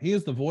been. He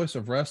is the voice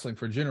of wrestling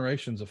for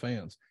generations of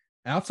fans.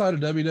 Outside of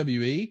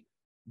WWE,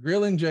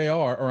 Grilling JR,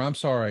 or I'm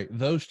sorry,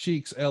 Those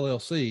Cheeks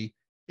LLC,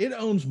 it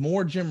owns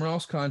more Jim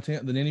Ross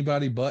content than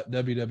anybody but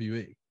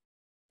WWE.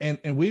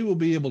 And we will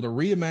be able to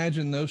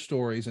reimagine those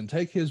stories and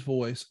take his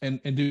voice and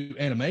do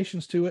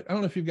animations to it. I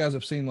don't know if you guys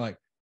have seen like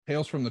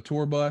Tales from the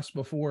Tour Bus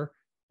before,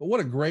 but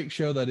what a great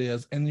show that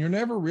is. And you're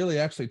never really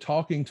actually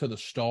talking to the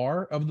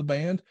star of the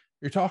band.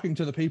 You're talking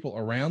to the people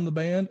around the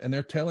band, and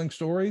they're telling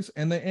stories,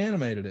 and they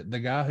animated it. The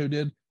guy who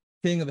did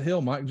King of the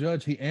Hill, Mike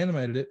Judge, he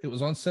animated it. It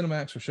was on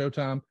Cinemax or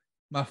Showtime.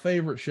 My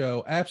favorite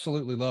show.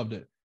 Absolutely loved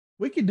it.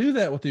 We could do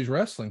that with these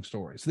wrestling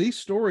stories. These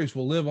stories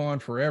will live on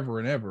forever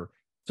and ever.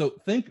 So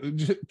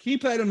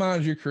keep that in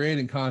mind as you're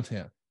creating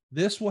content.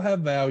 This will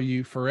have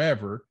value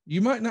forever. You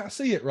might not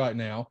see it right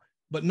now,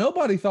 but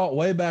nobody thought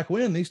way back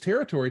when these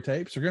territory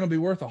tapes are going to be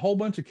worth a whole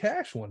bunch of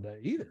cash one day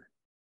either.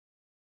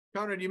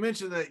 Conrad, you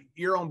mentioned that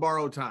you're on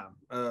borrowed time.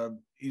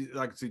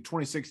 Like I said,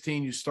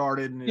 2016 you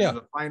started,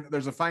 and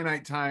there's a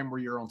finite time where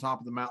you're on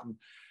top of the mountain,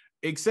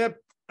 except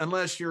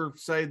unless you're,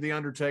 say, The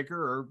Undertaker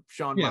or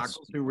Shawn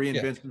Michaels, who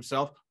reinvents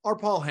himself, or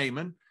Paul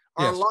Heyman,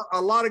 or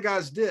a lot of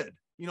guys did.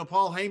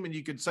 Paul Heyman,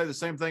 you could say the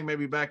same thing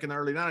maybe back in the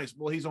early 90s.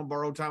 Well, he's on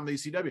borrowed time with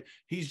ECW.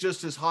 He's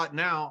just as hot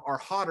now or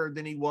hotter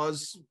than he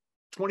was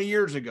 20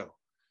 years ago.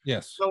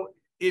 Yes. So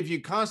if you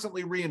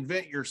constantly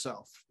reinvent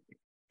yourself,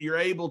 you're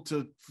able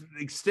to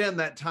extend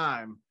that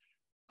time.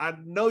 I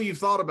know you've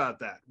thought about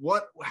that.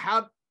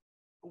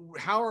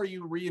 How are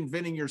you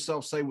reinventing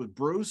yourself, say with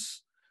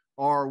Bruce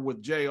or with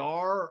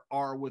JR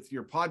or with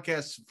your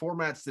podcast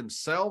formats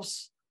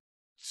themselves,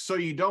 so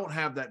you don't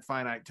have that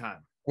finite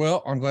time?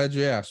 Well, I'm glad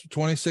you asked.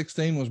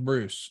 2016 was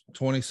Bruce.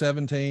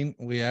 2017,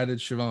 we added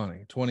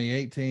Shivani.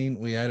 2018,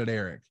 we added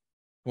Eric.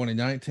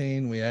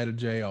 2019, we added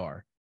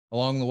JR.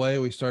 Along the way,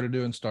 we started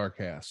doing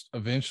StarCast.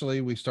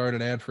 Eventually, we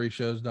started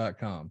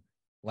adfreeshows.com.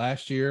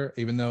 Last year,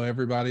 even though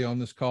everybody on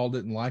this call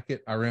didn't like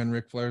it, I ran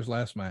Ric Flair's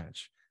last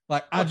match.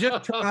 Like, I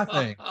just try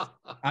things.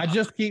 I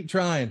just keep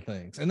trying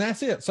things. And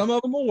that's it. Some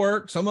of them will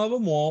work. Some of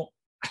them won't.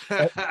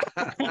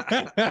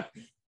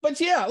 But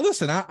yeah,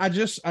 listen, I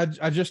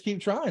just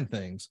keep trying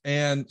things,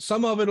 and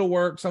some of it'll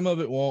work, some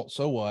of it won't.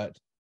 So what?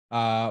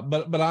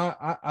 But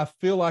I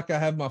feel like I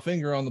have my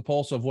finger on the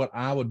pulse of what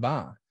I would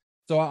buy.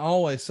 So I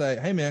always say,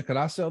 hey man, could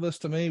I sell this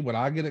to me? Would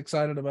I get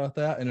excited about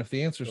that? And if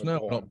the answer is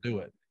no, don't do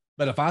it.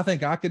 But if I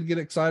think I could get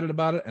excited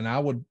about it and I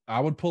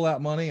would pull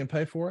out money and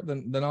pay for it,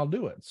 then I'll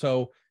do it.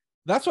 So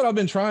that's what I've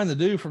been trying to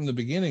do from the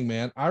beginning,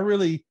 man. I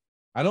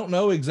don't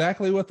know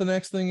exactly what the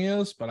next thing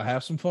is, but I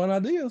have some fun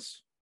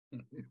ideas.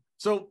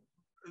 So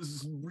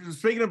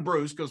speaking of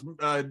Bruce, because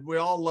we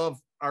all love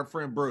our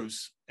friend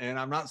Bruce, and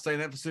I'm not saying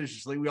that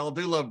facetiously. We all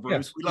do love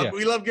Bruce. Yes,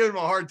 we love giving him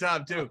a hard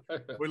time too.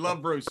 We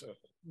love Bruce.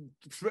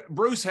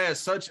 Bruce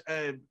has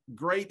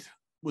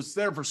was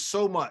there for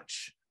so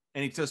much,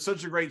 and he's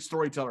such a great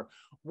storyteller.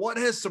 What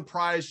has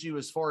surprised you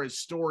as far as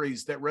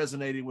stories that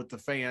resonated with the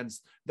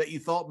fans that you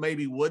thought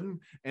maybe wouldn't,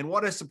 and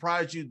what has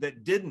surprised you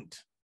that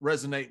didn't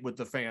resonate with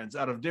the fans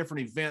out of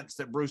different events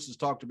that Bruce has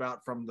talked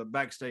about from the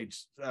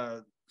backstage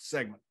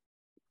segment?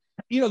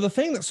 The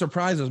thing that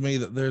surprises me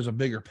that there's a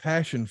bigger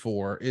passion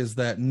for is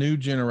that new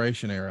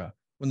generation era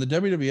when the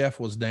WWF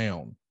was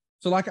down.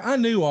 So like I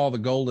knew all the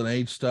golden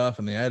age stuff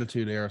and the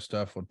attitude era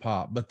stuff would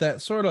pop, but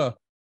that sort of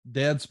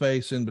dead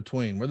space in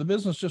between where the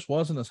business just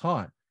wasn't as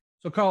hot.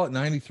 So call it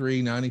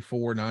 93,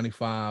 94,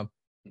 95,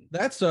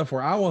 that stuff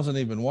where I wasn't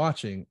even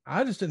watching.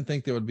 I just didn't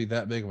think there would be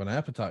that big of an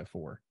appetite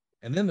for.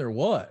 And then there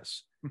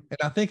was. And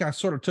I think I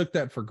sort of took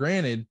that for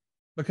granted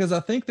because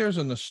I think there's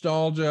a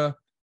nostalgia.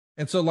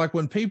 And so like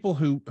when people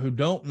who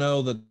don't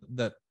know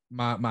that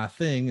my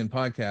thing in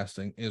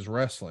podcasting is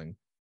wrestling,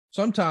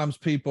 sometimes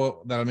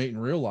people that I meet in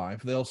real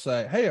life, they'll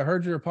say, "Hey, I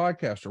heard you're a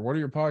podcaster. What are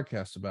your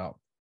podcasts about?"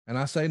 And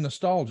I say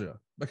nostalgia,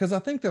 because I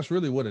think that's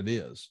really what it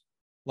is.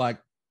 Like,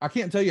 I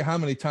can't tell you how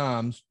many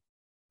times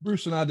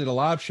Bruce and I did a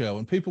live show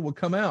and people would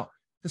come out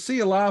to see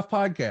a live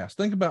podcast.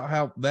 Think about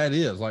how that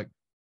is. Like,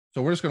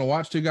 so we're just going to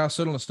watch two guys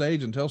sit on a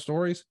stage and tell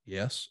stories?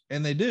 Yes.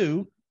 And they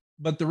do.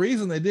 But the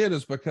reason they did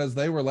is because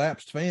they were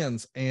lapsed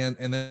fans and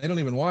they don't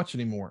even watch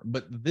anymore.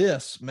 But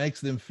this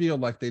makes them feel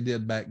like they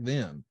did back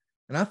then.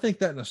 And I think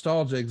that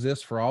nostalgia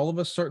exists for all of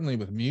us, certainly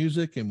with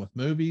music and with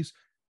movies.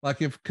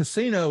 Like, if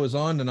Casino is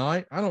on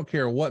tonight, I don't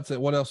care what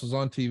else is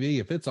on TV.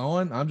 If it's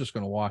on, I'm just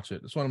going to watch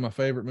it. It's one of my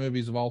favorite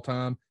movies of all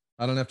time.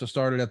 I don't have to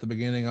start it at the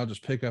beginning. I'll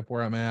just pick up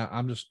where I'm at.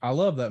 I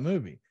love that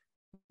movie.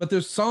 But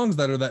there's songs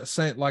that are that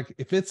same, like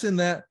if it's in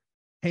that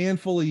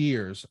handful of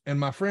years, and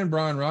my friend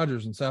Brian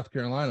Rogers in South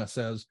Carolina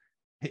says,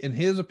 in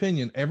his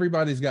opinion,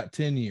 everybody's got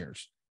 10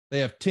 years. They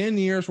have 10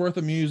 years worth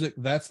of music.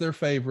 That's their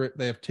favorite.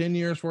 They have 10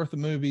 years worth of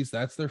movies.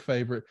 That's their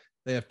favorite.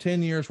 They have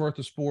 10 years worth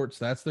of sports.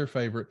 That's their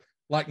favorite.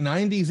 Like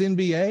 90s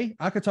NBA,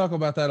 I could talk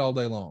about that all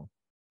day long.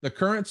 The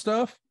current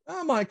stuff,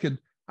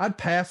 I'd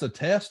pass a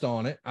test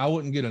on it. I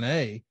wouldn't get an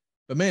A.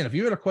 But man, if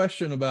you had a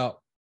question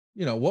about,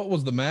 what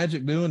was the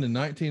Magic doing in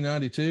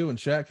 1992 when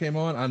Shaq came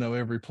on, I know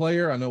every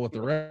player. I know what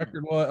the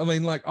record was. I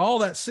mean, like, all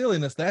that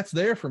silliness, that's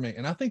there for me.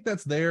 And I think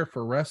that's there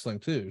for wrestling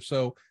too.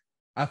 So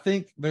I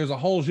think there's a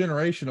whole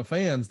generation of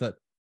fans that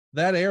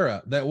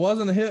era that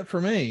wasn't a hit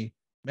for me,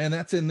 man,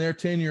 that's in their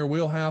 10-year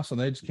wheelhouse and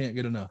they just can't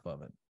get enough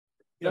of it.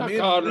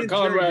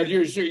 Conrad,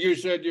 you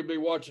said you'd be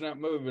watching that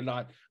movie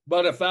tonight.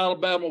 But if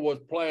Alabama was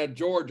playing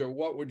Georgia,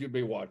 what would you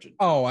be watching?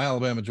 Oh,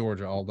 Alabama,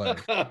 Georgia all day.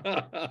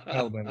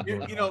 Alabama,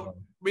 Georgia.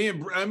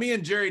 Me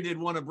and Jerry did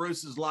one of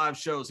Bruce's live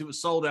shows. It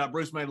was sold out.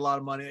 Bruce made a lot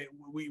of money.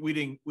 We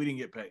didn't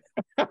get paid.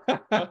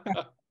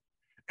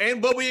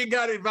 But we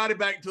got invited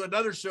back to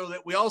another show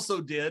that we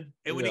also did,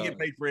 and we didn't get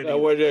paid for it.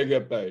 We didn't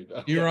get paid.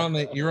 You're on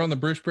the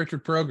Bruce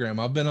Pritchard program.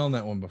 I've been on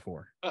that one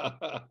before.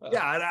 Yeah,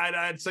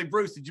 I'd say,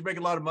 Bruce, did you make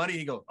a lot of money?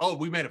 He goes, "Oh,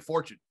 we made a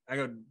fortune." I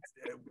go, me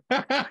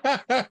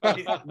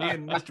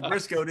and Mr.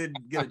 Brisco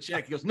didn't get a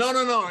check. He goes,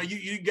 No,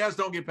 you guys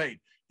don't get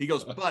paid. He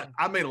goes, "But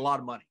I made a lot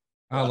of money."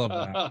 I love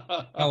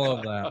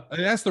that.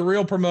 And that's the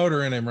real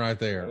promoter in him right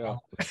there.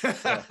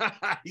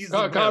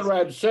 Yeah.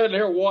 Conrad, sitting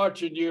here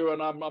watching you,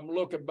 and I'm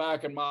looking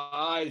back, and my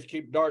eyes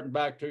keep darting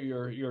back to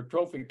your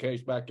trophy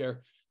case back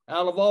there.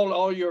 Out of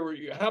all your,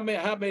 how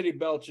many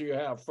belts do you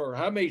have?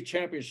 How many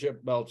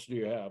championship belts do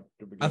you have?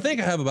 I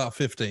think I have about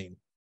 15.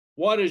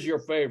 What is your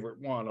favorite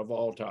one of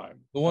all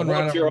time? The one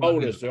What's your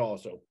oldest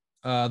also?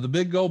 The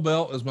big gold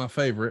belt is my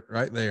favorite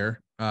right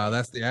there.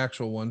 That's the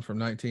actual one from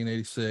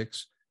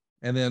 1986.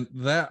 And then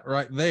that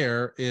right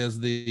there is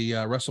the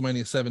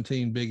WrestleMania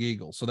 17 Big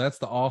Eagle. So that's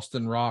the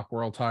Austin Rock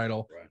World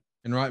Title. Right.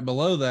 And right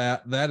below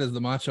that is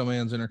the Macho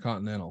Man's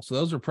Intercontinental. So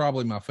those are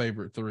probably my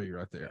favorite three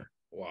right there.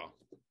 Wow.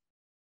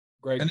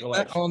 Great and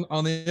collection.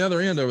 On the other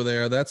end over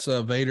there, that's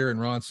Vader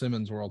and Ron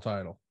Simmons World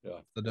Title. Yeah.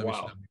 The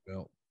WCW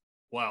belt.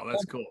 Wow,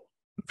 that's cool.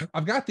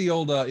 I've got the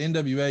old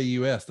NWA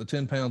US, the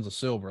 10 pounds of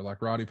silver,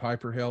 like Roddy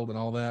Piper held and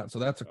all that. So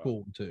that's a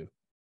cool one too.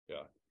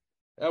 Yeah.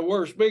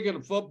 We're speaking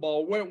of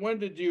football. When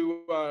did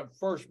you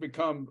first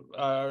become?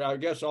 I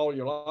guess all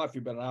your life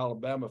you've been an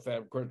Alabama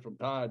fan, Crimson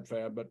Tide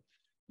fan, but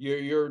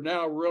you're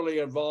now really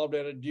involved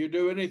in it. Do you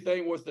do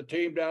anything with the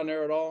team down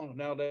there at all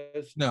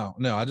nowadays? No.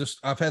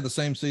 I've had the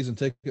same season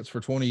tickets for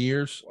 20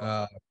 years.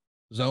 Wow.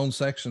 Zone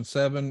Section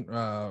 7,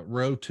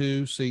 Row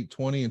 2, Seat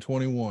 20 and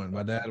 21.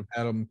 My dad have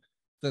had them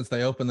since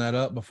they opened that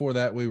up. Before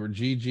that, we were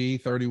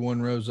GG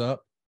 31 rows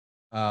up.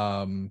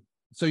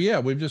 So yeah,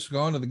 we've just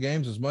gone to the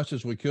games as much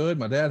as we could.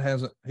 My dad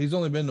he's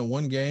only been to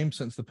one game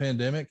since the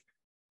pandemic.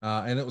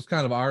 And it was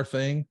kind of our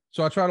thing.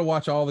 So I try to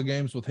watch all the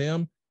games with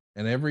him.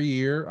 And every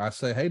year I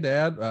say, "Hey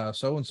Dad,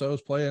 so-and-so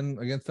is playing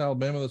against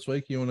Alabama this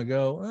week. You want to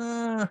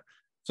go?"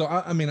 So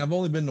I mean, I've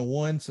only been to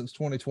one since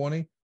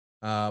 2020,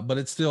 but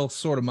it's still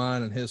sort of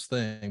mine and his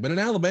thing. But in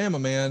Alabama,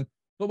 man,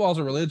 football's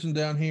a religion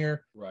down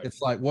here. Right. It's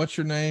like, what's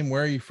your name?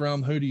 Where are you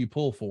from? Who do you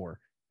pull for?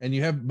 And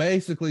you have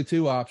basically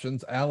two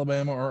options,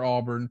 Alabama or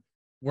Auburn.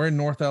 We're in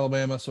North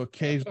Alabama, so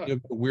occasionally you'll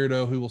get a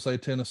weirdo who will say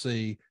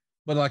Tennessee.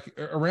 But like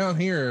around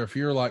here, if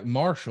you're like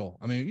Marshall,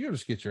 I mean, you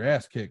just get your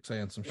ass kicked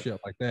saying some shit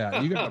like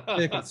that. You got to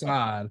pick a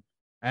side,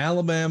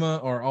 Alabama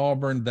or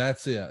Auburn.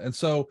 That's it. And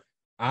so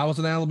I was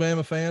an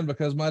Alabama fan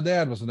because my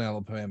dad was an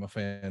Alabama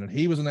fan, and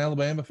he was an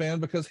Alabama fan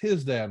because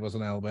his dad was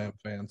an Alabama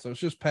fan. So it's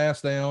just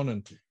passed down,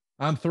 and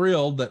I'm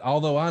thrilled that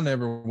although I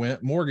never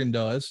went, Morgan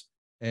does.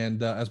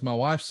 And as my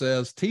wife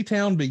says,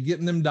 T-Town be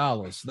getting them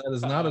dollars. That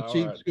is not a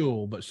cheap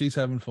school, but she's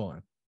having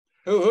fun.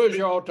 Who's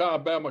your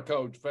all-time Bama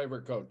coach,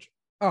 favorite coach?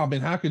 Oh, I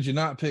mean, how could you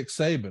not pick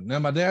Saban? Now,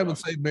 my dad would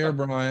say Bear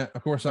Bryant.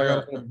 Of course, I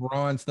got a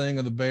bronze thing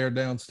of the bear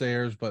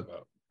downstairs, but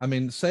I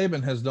mean,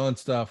 Saban has done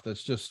stuff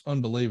that's just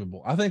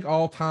unbelievable. I think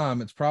all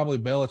time, it's probably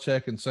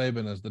Belichick and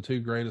Saban as the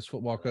two greatest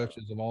football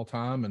coaches of all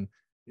time. And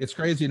it's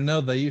crazy to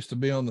know they used to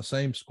be on the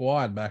same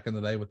squad back in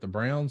the day with the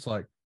Browns.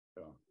 Like,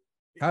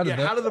 how did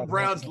the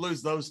Browns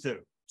lose those two?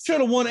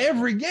 Should have won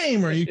every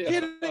game. Are you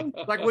kidding?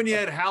 Like when you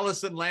had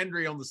Hallis and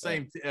Landry on the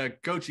same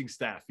coaching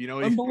staff, you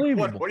know,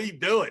 Unbelievable. What are you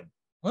doing?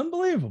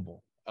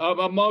 Unbelievable.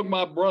 Among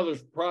my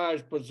brother's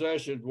prized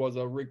possessions was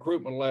a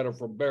recruitment letter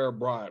from Bear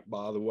Bryant,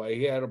 by the way.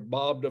 He had a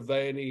Bob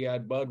Devaney, he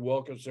had Bud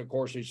Wilkinson. Of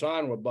course, he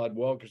signed with Bud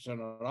Wilkinson,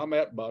 and I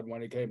met Bud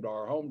when he came to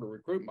our home to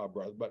recruit my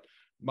brother. But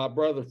my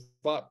brother's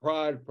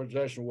prized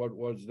possession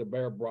was the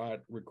Bear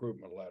Bryant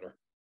recruitment letter.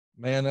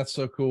 Man, that's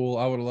so cool.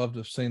 I would have loved to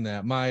have seen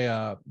that.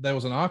 There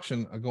was an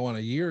auction going a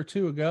year or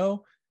two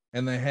ago,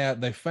 and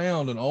they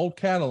found an old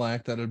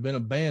Cadillac that had been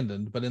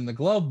abandoned, but in the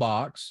glove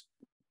box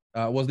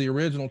was the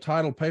original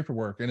title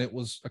paperwork, and it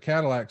was a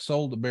Cadillac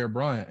sold to Bear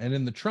Bryant. And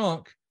in the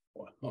trunk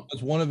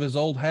was one of his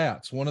old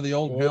hats, one of the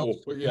old hats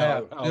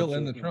still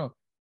in the trunk.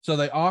 So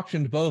they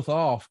auctioned both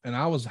off, and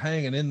I was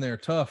hanging in there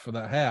tough for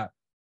that hat.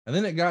 And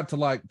then it got to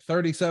like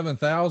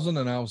 37,000,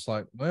 and I was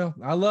like, "Well,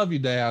 I love you,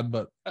 Dad,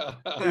 but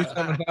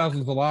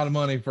 37,000 is a lot of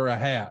money for a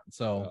hat."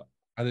 So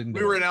I didn't.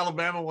 We were in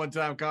Alabama one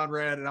time,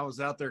 Conrad, and I was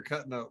out there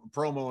cutting a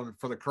promo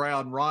for the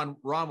crowd, and Ron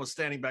was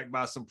standing back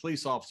by some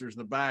police officers in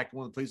the back.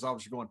 One of the police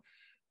officers going,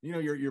 "You know,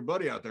 your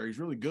buddy out there, he's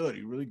really good.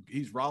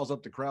 He's riles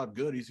up the crowd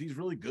good. He's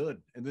really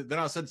good." And then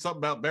I said something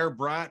about Bear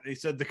Bryant, and he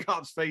said the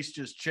cop's face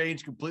just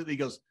changed completely. He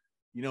goes,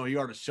 "You know, he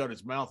ought to shut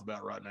his mouth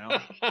about right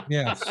now."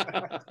 Yes,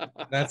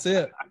 that's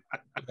it.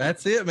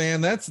 That's it,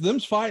 man. That's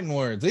them's fighting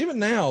words. Even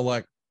now,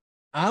 like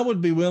I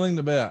would be willing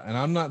to bet, and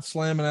I'm not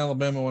slamming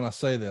Alabama when I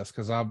say this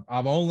because I've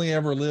only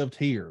ever lived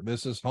here.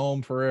 This is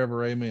home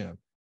forever, amen.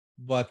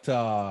 But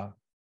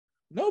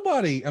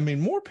nobody, I mean,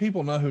 more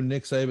people know who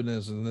Nick Saban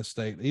is in this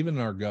state, even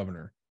our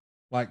governor.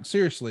 Like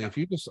seriously, if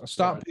you just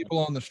stop people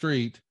on the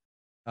street,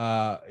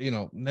 you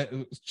know,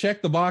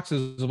 check the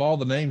boxes of all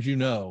the names you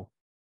know.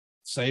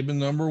 Saban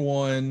number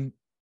one,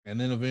 and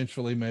then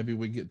eventually maybe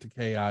we get to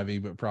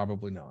KIV, but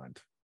probably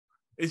not.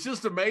 It's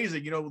just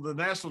amazing. You know, the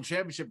national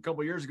championship a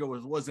couple of years ago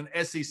was an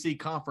SEC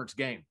conference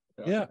game.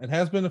 Yeah, it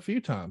has been a few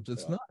times.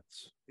 It's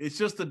nuts. It's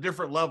just a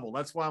different level.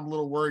 That's why I'm a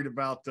little worried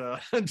about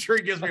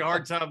Tree gives me a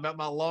hard time about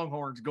my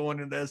Longhorns going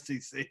into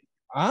SEC.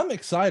 I'm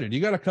excited.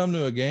 You got to come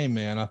to a game,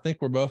 man. I think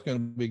we're both going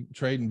to be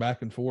trading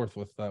back and forth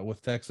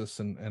with Texas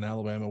and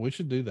Alabama. We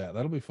should do that.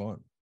 That'll be fun.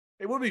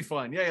 It would be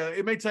fun. Yeah,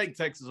 it may take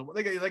Texas.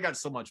 They got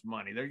so much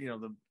money. They're,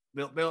 you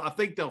know, I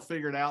think they'll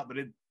figure it out, but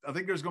I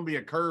think there's going to be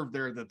a curve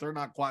there that they're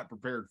not quite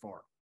prepared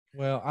for.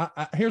 Well,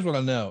 here's what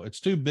I know. It's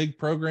two big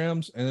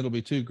programs, and it'll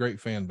be two great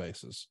fan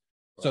bases.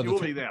 So the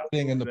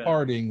thing and the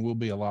partying will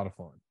be a lot of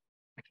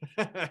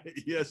fun.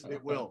 Yes,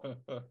 it will.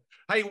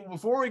 Hey,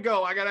 before we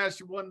go, I got to ask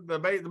you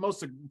the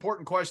most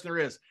important question there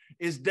is.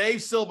 Is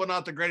Dave Silva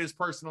not the greatest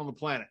person on the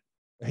planet?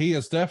 He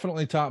is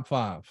definitely top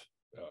 5.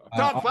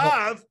 Top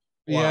 5?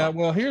 Yeah, wow.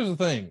 Well, here's the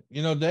thing.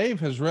 You know, Dave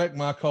has wrecked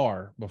my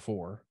car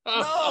before.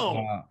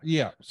 No.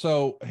 Yeah.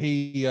 So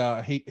he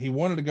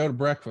wanted to go to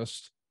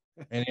breakfast,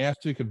 and he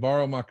asked if he could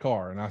borrow my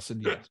car, and I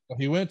said yes. So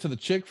he went to the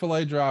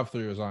Chick-fil-A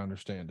drive-thru, as I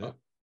understand it,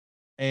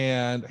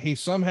 and he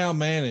somehow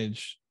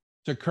managed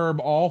to curb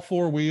all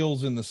 4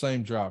 wheels in the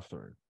same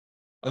drive-thru.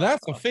 Now,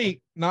 that's a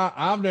feat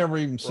I've never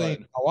even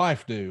seen my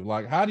wife do.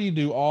 Like, how do you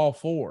do all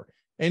 4?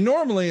 And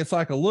normally it's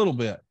like a little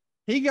bit.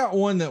 He got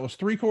one that was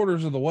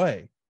 3/4 of the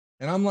way.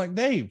 And I'm like,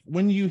 Dave,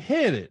 when you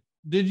hit it,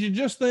 did you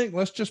just think,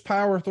 let's just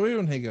power through?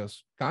 And he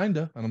goes,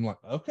 kinda. And I'm like,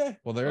 okay,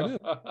 well, there it is.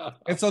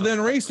 And so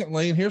then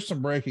recently, and here's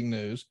some breaking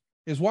news,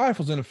 his wife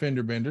was in a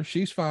fender bender.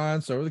 She's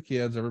fine. So are the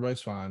kids.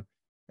 Everybody's fine.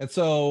 And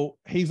so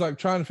he's like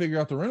trying to figure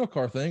out the rental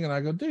car thing. And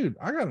I go, dude,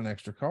 I got an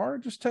extra car.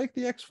 Just take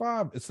the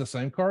X5. It's the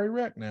same car he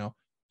wrecked now.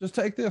 Just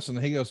take this. And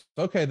he goes,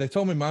 okay, they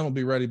told me mine will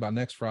be ready by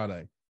next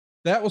Friday.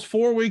 That was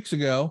 4 weeks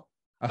ago.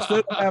 I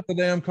still don't have the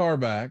damn car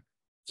back.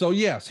 So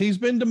yes, he's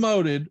been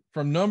demoted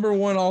from number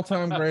 1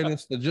 all-time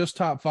greatest to just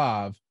top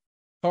 5.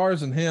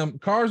 Cars and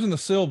the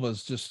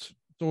Silvas, just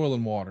oil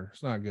and water.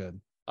 It's not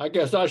good. I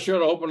guess I should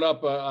have opened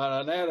up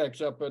an annex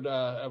up at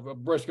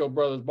Brisco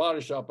Brothers Body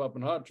Shop up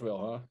in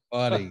Huntsville, huh?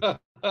 Buddy,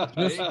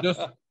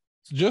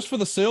 just for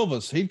the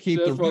Silvas, he'd keep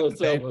just for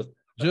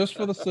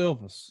the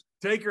Silvas.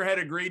 Taker had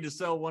agreed to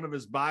sell one of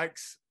his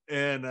bikes,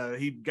 and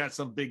he got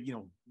some big,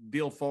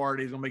 deal for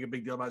it. He's gonna make a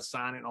big deal about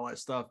signing it and all that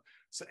stuff.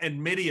 So,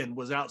 and Midian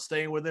was out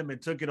staying with him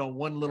and took it on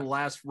one little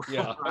last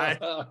ride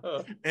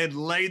and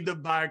laid the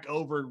bike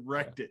over and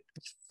wrecked it.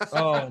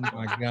 Oh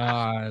my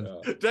God.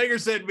 Taker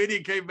said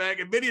Midian came back,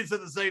 and Midian said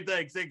the same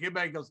thing. He came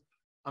back and goes,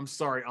 I'm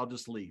sorry, I'll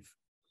just leave.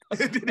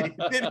 That's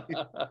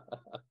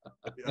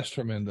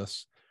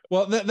tremendous.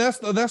 Well,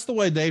 that's the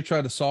way Dave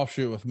tried to soft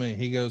shoot with me.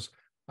 He goes,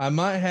 I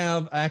might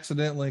have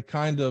accidentally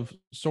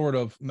sort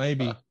of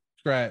maybe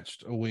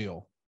scratched a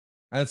wheel.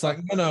 And it's like,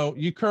 no,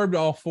 you curbed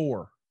all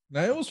 4.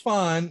 Now, it was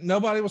fine.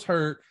 Nobody was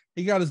hurt.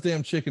 He got his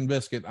damn chicken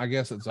biscuit. I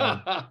guess it's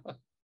on.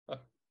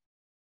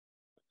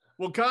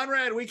 Well,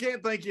 Conrad, we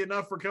can't thank you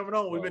enough for coming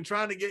on. We've been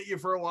trying to get you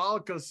for a while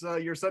because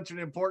you're such an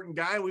important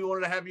guy. We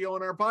wanted to have you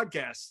on our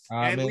podcast.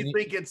 We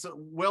think it's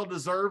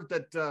well-deserved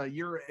that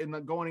you're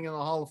going in the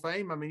Hall of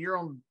Fame. I mean, you're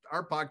on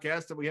our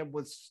podcast that we have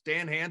with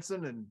Stan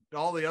Hansen and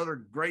all the other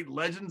great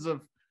legends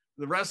of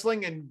the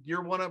wrestling, and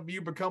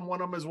you become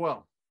one of them as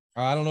well.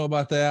 I don't know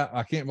about that.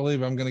 I can't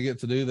believe I'm going to get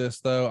to do this,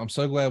 though. I'm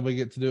so glad we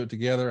get to do it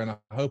together, and I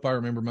hope I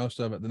remember most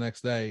of it the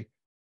next day.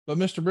 But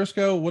Mr.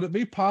 Brisco, would it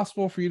be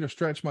possible for you to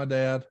stretch my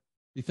dad?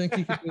 You think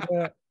you could do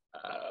that?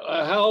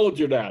 How old's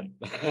your dad?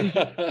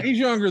 He's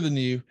younger than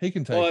you. He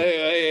can take Well, it.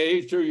 hey,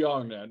 he's too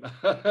young then.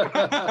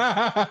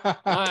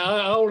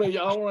 I only,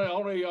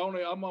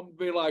 I'm gonna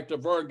be like the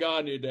Vern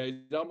Gagne days.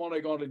 I'm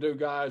only going to do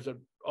guys that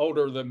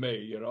older than me,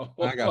 you know.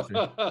 I got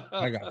you.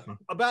 I got you.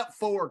 About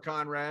 4,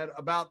 Conrad.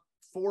 About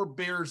 4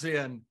 beers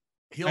in,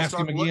 he'll Ask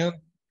him again.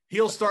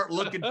 He'll start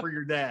looking for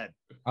your dad.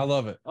 I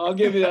love it. I'll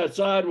give you that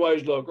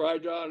sideways look,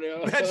 right, John?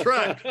 Yeah. That's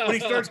right. When he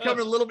starts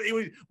coming a little bit,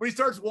 when he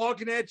starts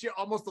walking at you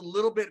almost a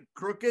little bit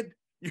crooked,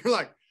 you're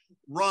like,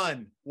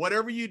 run.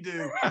 Whatever you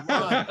do, run.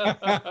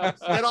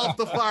 Set off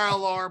the fire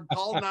alarm,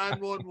 call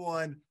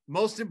 911.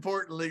 Most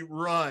importantly,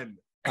 run.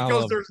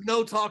 Because there's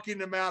no talking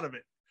them out of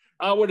it.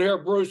 I would hear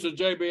Bruce and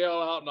JBL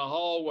out in the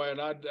hallway, and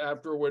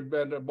after we'd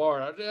been to the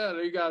bar, I'd say,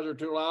 yeah, you guys are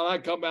too loud.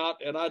 I'd come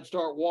out and I'd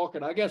start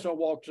walking. I guess I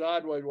walked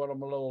sideways when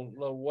I'm a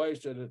little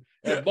wasted,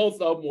 and both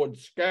of them would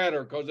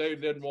scatter because they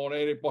didn't want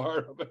any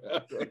part of it.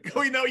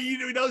 We know he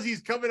knows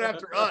he's coming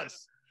after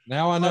us.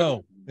 Now I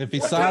know. If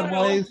he's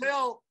sideways,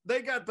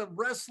 they got the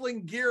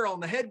wrestling gear on,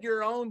 the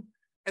headgear on,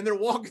 and they're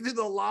walking through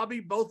the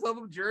lobby, both of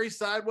them, Jerry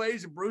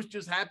sideways and Bruce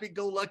just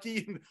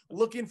happy-go-lucky and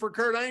looking for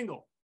Kurt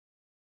Angle.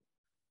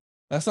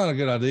 that's not a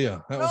good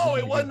idea. No,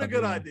 it wasn't a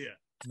good idea.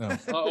 No.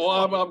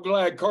 Well, I'm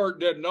glad Kurt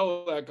didn't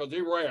know that because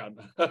he ran.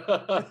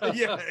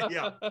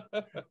 Yeah.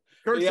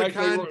 Kurt's a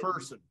kind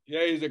person.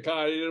 Yeah, he's a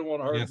kind. He didn't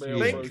want to hurt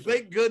me.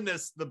 Thank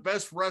goodness the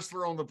best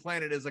wrestler on the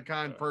planet is a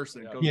kind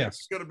person. Yes.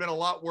 It could have been a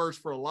lot worse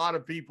for a lot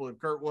of people if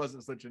Kurt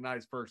wasn't such a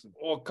nice person.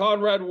 Well,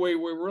 Conrad,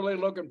 we're really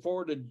looking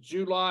forward to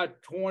July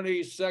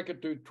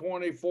 22nd through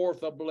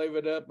 24th, I believe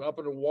it up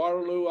in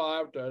Waterloo,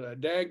 Iowa, the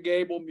Dan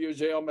Gable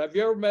Museum. Have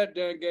you ever met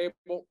Dan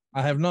Gable?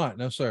 I have not.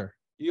 No, sir.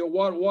 You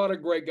know what a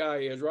great guy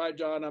he is, right,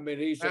 John? I mean,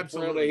 he's so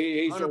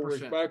friendly, he's so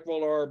respectful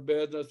of our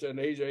business, and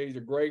he's a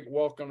great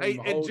welcoming. Hey,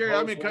 and Jerry,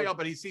 I'm gonna cut you off,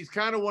 but he's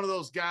kind of one of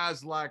those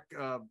guys like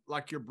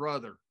your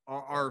brother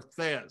or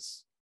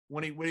Thez.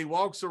 When he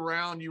walks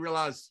around, you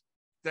realize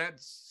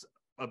that's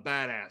a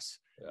badass.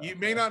 Yeah, you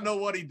may not know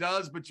what he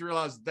does, but you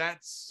realize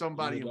that's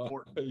somebody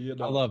important.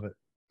 I love it.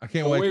 I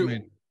can't wait to meet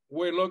him.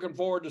 We're looking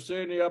forward to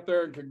seeing you up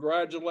there, and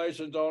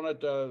congratulations on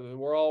it.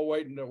 We're all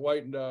waiting to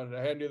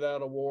hand you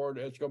that award.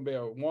 It's going to be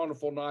a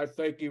wonderful night.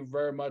 Thank you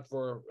very much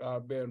for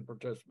being a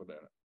participant in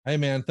it. Hey,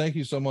 man, thank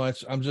you so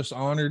much. I'm just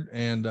honored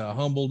and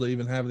humbled to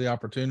even have the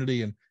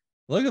opportunity. And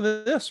look at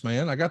this,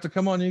 man. I got to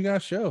come on you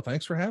guys' show.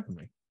 Thanks for having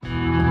me.